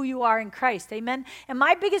strong in who you are in Christ. Amen? And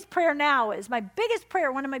one of my biggest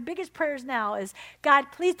prayers now is, God,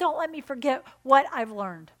 please don't let me forget what I've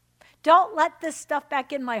learned. Don't let this stuff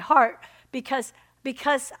back in my heart because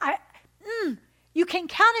you can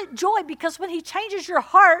count it joy because when He changes your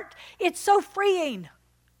heart, it's so freeing.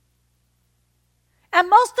 And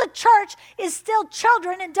most of the church is still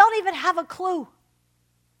children and don't even have a clue.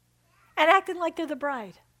 And acting like they're the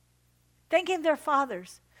bride. Thinking they're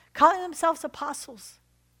fathers. Calling themselves apostles.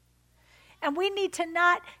 And we need to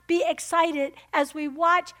not be excited as we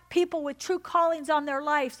watch people with true callings on their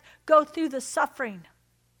lives go through the suffering.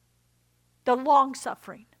 The long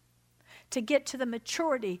suffering. To get to the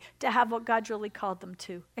maturity to have what God's really called them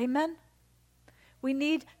to. Amen? We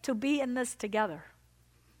need to be in this together.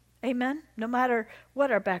 Amen? No matter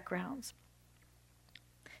what our backgrounds.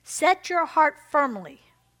 Set your heart firmly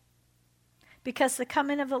because the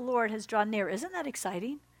coming of the Lord has drawn near. Isn't that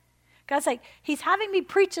exciting? God's like, he's having me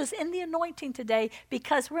preach this in the anointing today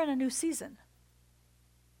because we're in a new season.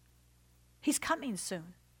 He's coming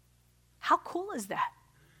soon. How cool is that?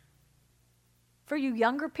 For you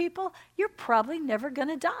younger people, you're probably never going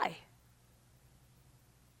to die.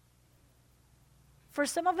 For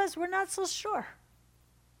some of us, we're not so sure.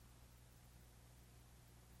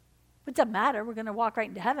 It doesn't matter. We're going to walk right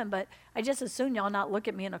into heaven, but I just assume y'all not look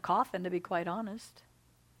at me in a coffin, to be quite honest.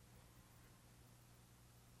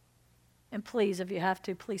 And please, if you have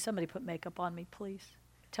to, please, somebody put makeup on me, please.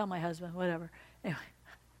 Tell my husband, whatever. Anyway.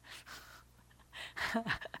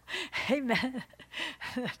 Amen.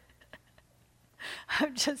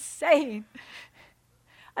 I'm just saying.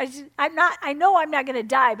 I know I'm not going to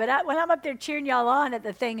die, but when I'm up there cheering y'all on at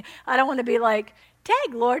the thing, I don't want to be like,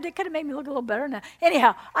 dang, Lord, that could have made me look a little better now.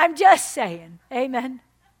 Anyhow, I'm just saying. Amen.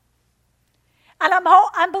 And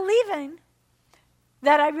I'm believing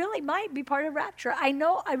that I really might be part of rapture. I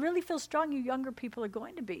really feel strong you younger people are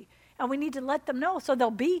going to be. And we need to let them know so they'll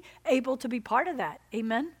be able to be part of that.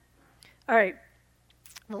 Amen? All right.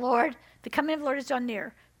 The coming of the Lord is drawn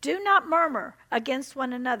near. Do not murmur against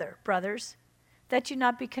one another, brothers, that you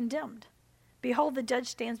not be condemned. Behold, the judge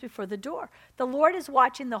stands before the door. The Lord is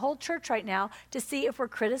watching the whole church right now to see if we're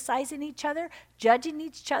criticizing each other, judging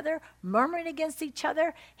each other, murmuring against each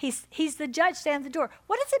other. He's the judge standing at the door.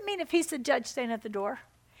 What does it mean if he's the judge standing at the door?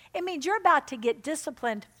 It means you're about to get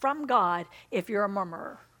disciplined from God if you're a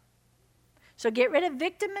murmurer. So get rid of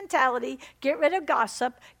victim mentality, get rid of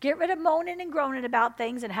gossip, get rid of moaning and groaning about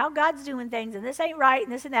things and how God's doing things and this ain't right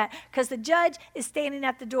and this and that, because the judge is standing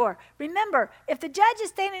at the door. Remember, if the judge is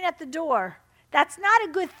standing at the door, that's not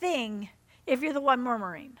a good thing if you're the one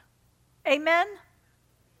murmuring. Amen?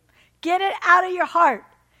 Get it out of your heart.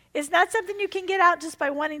 It's not something you can get out just by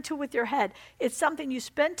wanting to with your head. It's something you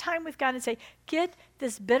spend time with God and say, get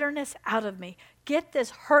this bitterness out of me. Get this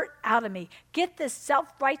hurt out of me. Get this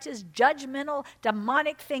self-righteous, judgmental,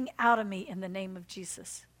 demonic thing out of me in the name of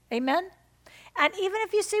Jesus. Amen? And even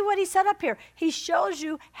if you see what he set up here, he shows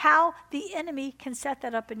you how the enemy can set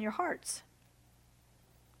that up in your hearts.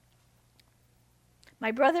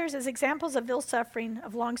 My brothers, as examples of ill suffering,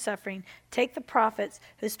 of long suffering, take the prophets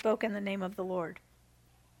who spoke in the name of the Lord.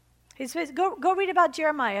 He says, go read about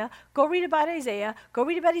Jeremiah, go read about Isaiah, go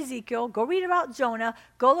read about Ezekiel, go read about Jonah,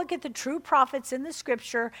 go look at the true prophets in the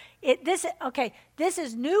scripture. This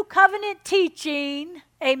is new covenant teaching,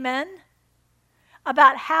 amen,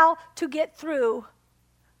 about how to get through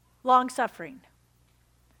long suffering.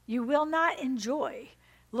 You will not enjoy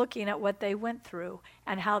looking at what they went through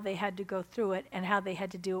and how they had to go through it and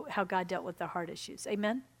how God dealt with their heart issues.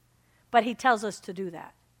 Amen? But he tells us to do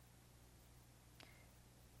that.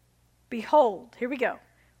 Behold, here we go.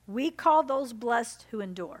 We call those blessed who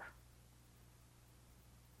endure.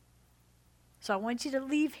 So I want you to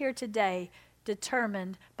leave here today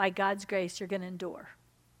determined by God's grace you're going to endure.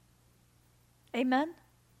 Amen?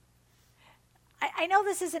 I know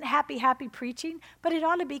this isn't happy preaching, but it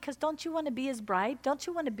ought to be, because don't you want to be his bride? Don't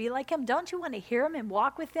you want to be like him? Don't you want to hear him and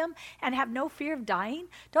walk with him and have no fear of dying?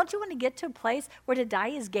 Don't you want to get to a place where to die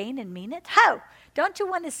is gain and mean it? How? Don't you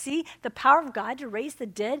want to see the power of God to raise the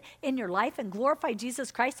dead in your life and glorify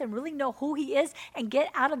Jesus Christ and really know who he is and get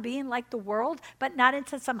out of being like the world, but not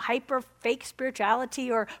into some hyper fake spirituality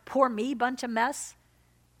or poor me bunch of mess?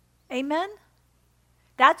 Amen?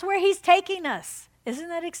 That's where he's taking us. Isn't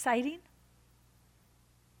that exciting?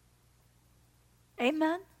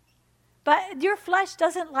 Amen? But your flesh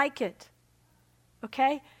doesn't like it.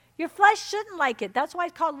 Okay? Your flesh shouldn't like it. That's why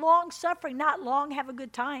it's called long suffering, not long have a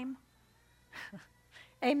good time.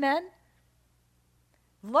 Amen?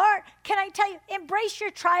 Lord, can I tell you, embrace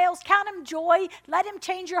your trials, count them joy, let him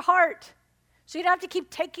change your heart. So you don't have to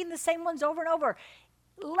keep taking the same ones over and over.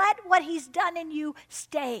 Let what he's done in you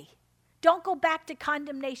stay. Don't go back to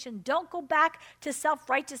condemnation. Don't go back to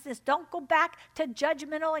self-righteousness. Don't go back to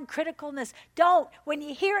judgmental and criticalness. Don't. When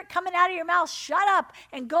you hear it coming out of your mouth, shut up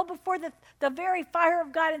and go before the very fire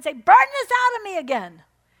of God and say, burn this out of me again.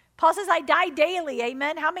 Paul says, I die daily.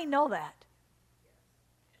 Amen. How many know that?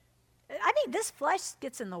 I think this flesh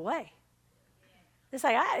gets in the way. It's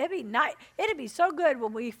like, it'd be so good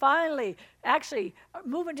when we finally actually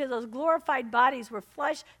move into those glorified bodies where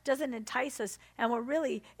flesh doesn't entice us and we're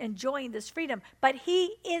really enjoying this freedom. But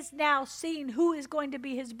he is now seeing who is going to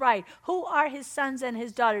be his bride, who are his sons and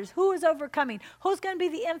his daughters, who is overcoming, who's going to be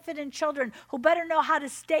the infant and children who better know how to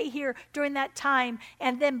stay here during that time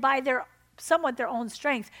and then by their own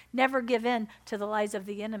strength, never give in to the lies of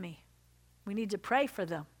the enemy. We need to pray for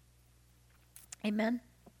them. Amen.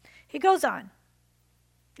 He goes on.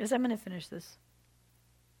 Yes, I'm going to finish this.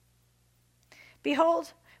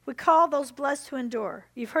 Behold, we call those blessed who endure.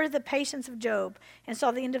 You've heard of the patience of Job and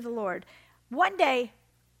saw the end of the Lord. One day,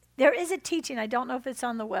 there is a teaching. I don't know if it's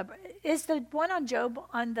on the web. Is the one on Job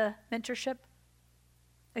on the mentorship?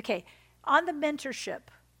 Okay, on the mentorship,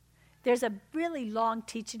 there's a really long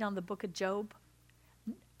teaching on the book of Job.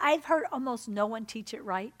 I've heard almost no one teach it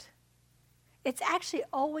right. It's actually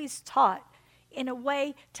always taught in a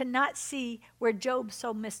way to not see where Job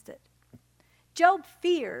so missed it. Job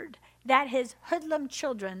feared that his hoodlum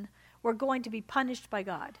children were going to be punished by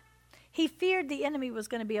God. He feared the enemy was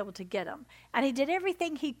going to be able to get him. And he did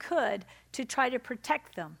everything he could to try to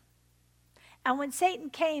protect them. And when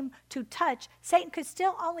Satan came to touch, Satan could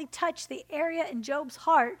still only touch the area in Job's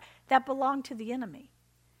heart that belonged to the enemy.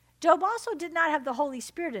 Job also did not have the Holy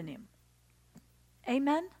Spirit in him.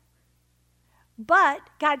 Amen? But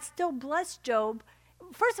God still blessed Job.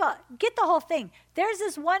 First of all, get the whole thing. There's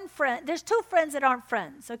this one friend. There's two friends that aren't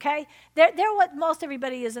friends, okay? They're what most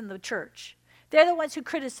everybody is in the church. They're the ones who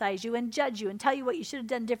criticize you and judge you and tell you what you should have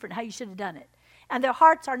done different, how you should have done it. And their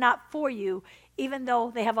hearts are not for you, even though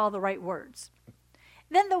they have all the right words.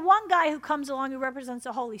 Then the one guy who comes along who represents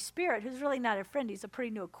the Holy Spirit, who's really not a friend, he's a pretty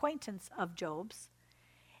new acquaintance of Job's,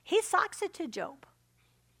 he socks it to Job.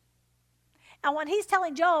 And when he's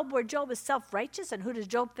telling Job where Job is self-righteous and who does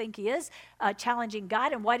Job think he is, challenging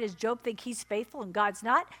God, and why does Job think he's faithful and God's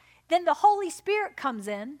not, then the Holy Spirit comes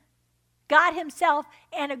in, God himself,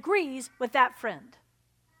 and agrees with that friend.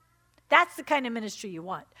 That's the kind of ministry you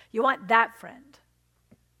want. You want that friend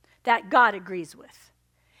that God agrees with.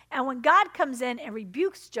 And when God comes in and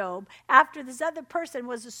rebukes Job, after this other person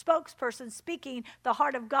was a spokesperson speaking the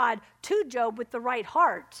heart of God to Job with the right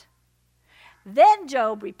heart, then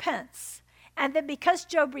Job repents. And then because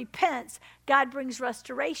Job repents, God brings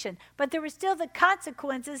restoration. But there were still the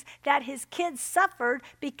consequences that his kids suffered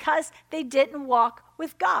because they didn't walk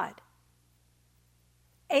with God.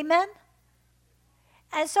 Amen?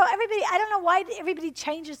 And so everybody, I don't know why everybody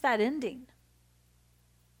changes that ending.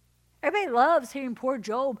 Everybody loves hearing poor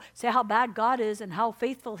Job say how bad God is and how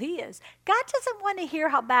faithful he is. God doesn't want to hear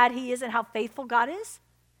how bad he is and how faithful God is.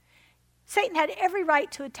 Satan had every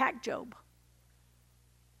right to attack Job.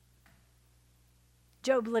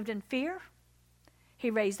 Job lived in fear. He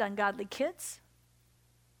raised ungodly kids.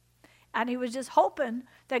 And he was just hoping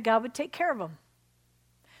that God would take care of him.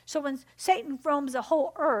 So when Satan roams the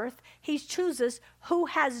whole earth, he chooses who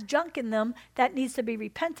has junk in them that needs to be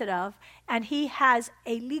repented of, and he has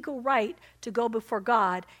a legal right to go before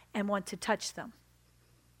God and want to touch them.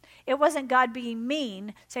 It wasn't God being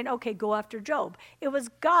mean, saying, okay, go after Job. It was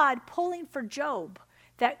God pulling for Job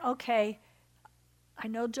that, okay, I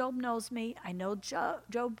know Job knows me. I know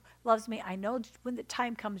Job loves me. I know when the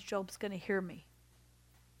time comes, Job's going to hear me.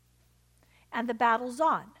 And the battle's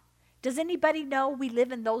on. Does anybody know we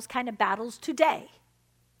live in those kind of battles today?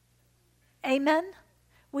 Amen?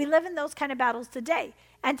 We live in those kind of battles today.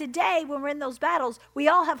 And today, when we're in those battles, we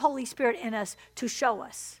all have Holy Spirit in us to show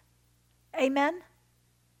us. Amen?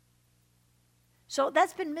 So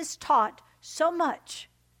that's been mistaught so much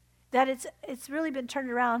that it's really been turned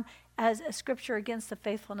around as a scripture against the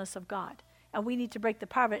faithfulness of God. And we need to break the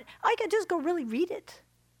power of it. All you got to do is go really read it.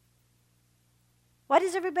 Why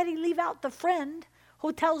does everybody leave out the friend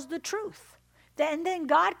who tells the truth? And then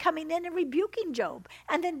God coming in and rebuking Job.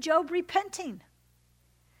 And then Job repenting.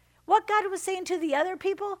 What God was saying to the other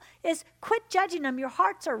people is, quit judging them. Your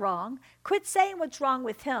hearts are wrong. Quit saying what's wrong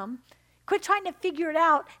with him. Quit trying to figure it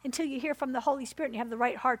out until you hear from the Holy Spirit and you have the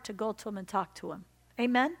right heart to go to him and talk to him.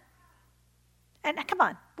 Amen? And come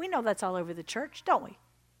on, we know that's all over the church, don't we?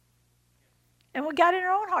 And we got in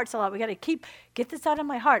our own hearts a lot. We got to get this out of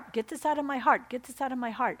my heart, get this out of my heart, get this out of my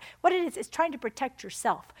heart. What it is, it's trying to protect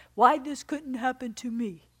yourself. Why this couldn't happen to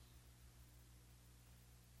me?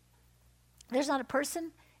 There's not a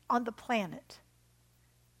person on the planet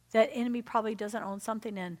that enemy probably doesn't own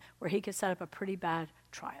something in where he could set up a pretty bad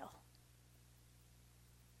trial.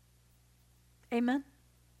 Amen?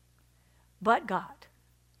 But God.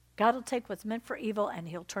 God will take what's meant for evil and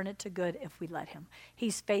he'll turn it to good if we let him.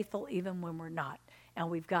 He's faithful even when we're not. and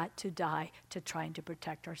we've got to die to trying to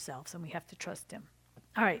protect ourselves, and we have to trust him.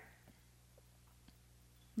 All right.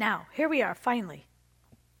 Now, here we are, finally.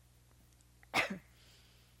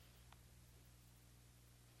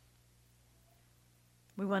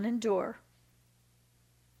 We want to endure.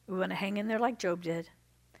 We want to hang in there like Job did.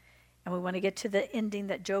 And we want to get to the ending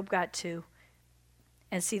that Job got to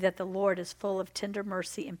and see that the Lord is full of tender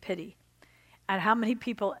mercy and pity. And how many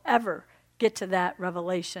people ever get to that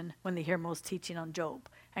revelation when they hear most teaching on Job?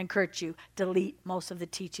 I encourage you, delete most of the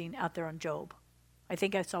teaching out there on Job. I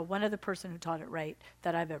think I saw one other person who taught it right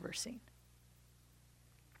that I've ever seen.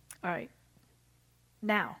 All right.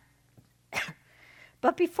 Now,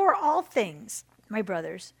 but before all things, my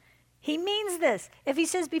brothers, he means this. If he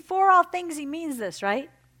says before all things, he means this, right?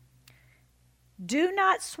 Do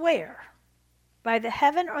not swear by the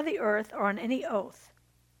heaven or the earth or on any oath.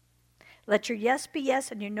 Let your yes be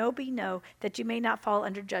yes and your no be no, that you may not fall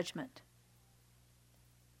under judgment.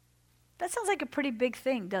 That sounds like a pretty big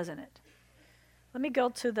thing, doesn't it? Let me go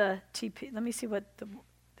to the TP. Let me see what the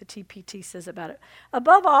TPT says about it.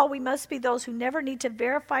 Above all, we must be those who never need to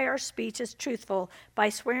verify our speech as truthful by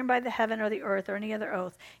swearing by the heaven or the earth or any other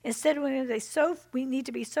oath. Instead, we need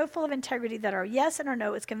to be so full of integrity that our yes and our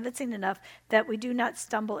no is convincing enough that we do not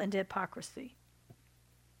stumble into hypocrisy.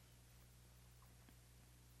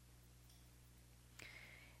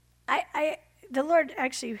 The Lord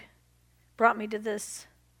actually brought me to this.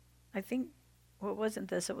 I think, well, it wasn't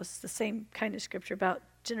this. It was the same kind of scripture about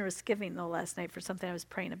generous giving, though, last night for something I was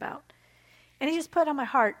praying about. And he just put on my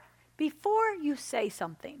heart, before you say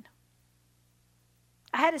something.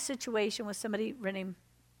 I had a situation with somebody renting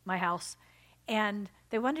my house, and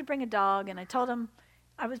they wanted to bring a dog, and I told them,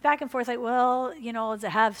 I was back and forth like, well, it's a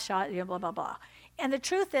half shot, blah, blah, blah. And the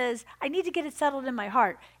truth is, I need to get it settled in my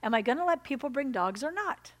heart. Am I going to let people bring dogs or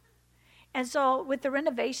not? And so with the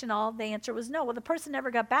renovation, the answer was no. Well, the person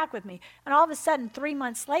never got back with me. And all of a sudden, 3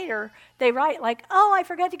 months later, they write like, oh, I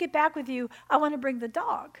forgot to get back with you. I want to bring the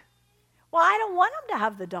dog. Well, I don't want them to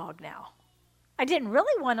have the dog now. I didn't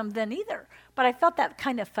really want them then either. But I felt that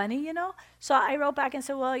kind of funny, So I wrote back and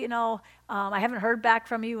said, well, I haven't heard back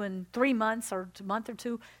from you in 3 months or a month or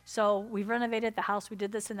two. So we've renovated the house. We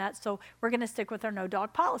did this and that. So we're going to stick with our no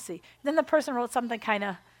dog policy. Then the person wrote something kind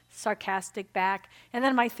of sarcastic back. And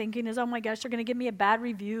then my thinking is, oh my gosh, they're going to give me a bad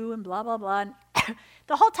review and blah, blah, blah. And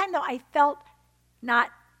the whole time, though, I felt not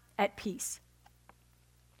at peace.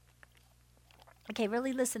 Okay,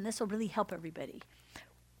 really listen. This will really help everybody.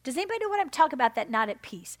 Does anybody know what I'm talking about, that not at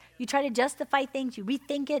peace? You try to justify things. You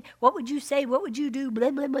rethink it. What would you say? What would you do?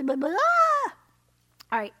 Blah, blah, blah, blah, blah. Ah!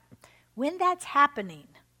 All right. When that's happening,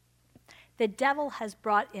 the devil has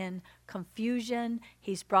brought in confusion.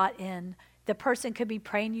 He's brought in the person could be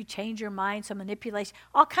praying you change your mind, some manipulation,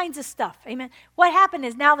 all kinds of stuff. Amen. What happened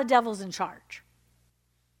is now the devil's in charge.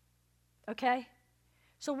 Okay?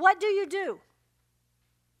 So what do you do?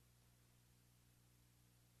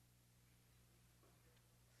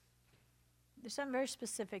 There's something very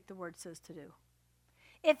specific the word says to do.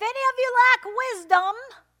 If any of you lack wisdom,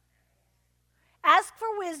 ask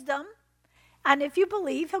for wisdom, and if you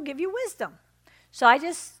believe, he'll give you wisdom. So I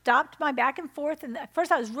just stopped my back and forth, and at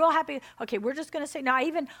first I was real happy. Okay, we're just going to say, no, I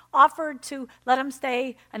even offered to let them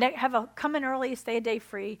stay, and come in early, stay a day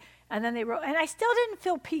free, and then they wrote, and I still didn't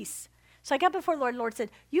feel peace. So I got before the Lord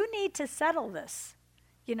said, you need to settle this,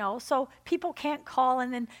 so people can't call,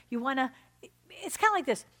 and then you want to, it's kind of like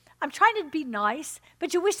this. I'm trying to be nice,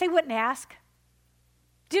 but you wish they wouldn't ask.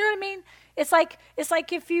 Do you know what I mean? It's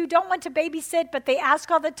like if you don't want to babysit, but they ask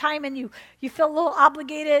all the time, and you feel a little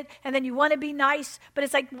obligated, and then you want to be nice, but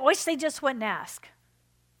it's like, wish they just wouldn't ask.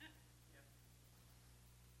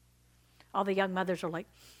 All the young mothers are like,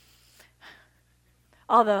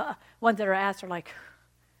 all the ones that are asked are like,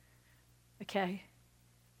 okay.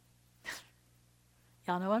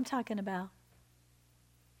 Y'all know what I'm talking about.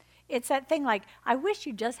 It's that thing like, I wish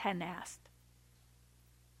you just hadn't asked.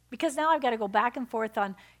 Because now I've got to go back and forth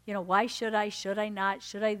on, why should I not,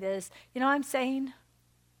 should I this? You know what I'm saying?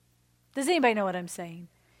 Does anybody know what I'm saying?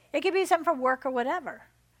 It could be something for work or whatever.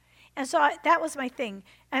 And so that was my thing.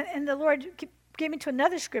 And the Lord gave me to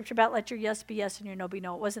another scripture about let your yes be yes and your no be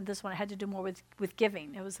no. It wasn't this one. I had to do more with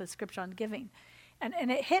giving. It was a scripture on giving. And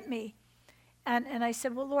it hit me. And I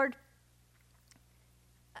said, well, Lord,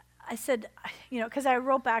 I said, because I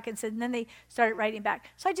wrote back and said, and then they started writing back.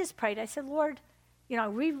 So I just prayed. I said, Lord, I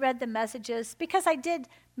reread the messages because I did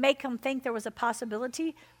make them think there was a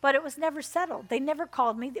possibility, but it was never settled. They never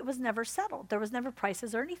called me. It was never settled. There was never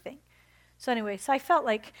prices or anything. So anyway, I felt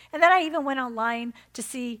like, and then I even went online to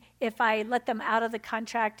see if I let them out of the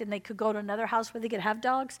contract and they could go to another house where they could have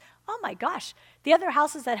dogs. Oh my gosh. The other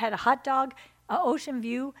houses that had a hot dog ocean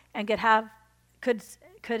view and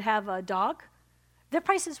could have a dog, their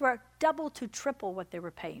prices were double to triple what they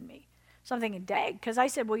were paying me. So I'm thinking, dang, because I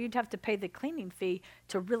said, well, you'd have to pay the cleaning fee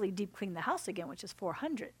to really deep clean the house again, which is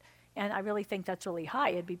 $400. And I really think that's really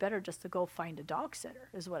high. It'd be better just to go find a dog sitter,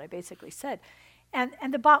 is what I basically said.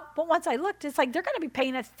 But once I looked, it's like they're going to be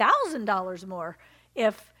paying $1,000 more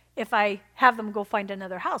if I have them go find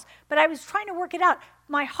another house. But I was trying to work it out.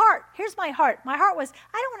 Here's my heart. My heart was,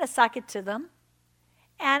 I don't want to suck it to them.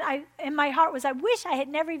 And my heart was, I wish I had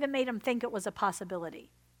never even made them think it was a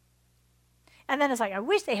possibility. And then it's like, I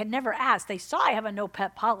wish they had never asked. They saw I have a no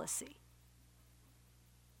pet policy.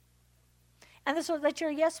 And this was, let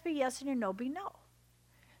your yes be yes and your no be no.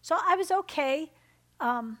 So I was okay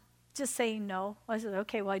just saying no. I said,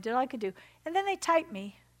 okay, well, I did all I could do. And then they typed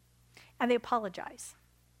me, and they apologized.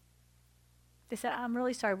 They said, I'm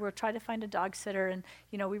really sorry. We're trying to find a dog sitter, and,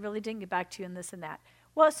 we really didn't get back to you and this and that.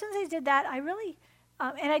 Well, as soon as they did that, I really...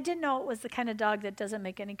 and I didn't know it was the kind of dog that doesn't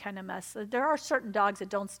make any kind of mess. There are certain dogs that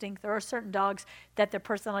don't stink. There are certain dogs that their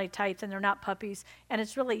personality types, and they're not puppies. And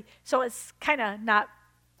it's really, so it's kind of not,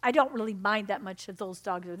 I don't really mind that much that those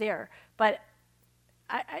dogs are there. But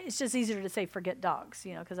it's just easier to say forget dogs,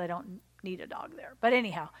 because I don't need a dog there. But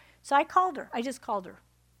anyhow, so I called her. I just called her.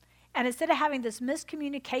 And instead of having this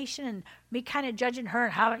miscommunication and me kind of judging her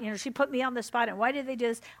and how, she put me on the spot and why did they do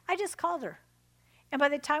this, I just called her. And by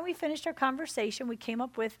the time we finished our conversation, we came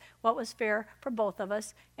up with what was fair for both of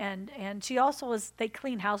us. And she also they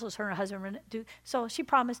clean houses, her and her husband do. So she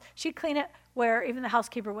promised she'd clean it where even the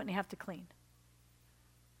housekeeper wouldn't have to clean.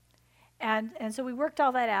 And so we worked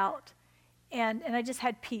all that out, and I just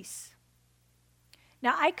had peace.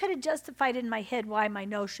 Now, I could have justified in my head why my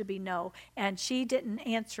no should be no, and she didn't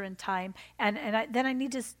answer in time, and then I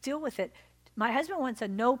need to deal with it. My husband wants a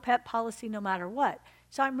no pet policy no matter what.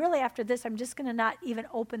 So I'm really, after this, I'm just going to not even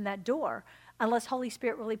open that door unless Holy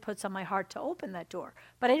Spirit really puts on my heart to open that door.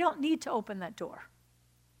 But I don't need to open that door.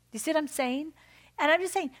 You see what I'm saying? And I'm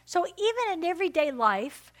just saying, so even in everyday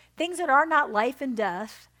life, things that are not life and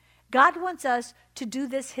death, God wants us to do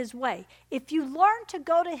this his way. If you learn to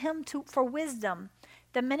go to him for wisdom,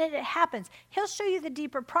 the minute it happens, he'll show you the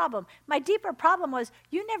deeper problem. My deeper problem was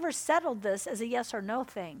you never settled this as a yes or no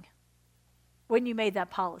thing when you made that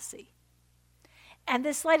policy. And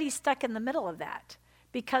this lady's stuck in the middle of that,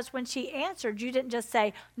 because when she answered, you didn't just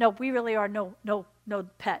say, no, we really are no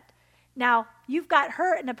pet. Now, you've got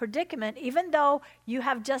her in a predicament, even though you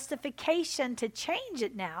have justification to change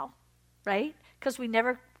it now, right? Because we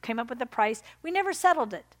never came up with a price. We never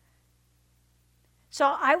settled it.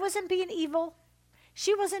 So I wasn't being evil.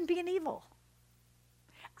 She wasn't being evil.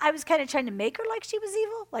 I was kind of trying to make her like she was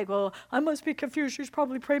evil. Like, well, I must be confused. She's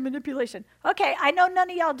probably prey manipulation. Okay, I know none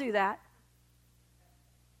of y'all do that.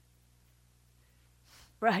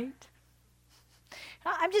 Right?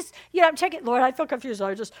 I'm just, I'm checking, Lord, I feel confused.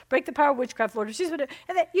 I just break the power of witchcraft, Lord. And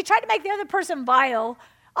then you try to make the other person vile.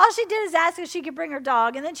 All she did is ask if she could bring her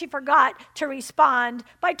dog, and then she forgot to respond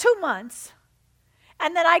by 2 months.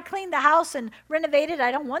 And then I cleaned the house and renovated.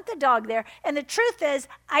 I don't want the dog there. And the truth is,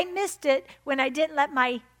 I missed it when I didn't let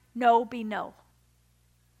my no be no.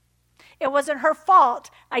 It wasn't her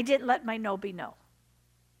fault I didn't let my no be no.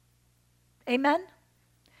 Amen?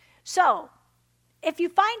 So, if you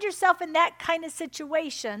find yourself in that kind of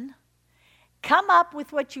situation, come up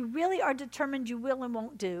with what you really are determined you will and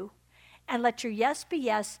won't do, and let your yes be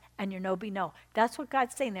yes and your no be no. That's what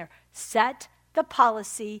God's saying there. Set the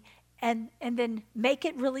policy and then make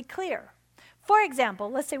it really clear. For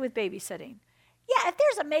example, let's say with babysitting. Yeah, if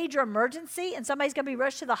there's a major emergency and somebody's going to be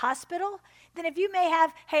rushed to the hospital, then if you may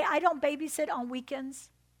have, hey, I don't babysit on weekends.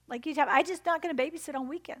 Like you'd have, I just not going to babysit on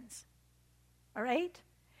weekends. All right?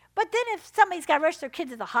 But then if somebody's got to rush their kid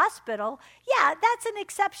to the hospital, yeah, that's an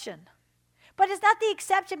exception. But it's not the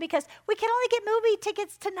exception because we can only get movie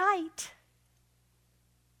tickets tonight.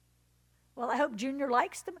 Well, I hope Junior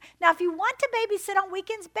likes them. Now, if you want to babysit on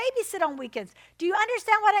weekends, babysit on weekends. Do you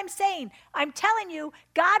understand what I'm saying? I'm telling you,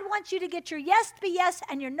 God wants you to get your yes be yes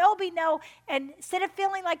and your no be no. And instead of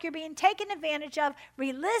feeling like you're being taken advantage of,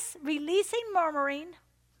 releasing murmuring,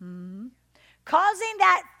 causing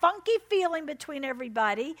that funky feeling between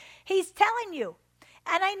everybody, he's telling you.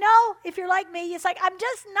 And I know if you're like me, it's like, I'm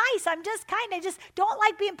just nice. I'm just kind. I just don't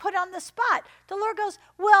like being put on the spot. The Lord goes,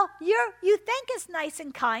 well, you think it's nice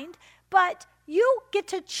and kind, but you get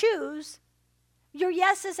to choose your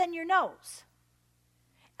yeses and your nos.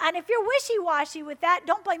 And if you're wishy-washy with that,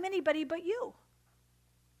 don't blame anybody but you.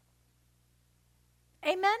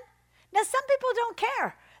 Amen? Now, some people don't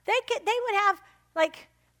care. They would have,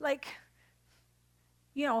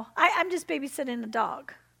 I'm just babysitting a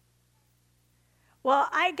dog. Well,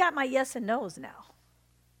 I got my yes and no's now.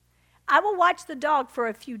 I will watch the dog for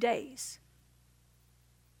a few days,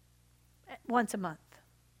 once a month.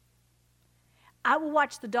 I will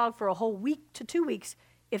watch the dog for a whole week to 2 weeks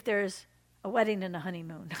if there's a wedding and a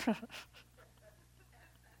honeymoon.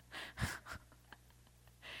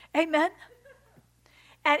 Amen?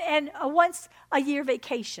 And a once a year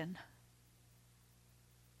vacation.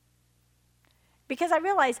 Because I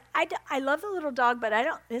realize I love the little dog, but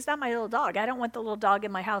it's not my little dog. I don't want the little dog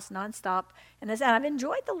in my house nonstop. And I've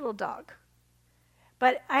enjoyed the little dog.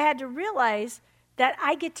 But I had to realize that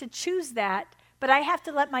I get to choose that, but I have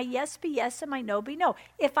to let my yes be yes and my no be no.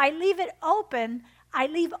 If I leave it open, I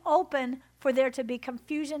leave open for there to be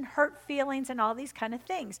confusion, hurt feelings, and all these kind of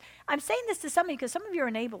things. I'm saying this to some of you because some of you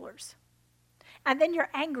are enablers. And then you're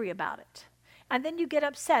angry about it. And then you get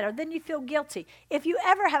upset, or then you feel guilty. If you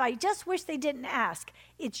ever have, I just wish they didn't ask.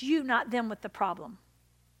 It's you, not them, with the problem.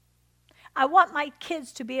 I want my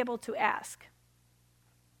kids to be able to ask.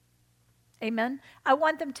 Amen? I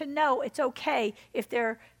want them to know it's okay if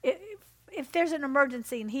there's an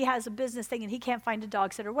emergency and he has a business thing and he can't find a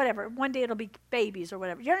dog sitter or whatever. One day it'll be babies or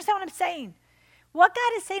whatever. You understand what I'm saying? What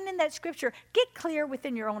God is saying in that scripture, get clear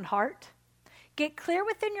within your own heart. Get clear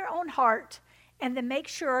within your own heart. And then make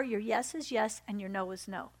sure your yes is yes and your no is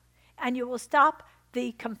no. And you will stop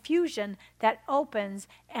the confusion that opens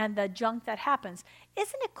and the junk that happens.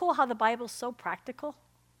 Isn't it cool how the Bible's so practical?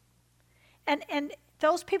 And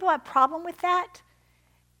those people have problem with that.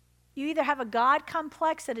 You either have a God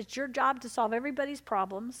complex that it's your job to solve everybody's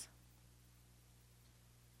problems,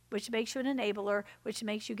 which makes you an enabler, which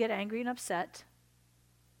makes you get angry and upset.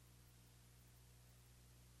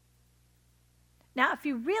 Now, if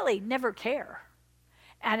you really never care,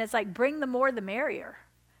 and it's like bring the more the merrier,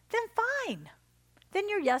 then fine. Then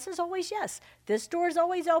your yes is always yes. This door is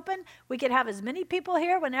always open. We can have as many people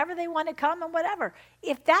here whenever they want to come and whatever.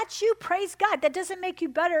 If that's you, praise God. That doesn't make you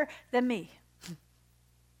better than me.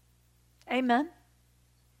 Amen?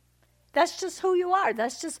 That's just who you are.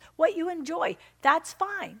 That's just what you enjoy. That's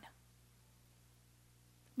fine.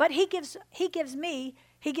 But he gives me,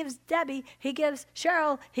 he gives Debbie, he gives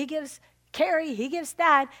Cheryl, he gives Carrie, he gives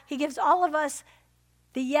Thad, he gives all of us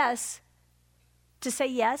the yes to say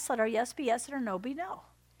yes, let our yes be yes and our no be no.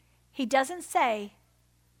 He doesn't say,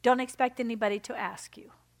 don't expect anybody to ask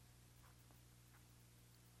you.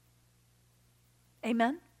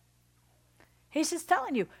 Amen? He's just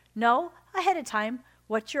telling you, know ahead of time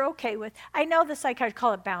what you're okay with. I know the psychiatrists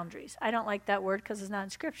call it boundaries. I don't like that word because it's not in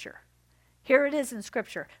Scripture. Here it is in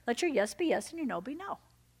Scripture. Let your yes be yes and your no be no.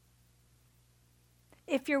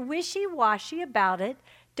 If you're wishy-washy about it,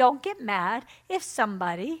 don't get mad if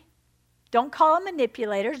somebody, don't call them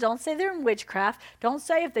manipulators, don't say they're in witchcraft, don't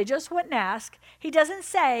say if they just wouldn't ask. He doesn't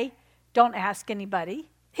say, don't ask anybody.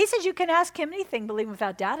 He says you can ask him anything, believing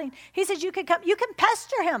without doubting. He says you can come, you can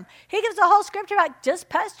pester him. He gives a whole scripture about just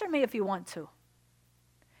pester me if you want to.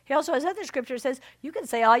 He also has other scripture that says you can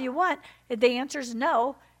say all you want. The answer is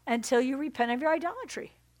no until you repent of your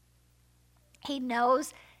idolatry. He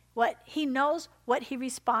knows what he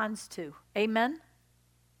responds to. Amen?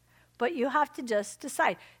 But you have to just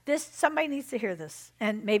decide. Somebody needs to hear this.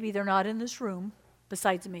 And maybe they're not in this room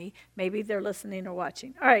besides me. Maybe they're listening or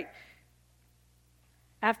watching. All right.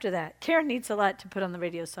 After that, Karen needs a lot to put on the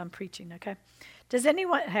radio, so I'm preaching, okay? Does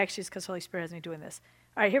anyone, actually it's because Holy Spirit has me doing this.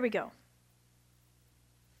 All right, here we go.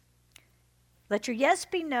 Let your yes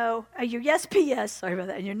be no, your yes be yes, sorry about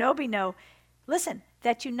that, and your no be no. Listen,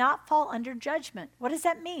 that you not fall under judgment. What does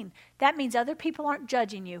that mean? That means other people aren't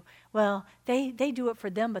judging you. Well, they do it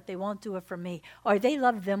for them, but they won't do it for me. Or they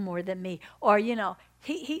love them more than me. Or,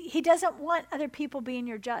 he doesn't want other people being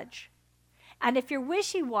your judge. And if you're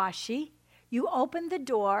wishy-washy, you open the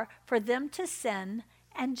door for them to sin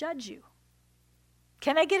and judge you.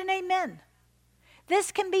 Can I get an amen?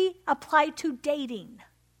 This can be applied to dating.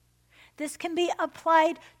 This can be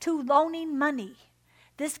applied to loaning money.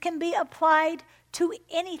 This can be applied to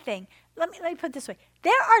anything. Let me put it this way.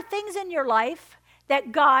 There are things in your life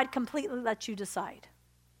that God completely lets you decide.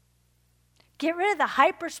 Get rid of the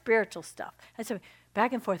hyper-spiritual stuff. I said,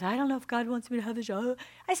 back and forth, I don't know if God wants me to have the job.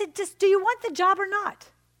 I said, just do you want the job or not?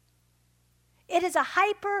 It is a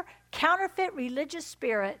hyper, counterfeit religious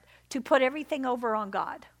spirit to put everything over on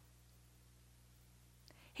God.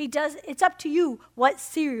 It's up to you what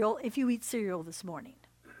cereal, if you eat cereal this morning.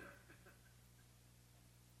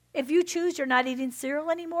 If you choose you're not eating cereal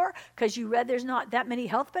anymore because you read there's not that many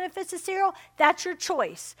health benefits to cereal, that's your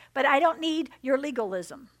choice. But I don't need your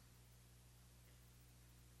legalism.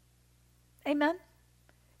 Amen?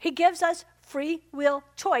 He gives us free will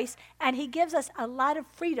choice, and he gives us a lot of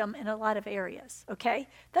freedom in a lot of areas, okay?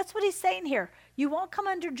 That's what he's saying here. You won't come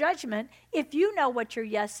under judgment if you know what your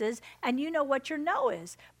yes is and you know what your no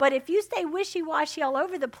is. But if you stay wishy-washy all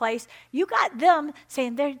over the place, you got them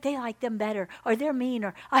saying they like them better, or they're mean,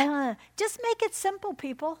 or just make it simple,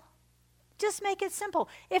 people. Just make it simple.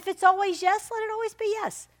 If it's always yes, let it always be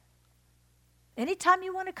yes. Anytime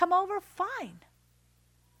you want to come over, fine.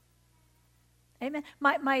 Amen.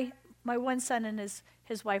 My one son and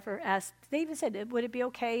his wife were asked, they even said, would it be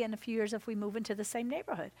okay in a few years if we move into the same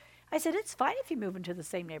neighborhood? I said, it's fine if you move into the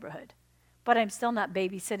same neighborhood. But I'm still not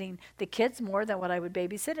babysitting the kids more than what I would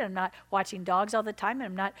babysit. And I'm not watching dogs all the time. And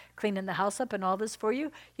I'm not cleaning the house up and all this for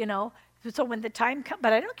you, you know. So when the time comes,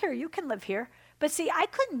 but I don't care, you can live here. But see, I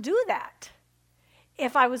couldn't do that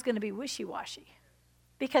if I was going to be wishy-washy.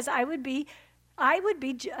 Because I would be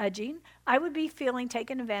judging, I would be feeling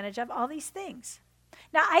taken advantage of, all these things.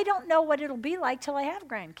 Now, I don't know what it'll be like till I have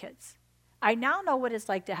grandkids. I now know what it's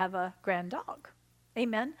like to have a grand dog.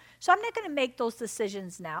 Amen? So I'm not going to make those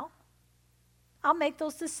decisions now. I'll make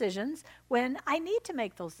those decisions when I need to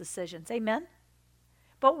make those decisions. Amen?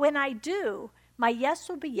 But when I do, my yes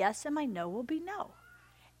will be yes and my no will be no.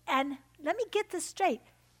 And let me get this straight.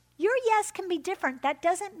 Your yes can be different. That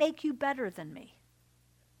doesn't make you better than me.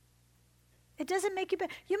 It doesn't make you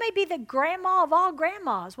better. You may be the grandma of all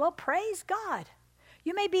grandmas. Well, praise God.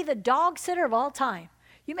 You may be the dog sitter of all time.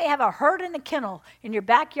 You may have a herd in a kennel in your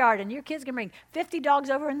backyard, and your kids can bring 50 dogs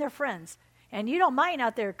over and their friends. And you don't mind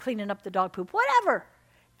out there cleaning up the dog poop. Whatever.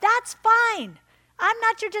 That's fine. I'm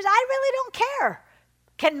not your judge. I really don't care.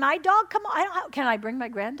 Can my dog come on? Can I bring my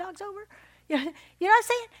granddogs over? You know what I'm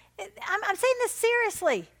saying? I'm saying this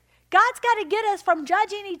seriously. God's got to get us from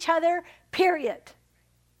judging each other, period.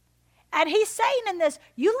 And he's saying in this,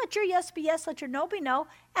 you let your yes be yes, let your no be no,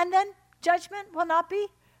 and then judgment will not be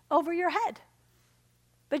over your head.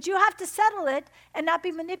 But you have to settle it and not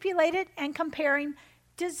be manipulated and comparing.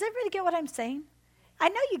 Does everybody get what I'm saying? I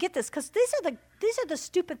know you get this, because these are the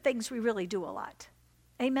stupid things we really do a lot.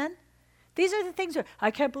 Amen? These are the things where,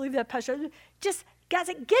 I can't believe that, Pastor. Just, guys,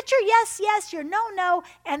 get your yes, yes, your no, no,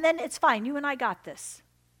 and then it's fine. You and I got this.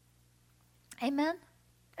 Amen?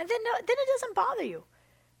 And then it doesn't bother you.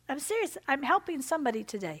 I'm serious. I'm helping somebody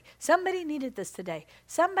today. Somebody needed this today.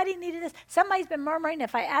 Somebody needed this. Somebody's been murmuring.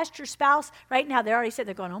 If I asked your spouse right now, they already said,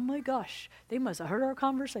 they're going, oh my gosh, they must have heard our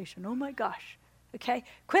conversation. Oh my gosh. Okay?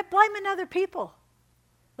 Quit blaming other people.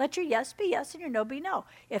 Let your yes be yes and your no be no.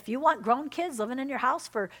 If you want grown kids living in your house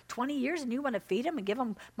for 20 years and you want to feed them and give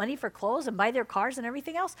them money for clothes and buy their cars and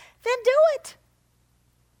everything else, then do it.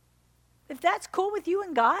 If that's cool with you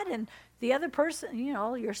and God and the other person, you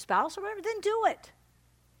know, your spouse or whatever, then do it.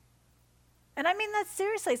 And I mean that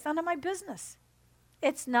seriously. It's none of my business.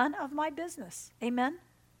 It's none of my business. Amen?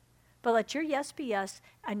 But let your yes be yes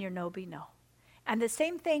and your no be no. And the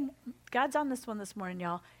same thing, God's on this one this morning,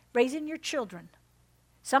 y'all. Raising your children.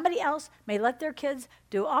 Somebody else may let their kids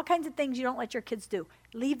do all kinds of things you don't let your kids do.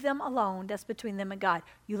 Leave them alone. That's between them and God.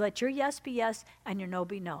 You let your yes be yes and your no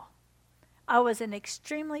be no. I was an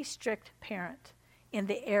extremely strict parent in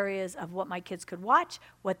the areas of what my kids could watch,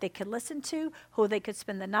 what they could listen to, who they could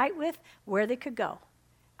spend the night with, where they could go.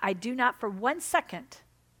 I do not for 1 second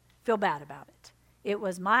feel bad about it. It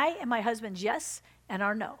was my and my husband's yes and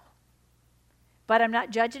our no. But I'm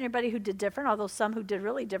not judging anybody who did different, although some who did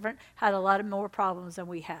really different had a lot of more problems than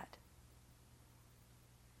we had.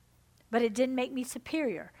 But it didn't make me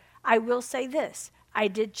superior. I will say this. I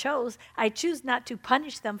choose not to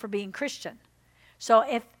punish them for being Christian. So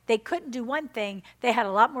if they couldn't do one thing, they had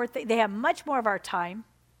a lot more they had much more of our time.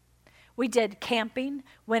 We did camping,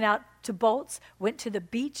 went out to boats, went to the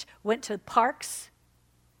beach, went to parks.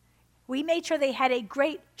 We made sure they had a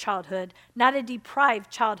great childhood, not a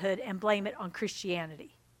deprived childhood, and blame it on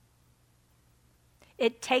Christianity.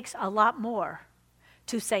 It takes a lot more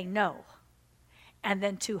to say no and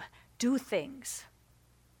then to do things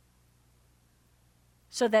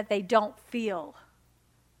so that they don't feel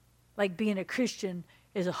like being a Christian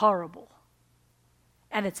is horrible.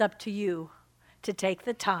 And it's up to you to take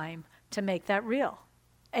the time to make that real.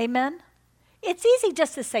 Amen? It's easy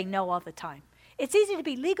just to say no all the time. It's easy to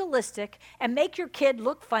be legalistic and make your kid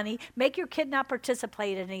look funny, make your kid not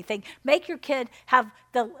participate in anything, make your kid have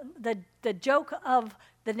the joke of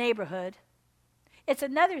the neighborhood. It's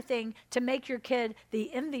another thing to make your kid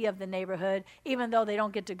the envy of the neighborhood, even though they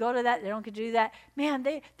don't get to go to that, they don't get to do that. Man,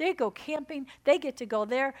 they go camping, they get to go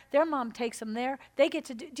there, their mom takes them there, they get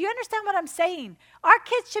to do you understand what I'm saying? Our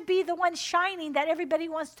kids should be the ones shining that everybody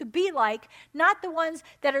wants to be like, not the ones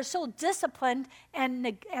that are so disciplined and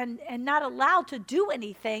not allowed to do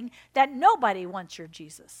anything that nobody wants your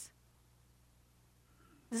Jesus.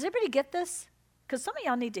 Does everybody get this? Because some of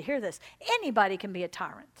y'all need to hear this. Anybody can be a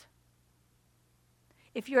tyrant.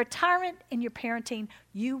 If you're a tyrant in your parenting,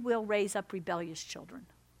 you will raise up rebellious children.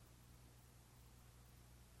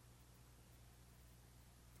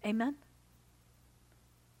 Amen?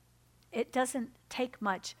 It doesn't take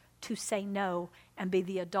much to say no and be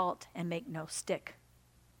the adult and make no stick.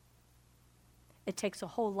 It takes a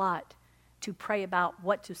whole lot to pray about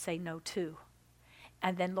what to say no to.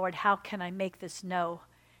 And then, Lord, how can I make this no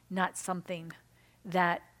not something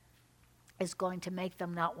that is going to make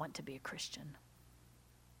them not want to be a Christian?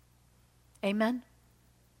 Amen?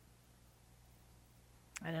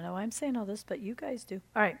 I don't know why I'm saying all this, but you guys do.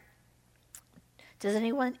 All right. Does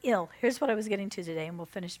anyone ill? Here's what I was getting to today, and we'll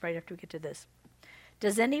finish right after we get to this.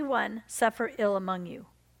 Does anyone suffer ill among you?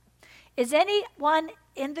 Is anyone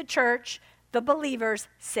in the church, the believers,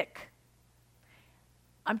 sick?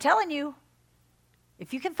 I'm telling you,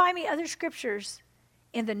 if you can find me other scriptures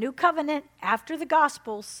in the New Covenant after the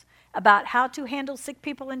Gospels about how to handle sick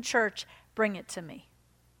people in church, bring it to me.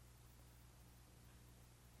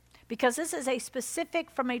 Because this is a specific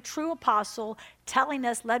from a true apostle telling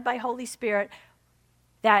us, led by Holy Spirit,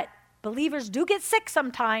 that believers do get sick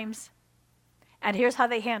sometimes, and here's how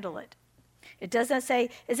they handle it. It doesn't say,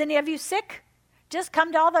 is any of you sick? Just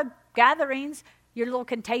come to all the gatherings, your little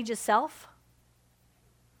contagious self.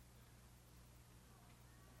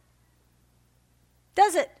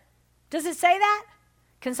 Does it? Does it say that?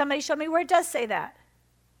 Can somebody show me where it does say that?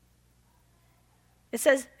 It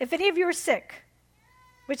says, if any of you are sick,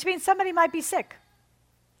 which means somebody might be sick,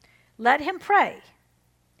 let him pray.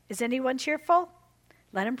 Is anyone cheerful?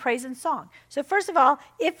 Let him praise in song. So first of all,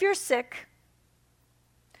 if you're sick,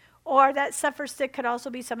 or that suffers sick could also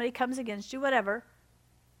be somebody comes against you, whatever,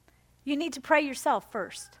 you need to pray yourself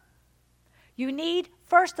first. You need,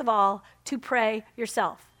 first of all, to pray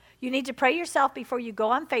yourself. You need to pray yourself before you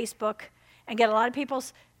go on Facebook and get a lot of people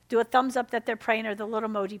do a thumbs up that they're praying or the little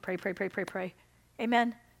emoji, pray, pray, pray, pray, pray.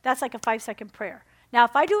 Amen? That's like a 5-second prayer. Now,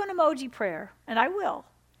 if I do an emoji prayer, and I will,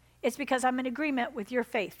 it's because I'm in agreement with your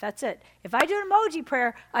faith. That's it. If I do an emoji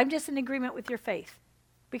prayer, I'm just in agreement with your faith.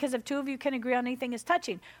 Because if two of you can agree on anything, it's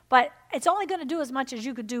touching. But it's only going to do as much as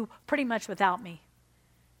you could do pretty much without me.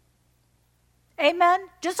 Amen?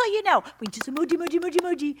 Just so you know, we just emoji, emoji, emoji,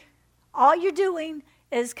 emoji. All you're doing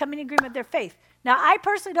is coming in agreement with their faith. Now, I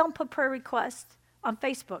personally don't put prayer requests on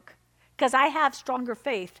Facebook because I have stronger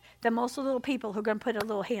faith than most of the little people who are going to put a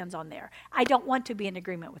little hands on there. I don't want to be in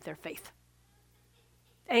agreement with their faith.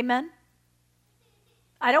 Amen?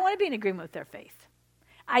 I don't want to be in agreement with their faith.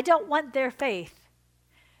 I don't want their faith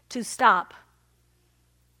to stop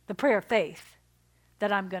the prayer of faith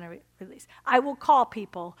that I'm going to release. I will call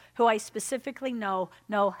people who I specifically know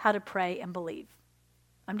how to pray and believe.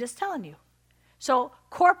 I'm just telling you. So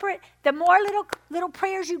corporate, the more little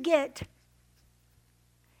prayers you get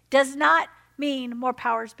does not mean more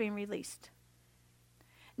power is being released.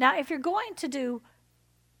 Now, if you're going to do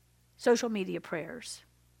social media prayers,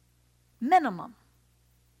 minimum,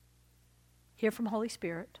 hear from Holy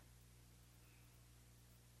Spirit.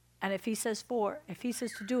 And if he says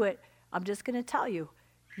to do it, I'm just going to tell you,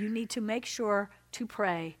 you need to make sure to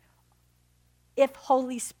pray. If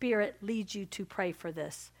Holy Spirit leads you to pray for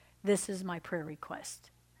this, this is my prayer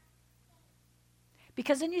request.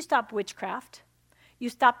 Because then you stop witchcraft. You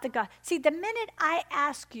stop the God. See, the minute I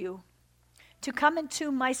ask you to come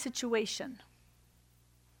into my situation,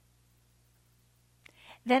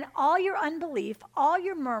 then all your unbelief, all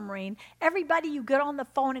your murmuring, everybody you get on the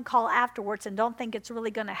phone and call afterwards and don't think it's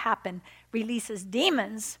really going to happen, releases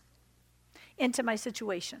demons into my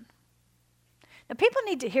situation. Now, people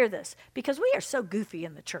need to hear this because we are so goofy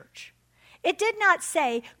in the church. It did not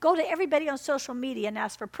say, go to everybody on social media and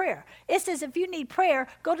ask for prayer. It says, if you need prayer,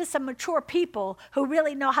 go to some mature people who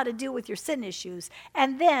really know how to deal with your sin issues.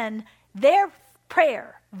 And then their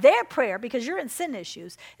prayer, because you're in sin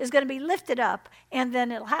issues, is going to be lifted up, and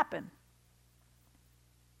then it'll happen.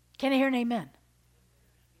 Can I hear an amen?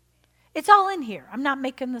 It's all in here. I'm not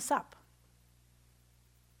making this up.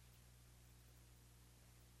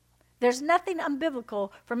 There's nothing unbiblical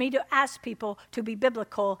for me to ask people to be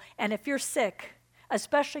biblical, and if you're sick,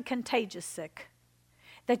 especially contagious sick,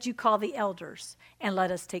 that you call the elders and let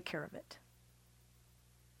us take care of it.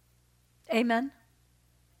 Amen?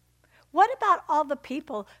 What about all the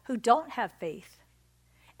people who don't have faith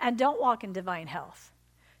and don't walk in divine health,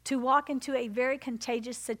 to walk into a very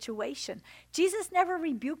contagious situation? Jesus never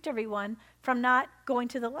rebuked everyone from not going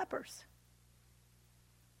to the lepers.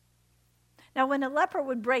 Now, when a leper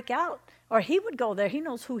would break out, or he would go there, he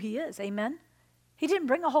knows who he is. Amen? He didn't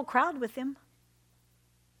bring a whole crowd with him.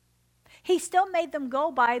 He still made them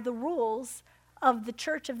go by the rules of the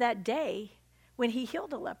church of that day when he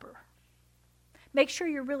healed a leper. Make sure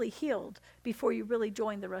you're really healed before you really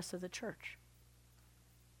join the rest of the church.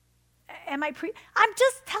 I'm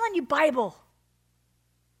just telling you Bible.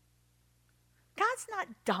 God's not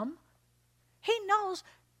dumb. He knows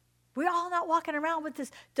we're all not walking around with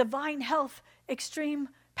this divine health, extreme,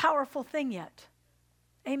 powerful thing yet.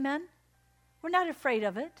 Amen? We're not afraid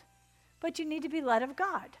of it, but you need to be led of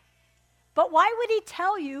God. But why would he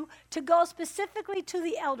tell you to go specifically to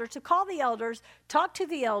the elders, to call the elders, talk to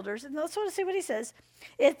the elders? And let's see what he says.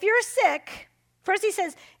 If you're sick, first he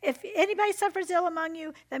says, if anybody suffers ill among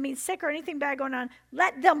you, that means sick or anything bad going on,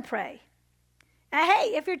 let them pray. And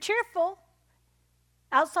hey, if you're cheerful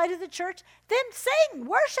outside of the church, then sing,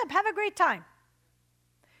 worship, have a great time.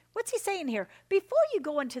 What's he saying here? Before you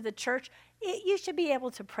go into the church, you should be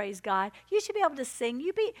able to praise God. You should be able to sing.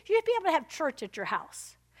 You should be able to have church at your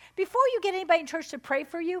house. Before you get anybody in church to pray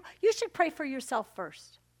for you, you should pray for yourself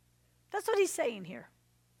first. That's what he's saying here.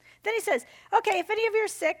 Then he says, okay, if any of you are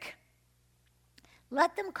sick,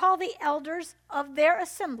 let them call the elders of their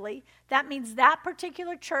assembly. That means that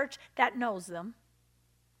particular church that knows them.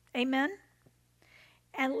 Amen?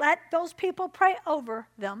 And let those people pray over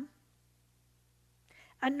them,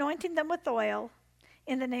 anointing them with oil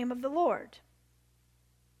in the name of the Lord.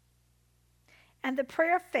 And the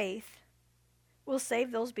prayer of faith will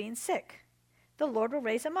save those being sick. The Lord will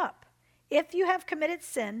raise them up. If you have committed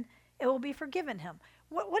sin, it will be forgiven him.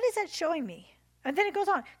 What is that showing me? And then it goes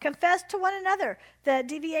on. Confess to one another the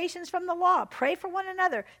deviations from the law. Pray for one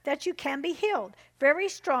another that you can be healed. Very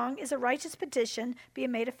strong is a righteous petition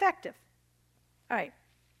being made effective. All right.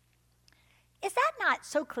 Is that not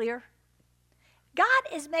so clear? God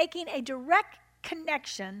is making a direct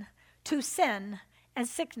connection to sin and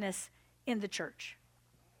sickness in the church.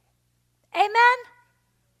 Amen?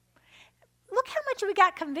 Look how much we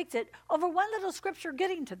got convicted over one little scripture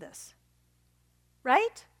getting to this.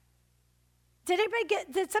 Right?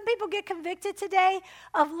 Did some people get convicted today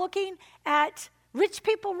of looking at rich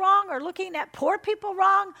people wrong, or looking at poor people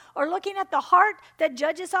wrong, or looking at the heart that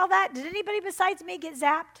judges all that? Did anybody besides me get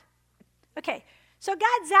zapped? Okay, so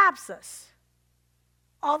God zaps us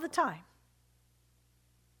all the time.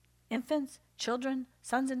 Infants, children,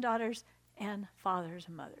 sons and daughters, and fathers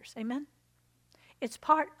and mothers. Amen? It's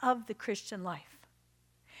part of the Christian life.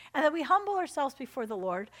 And then we humble ourselves before the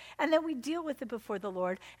Lord, and then we deal with it before the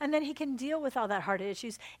Lord, and then he can deal with all that heart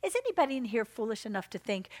issues. Is anybody in here foolish enough to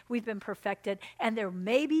think we've been perfected, and there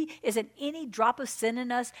maybe isn't any drop of sin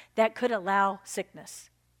in us that could allow sickness?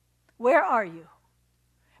 Where are you?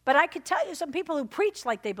 But I could tell you some people who preach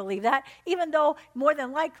like they believe that, even though more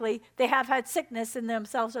than likely they have had sickness in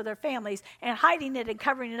themselves or their families, and hiding it and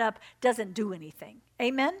covering it up doesn't do anything.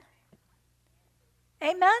 Amen?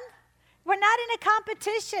 Amen? We're not in a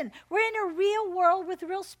competition. We're in a real world with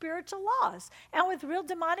real spiritual laws and with real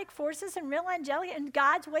demonic forces and real angelic and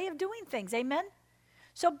God's way of doing things. Amen?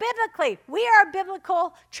 So biblically, we are a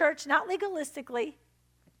biblical church, not legalistically.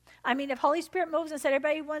 I mean, if Holy Spirit moves and said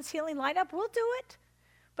everybody wants healing, line up, we'll do it.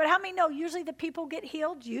 But how many know usually the people get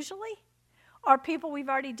healed, are people we've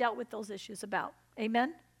already dealt with those issues about?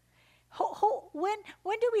 Amen? When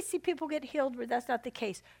do we see people get healed where that's not the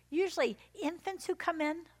case? Usually infants who come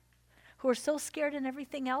in, who are so scared and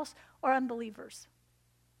everything else, are unbelievers.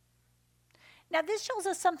 Now this shows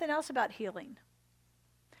us something else about healing.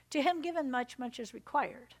 To him given much, much is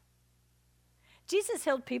required. Jesus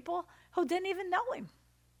healed people who didn't even know him.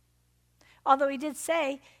 Although he did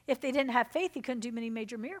say if they didn't have faith, he couldn't do many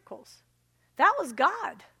major miracles. That was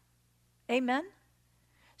God. Amen?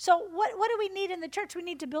 So what do we need in the church? We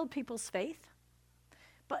need to build people's faith.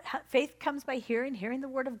 But faith comes by hearing the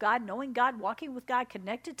word of God, knowing God, walking with God,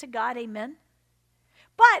 connected to God. Amen?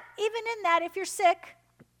 But even in that, if you're sick,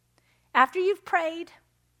 after you've prayed,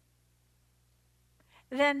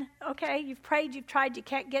 then, okay, you've prayed, you've tried, you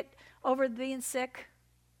can't get over being sick,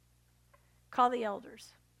 call the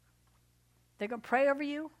elders. They're going to pray over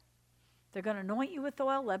you. They're going to anoint you with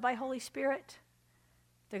oil, led by Holy Spirit.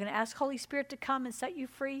 They're going to ask Holy Spirit to come and set you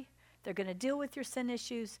free. They're going to deal with your sin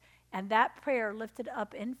issues. And that prayer lifted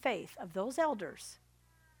up in faith of those elders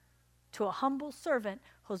to a humble servant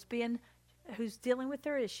who's dealing with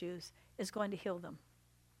their issues is going to heal them.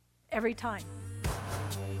 Every time.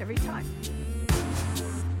 Every time.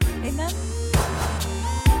 Amen?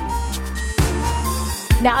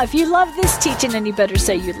 Now, if you love this teaching, and you better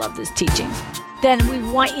say you love this teaching, then we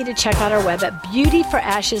want you to check out our web at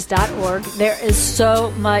beautyforashes.org. There is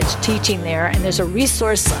so much teaching there, and there's a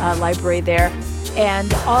resource library there.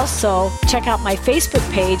 And also check out my Facebook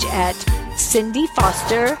page at Cindy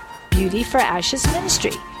Foster Beauty for Ashes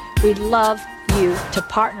Ministry. We'd love you to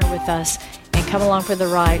partner with us and come along for the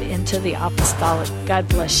ride into the apostolic. God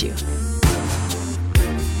bless you.